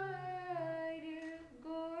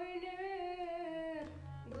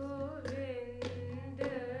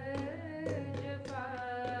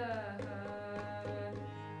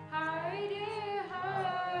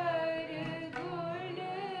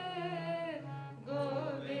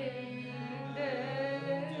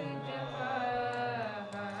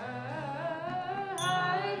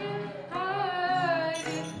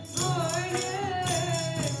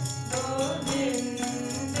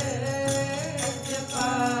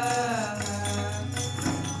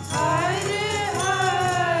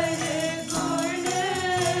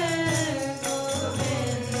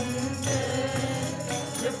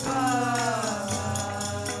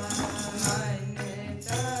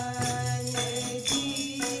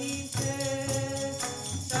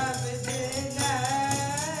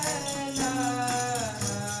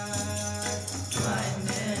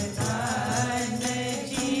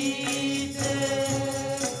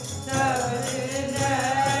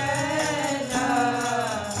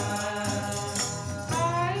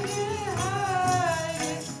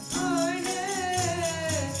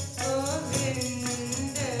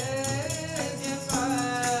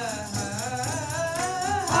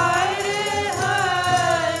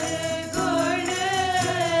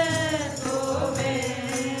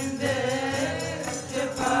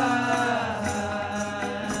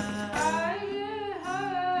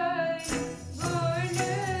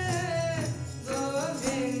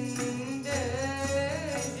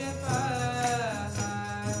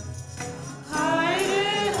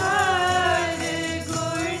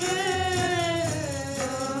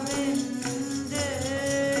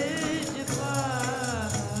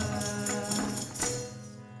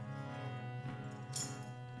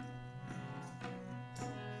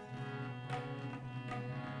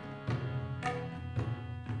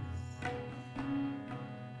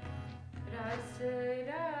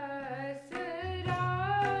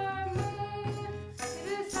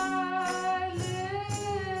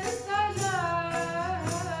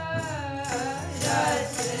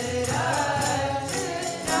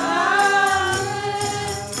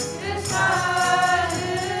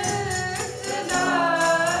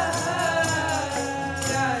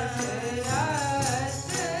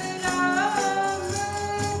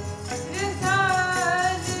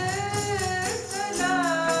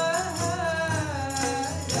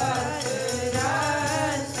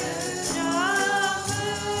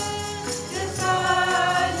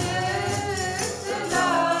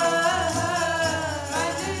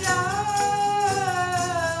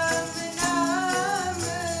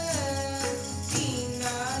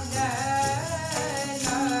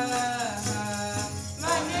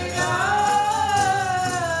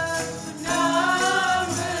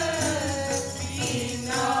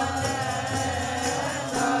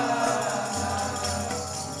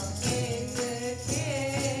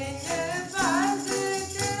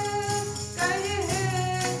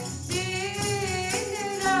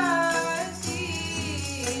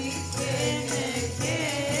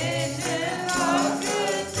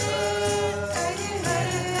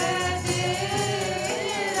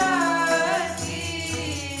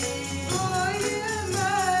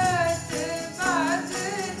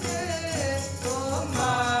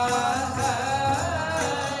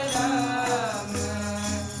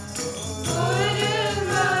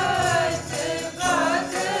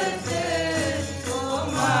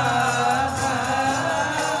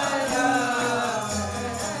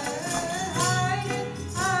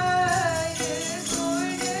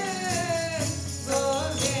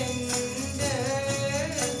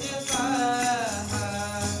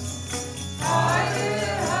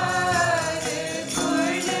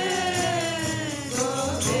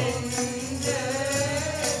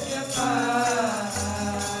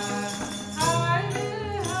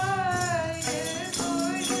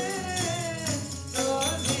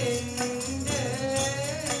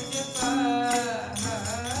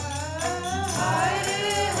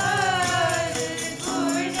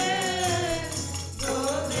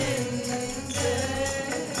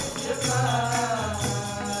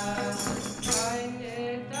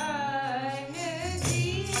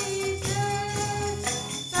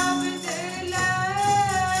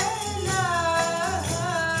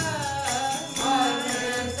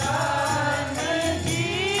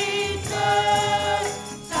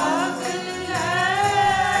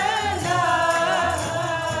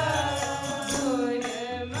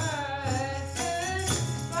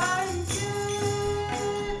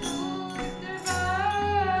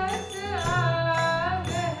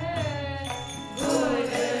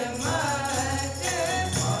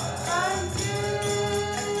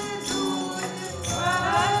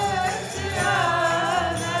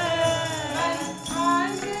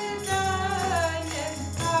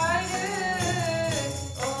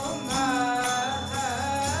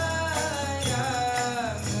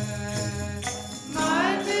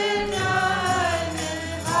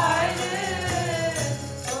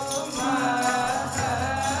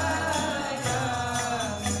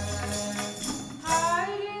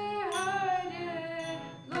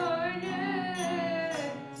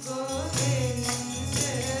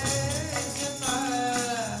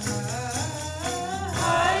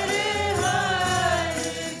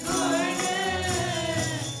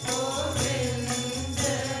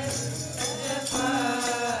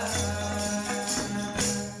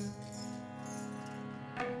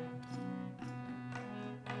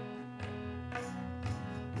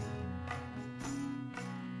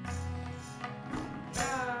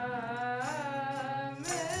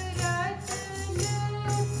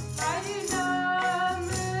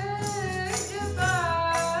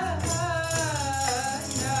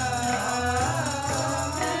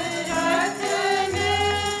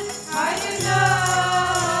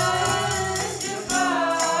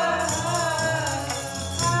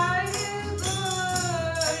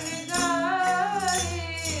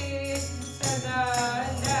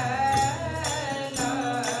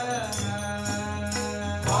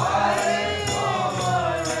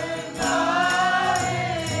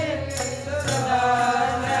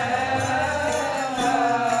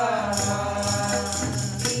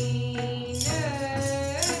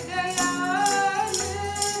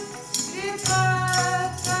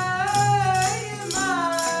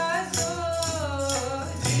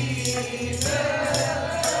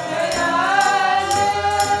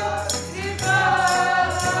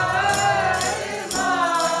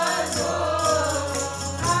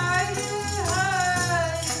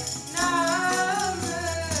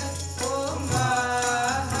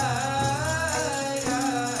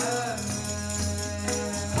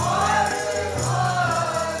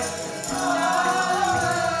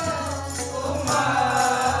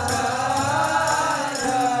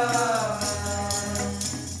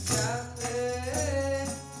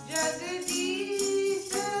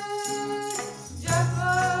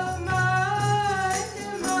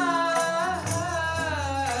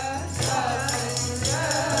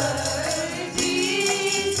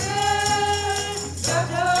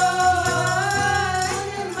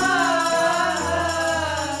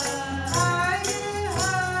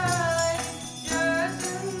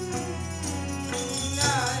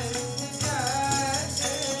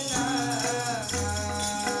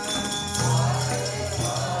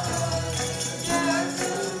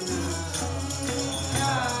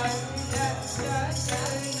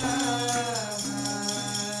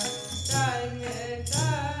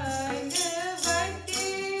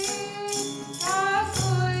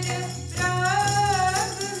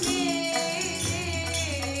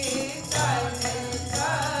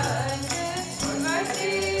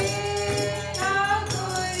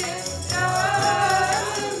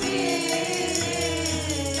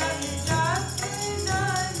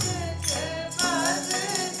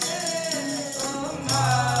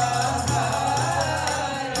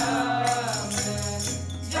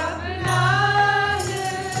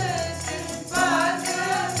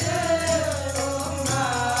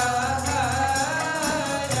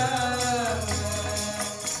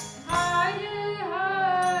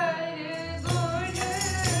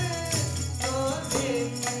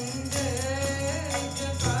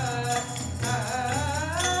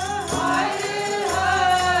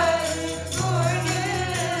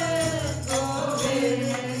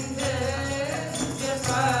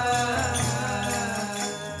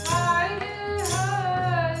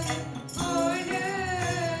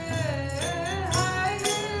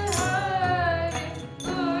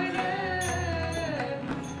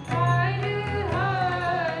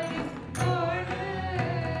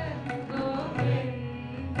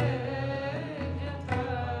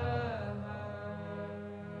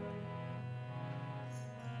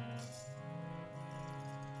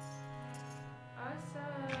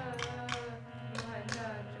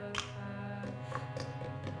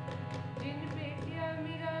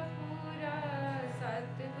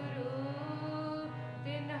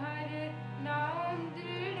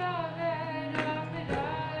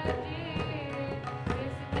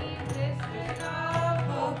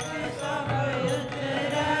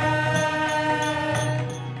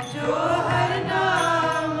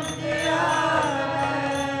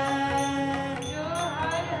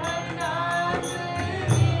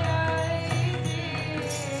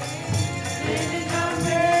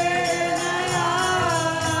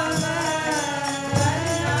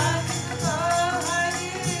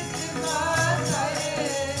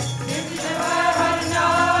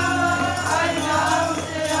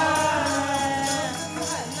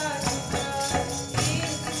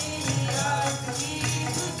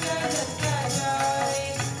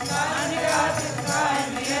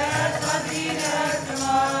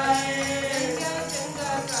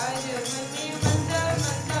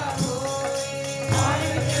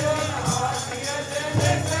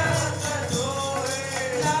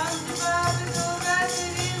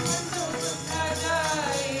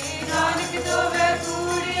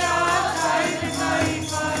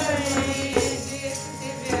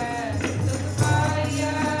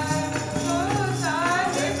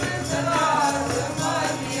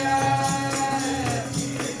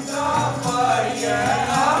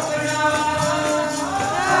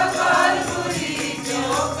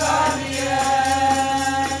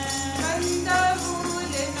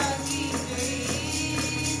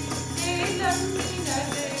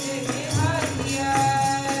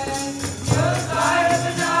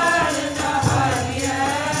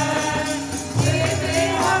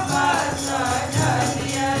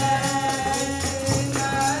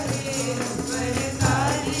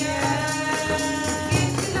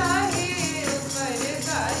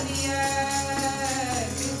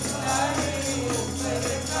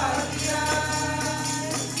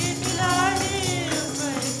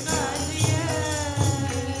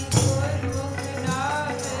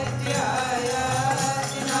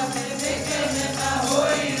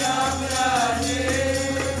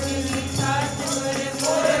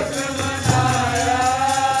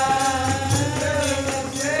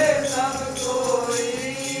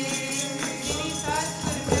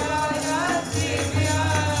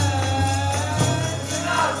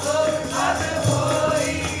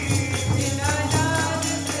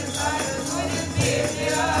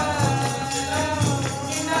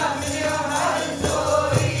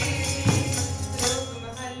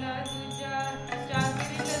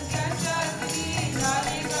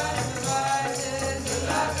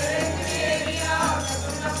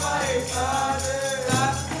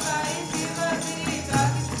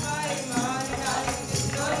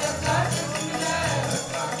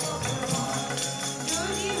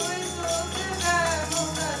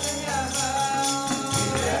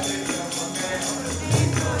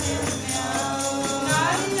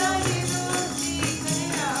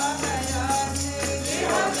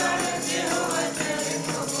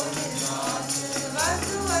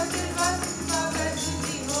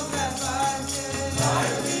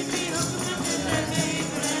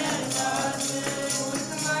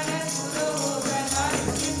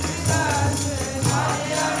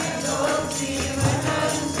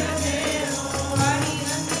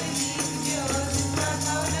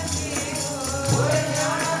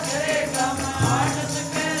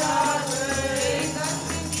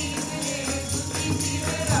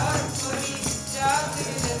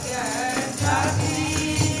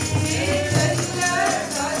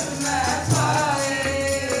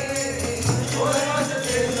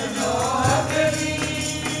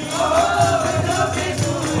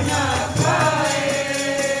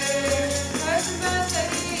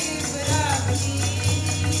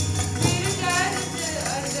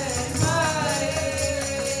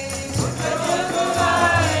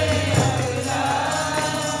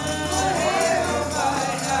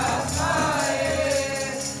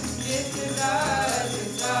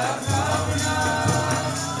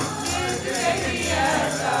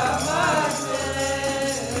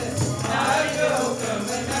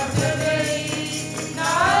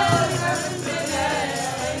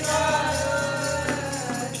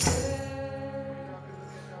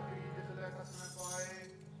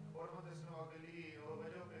ਅਗਲੀ ਹੋ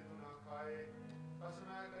ਵਜੋ ਪਿਤੂ ਨਾ ਖਾਏ,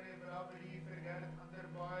 ਕਸਮੈ ਕਰੇ ਬਰਾਬਰੀ ਫਿਰ ਗੈਰਤ ਅੰਦਰ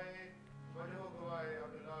ਪਾਏ, ਵਜੋ ਗਵਾਏ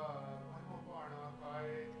ਅਗਲਾ ਮਨੋ ਪਾਣਾ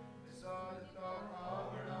ਖਾਏ, ਜਿਸਾ ਦਿੱਤਾ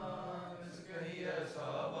ਖਾਵਣਾ ਜਿਸ ਕਹੀਐ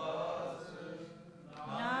ਸਾਬਾਸ,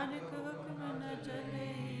 ਨਾਨਕ ਹੁਕਮ ਨ ਚਲੇ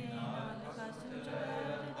ਨਾਨਕ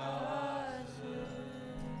ਸੰਚਾਰ ਦਾਸ।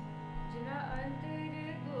 ਜਿਨਾ ਅੰਤਰ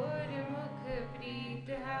ਗੁਰਮੁਖ ਪ੍ਰੀਤ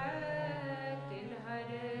ਹੈ, ਤਿਨ ਹਰ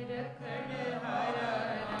ਰਖਣ ਹਾਰਾ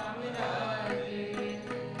ਰਾਮ ਰਾਜੇ,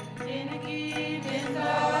 ਜਿਨ ਕੀ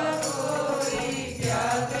ਨਿੰਦਾ ਕੋਈ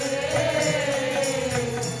ਤਿਆਗ ਰੇ,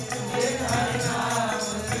 ਜਿਨ ਹਰ ਨਾਮ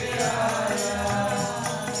ਪਿਆਰਾ,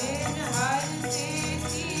 ਜਿਨ ਹਰ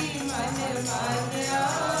ਸੇਤੀ ਮਨ ਮਾਨਿਆ,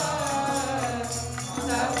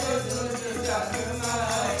 ਸਭ ਦੁੱਧ ਜਗ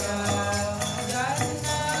ਮਾਇਆ, ਜਨ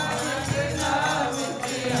ਨਾਨਕ ਨਾਮ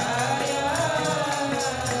ਧਿਆਇਆ,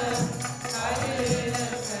 ਹਰਿ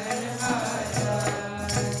ਰਖਣ ਹਾਰਾ।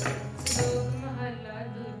 ਲੋਕ ਮਹੱਲਾ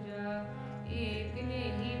ਦੂਜਾ। ਏਕ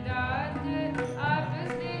ਨੇਹੀ ਦਾਤ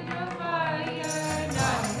ਆਪਸ ਤੇ ਜੋ ਪਾਇਆ,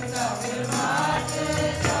 ਨਾਨਕ ਸਭ ਮਾਤ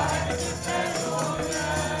ਸਾਧ ਚੁੱਪੈ ਹੋਇਆ।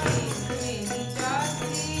 ਏਕ ਨੇਹੀ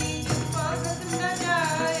ਚਾਤਰੀ ਜਿਸ ਭਗਤ ਨ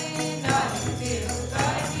ਜਾਏ, ਨਾਨਕ ਤੇ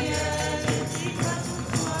ਉਤਾਰਿਆ ਜਿਸੀ ਖਸਮ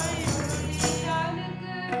ਸੁਆਈ ਹੋਈ। ਨਾਨਕ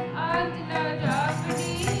ਆਜ ਨਾ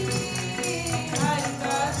ਜਾਪਣੀ, ਹਰਿ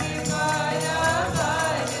ਕਾ ਸਿਵਾਇਆ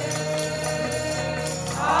ਬਾਰ,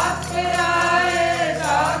 ਆਪ ਕਰਾਏ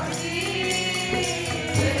ਸਾਖੀ,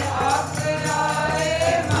 ਆਪ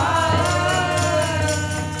ਕਰਾਏ ਮਾਰ।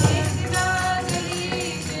 ਇਕ ਨਾ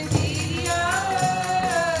ਗਲੀ ਜੰਜੀਰੀਆ,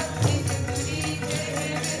 ਇਕ ਗੁਰੀ ਤੇ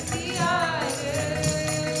ਵਸਿਆਰ,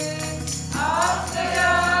 ਆਪ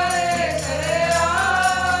ਕਰਾਏ ਕਰਿਆ,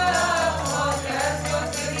 ਹੋ ਕੈਸੋ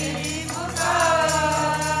ਕਰੀ ਪੁਕਾਰ।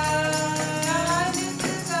 ਨਾਨਕ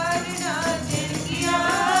ਕਰਨਾ ਜਿਨ ਕੀਆ,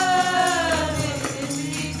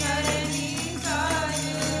 ਜਿਸੀ ਕਰਨੀ ਕਾਜ,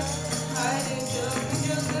 ਹਰ ਜੁਗ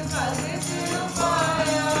ਜੁਗ ਭਗਤ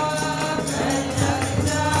ਉਪਾਇਆ। ਹਰਿ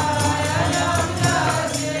ਰਖਦਾ ਰਾਮ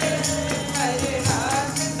ਰਾਜੇ, ਹਰਿ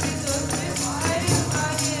ਰਾਖਤ ਦੁਖ ਹਰਿ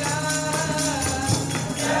ਮਾਰਿਆ,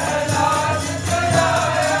 ਪ੍ਰਹਲਾਦ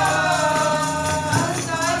ਚੜਾਇਆ।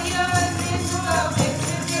 ਅਹੰਕਾਰੀਆ ਨਿੰਦਾ ਵਿਖ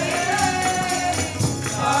ਕੇ,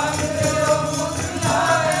 ਕਾਮ ਕਰਿਓ ਮੁਖ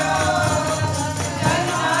ਲਾਇਆ। ਜਨ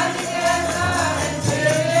ਨਾਨਕ ਐਸਾ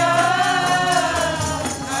ਰਚਿਆ,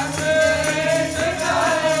 ਨਾਨਕ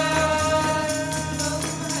ਚੜਾਇਆ। ਲੋਕ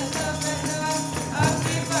ਮਹੱਲਾ ਪਹਿਲਾ।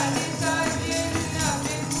 ਆਪੇ ਭਾਣੇ ਸਾਜਨ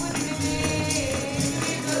ਆਪੇ ਪੁਰਖ ਦੇ,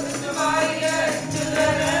 ਦੁੱਧ ਚਵਾਈਐ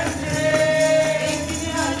ਚੁਲਰਨ ਦੇ। ਇੱਕ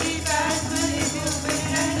ਨਿਹਾਲੀ ਪੈਸ ਬਣੇ ਤੇ ਉੱਪਰ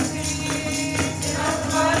ਰਹਿਣ ਕਰੀਏ, ਜਿਨਾ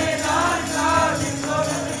ਤੁਹਾਰੇ ਨਾਲ ਨਾਲ ਜਿਸੋ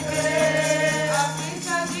ਰਣ ਕਰੇ। ਆਪੇ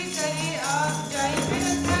ਸਾਜੀ ਕਰੇ ਆਪ ਜਾਈ ਫਿਰ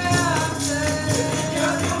ਰੱਖੈ ਆਪ, ਜੋ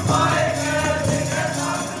ਕਿਉ ਪਾਏ ਕਰ ਸਿਖਰ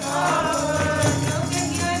ਸਭ ਖਾਵ। ਜੋ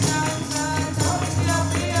ਕਹੀਐ ਨਾਨਕਾ ਸੋ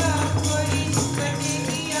ਆਪੇ ਆਪ ਕੋਈ, ਵੱਡੇ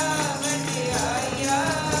ਕੀਆ ਵਡਿਆਈਆ,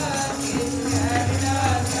 ਕਿਸ ਕਰਨਾ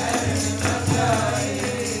ਕਰਨ ਨ ਜਾਏ।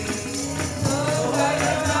 ਸੋ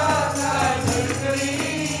ਕਰਨਾ ਕਾਜ ਕਰੀ,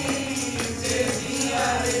 ਤੇ ਜੀਆ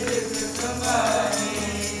ਰਿਜਕ ਕਮਾਏ।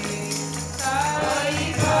 ਸਾਈ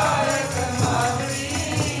ਕਾਰਕ ਮਾਤਰੀ,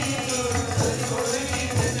 ਤੁਝ ਕੋਲ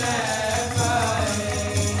ਨਿਤ ਨੈ ਪਾਏ।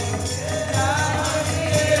 ਨਾਨਕ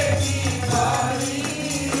ਏਕੀ ਬਾਣੀ,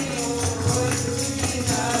 ਕੋਈ ਸੁਣੀ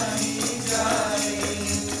ਨਾਹੀ ਜਾਏ।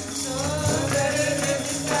 ਸੋ ਦਰ ਵਿੱਚ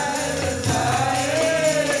ਸਹਿ ਜਾਏ,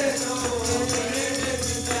 ਸੋ ਦਰ ਵਿੱਚ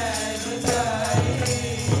ਸਹਿ ਜਾਏ।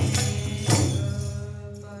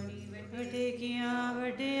 ਬਾਣੀ ਵੱਡੇ ਕੀਆਂ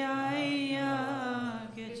ਵਡਿਆਈ,